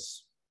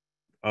was,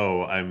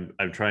 oh, I'm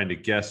trying to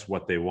guess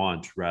what they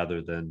want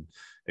rather than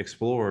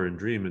explore and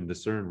dream and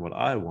discern what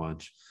I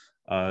want,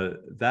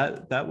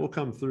 that will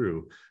come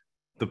through.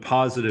 The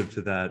positive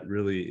to that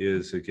really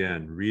is,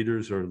 again,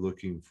 readers are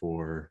looking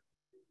for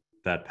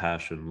that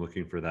passion,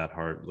 looking for that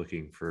heart,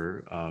 looking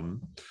for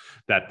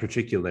that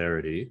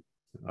particularity.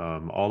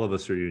 All of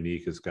us are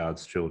unique as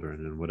God's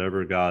children, and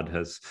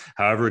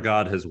however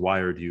God has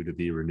wired you to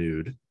be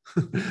renewed,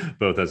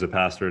 both as a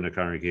pastor and a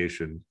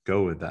congregation,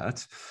 go with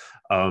that.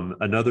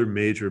 Another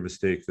major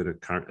mistake that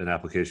an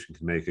application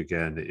can make,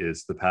 again,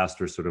 is the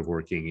pastor sort of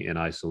working in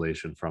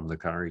isolation from the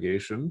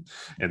congregation,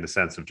 in the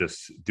sense of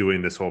just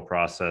doing this whole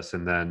process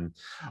and then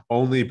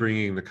only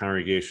bringing the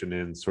congregation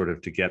in sort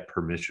of to get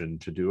permission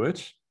to do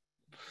it.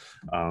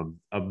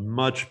 A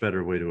much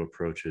better way to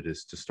approach it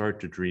is to start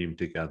to dream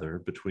together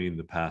between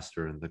the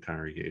pastor and the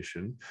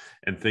congregation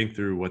and think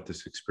through what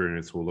this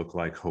experience will look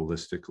like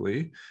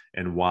holistically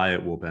and why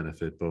it will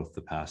benefit both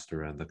the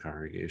pastor and the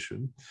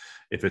congregation.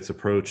 If it's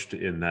approached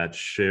in that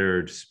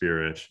shared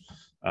spirit,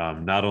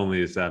 not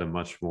only is that a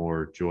much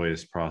more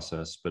joyous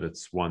process, but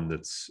it's one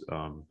that's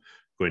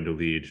going to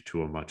lead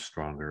to a much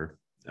stronger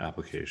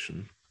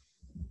application.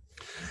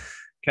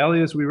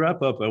 Callie, as we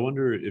wrap up, I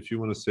wonder if you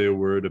want to say a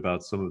word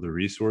about some of the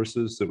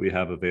resources that we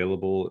have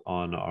available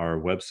on our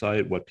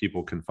website, what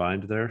people can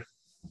find there.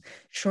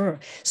 Sure.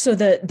 So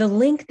the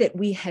link that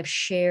we have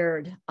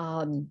shared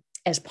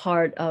as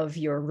part of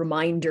your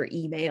reminder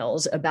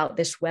emails about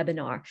this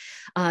webinar,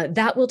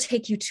 that will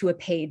take you to a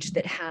page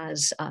that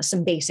has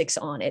some basics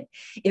on it.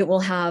 It will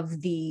have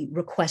the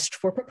request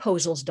for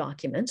proposals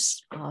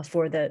documents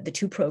for the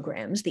two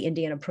programs, the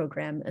Indiana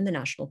program and the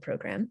national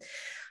program.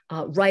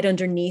 Right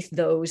underneath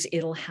those,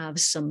 it'll have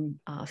some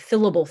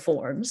fillable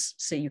forms,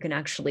 so you can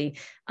actually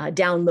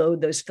download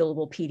those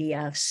fillable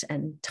PDFs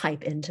and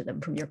type into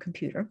them from your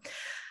computer.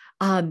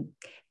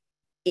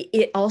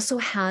 It also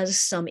has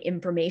some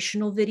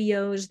informational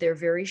videos. They're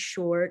very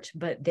short,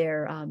 but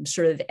they're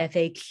sort of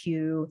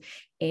FAQ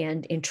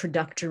and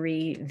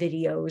introductory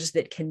videos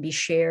that can be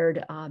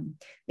shared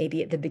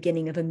maybe at the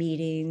beginning of a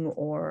meeting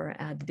or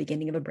at the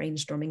beginning of a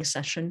brainstorming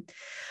session.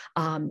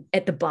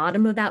 At the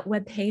bottom of that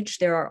webpage,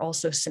 there are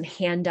also some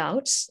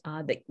handouts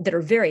that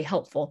are very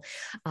helpful.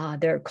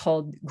 They're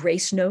called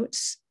Grace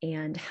Notes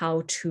and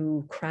How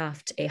to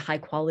Craft a High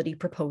Quality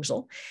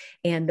Proposal.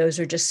 And those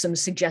are just some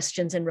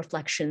suggestions and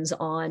reflections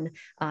on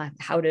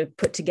how to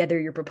put together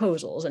your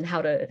proposals and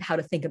how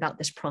to think about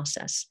this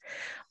process.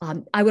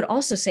 I would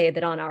also say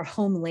that on our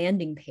home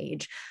landing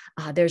page,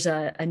 there's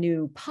a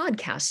new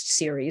podcast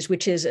series,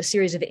 which is a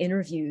series of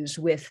interviews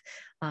with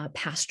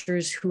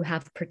pastors who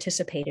have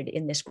participated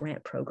in this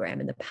grant program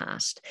in the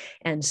past.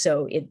 And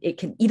so it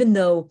can, even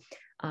though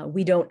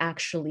we don't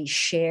actually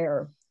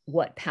share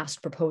what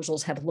past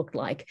proposals have looked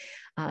like,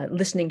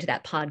 listening to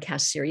that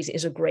podcast series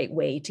is a great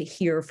way to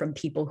hear from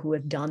people who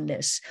have done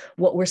this.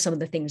 What were some of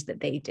the things that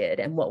they did,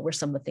 and what were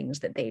some of the things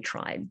that they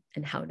tried,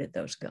 and how did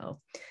those go?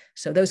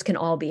 So those can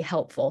all be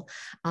helpful.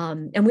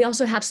 And we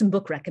also have some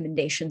book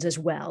recommendations as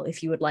well,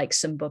 if you would like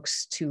some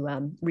books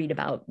to read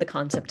about the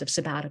concept of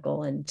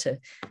sabbatical and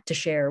to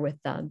share with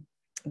the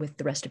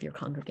rest of your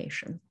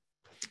congregation.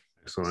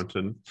 Excellent.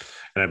 And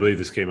I believe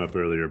this came up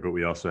earlier, but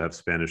we also have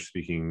Spanish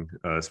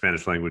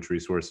language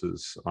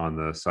resources on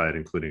the site,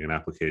 including an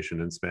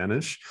application in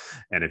Spanish.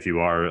 And if you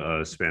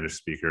are a Spanish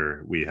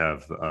speaker, we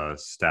have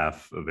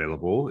staff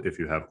available if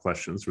you have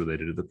questions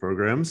related to the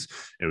programs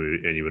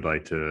and you would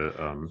like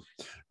to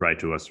write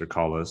to us or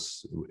call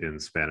us in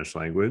Spanish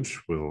language.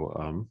 We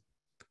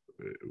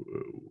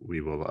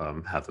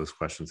will have those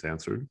questions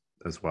answered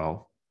as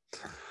well.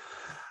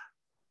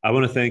 I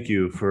want to thank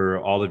you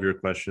for all of your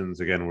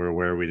questions. Again, we're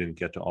aware we didn't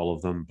get to all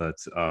of them, but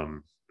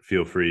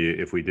feel free,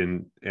 if we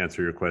didn't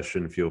answer your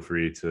question, feel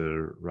free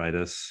to write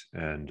us,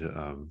 and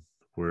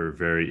we're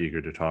very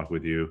eager to talk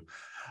with you.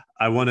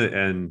 I want to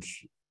end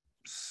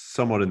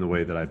somewhat in the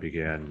way that I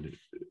began,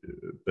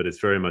 but it's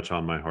very much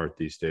on my heart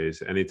these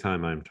days.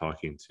 Anytime I'm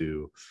talking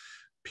to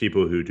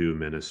people who do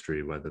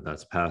ministry, whether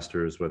that's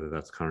pastors, whether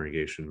that's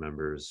congregation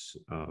members,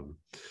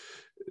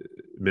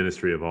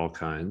 ministry of all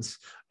kinds,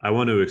 I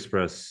want to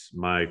express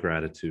my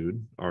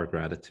gratitude, our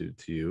gratitude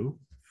to you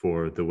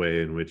for the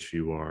way in which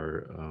you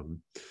are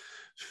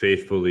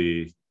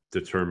faithfully,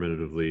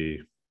 determinatively,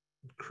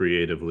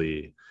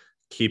 creatively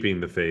keeping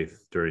the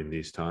faith during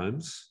these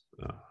times.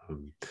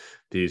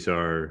 These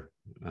are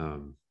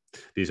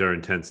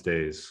intense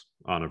days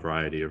on a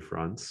variety of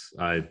fronts.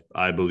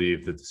 I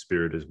believe that the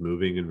Spirit is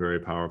moving in very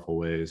powerful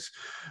ways,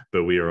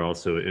 but we are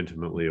also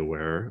intimately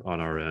aware on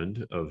our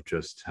end of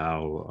just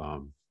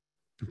how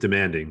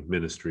demanding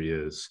ministry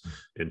is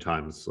in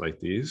times like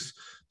these.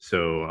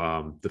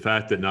 So the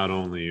fact that not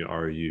only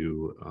are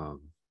you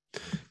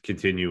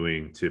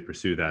continuing to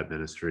pursue that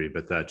ministry,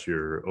 but that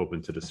you're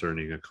open to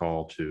discerning a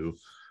call to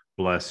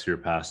bless your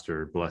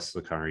pastor, bless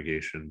the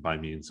congregation by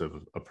means of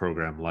a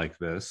program like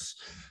this.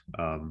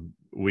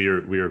 We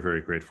are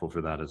very grateful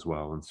for that as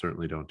well, and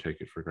certainly don't take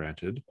it for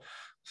granted.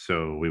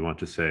 So we want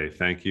to say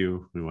thank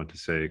you. We want to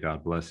say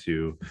God bless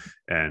you,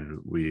 and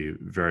we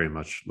very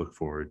much look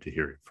forward to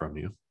hearing from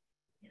you.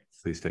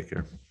 Please take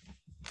care.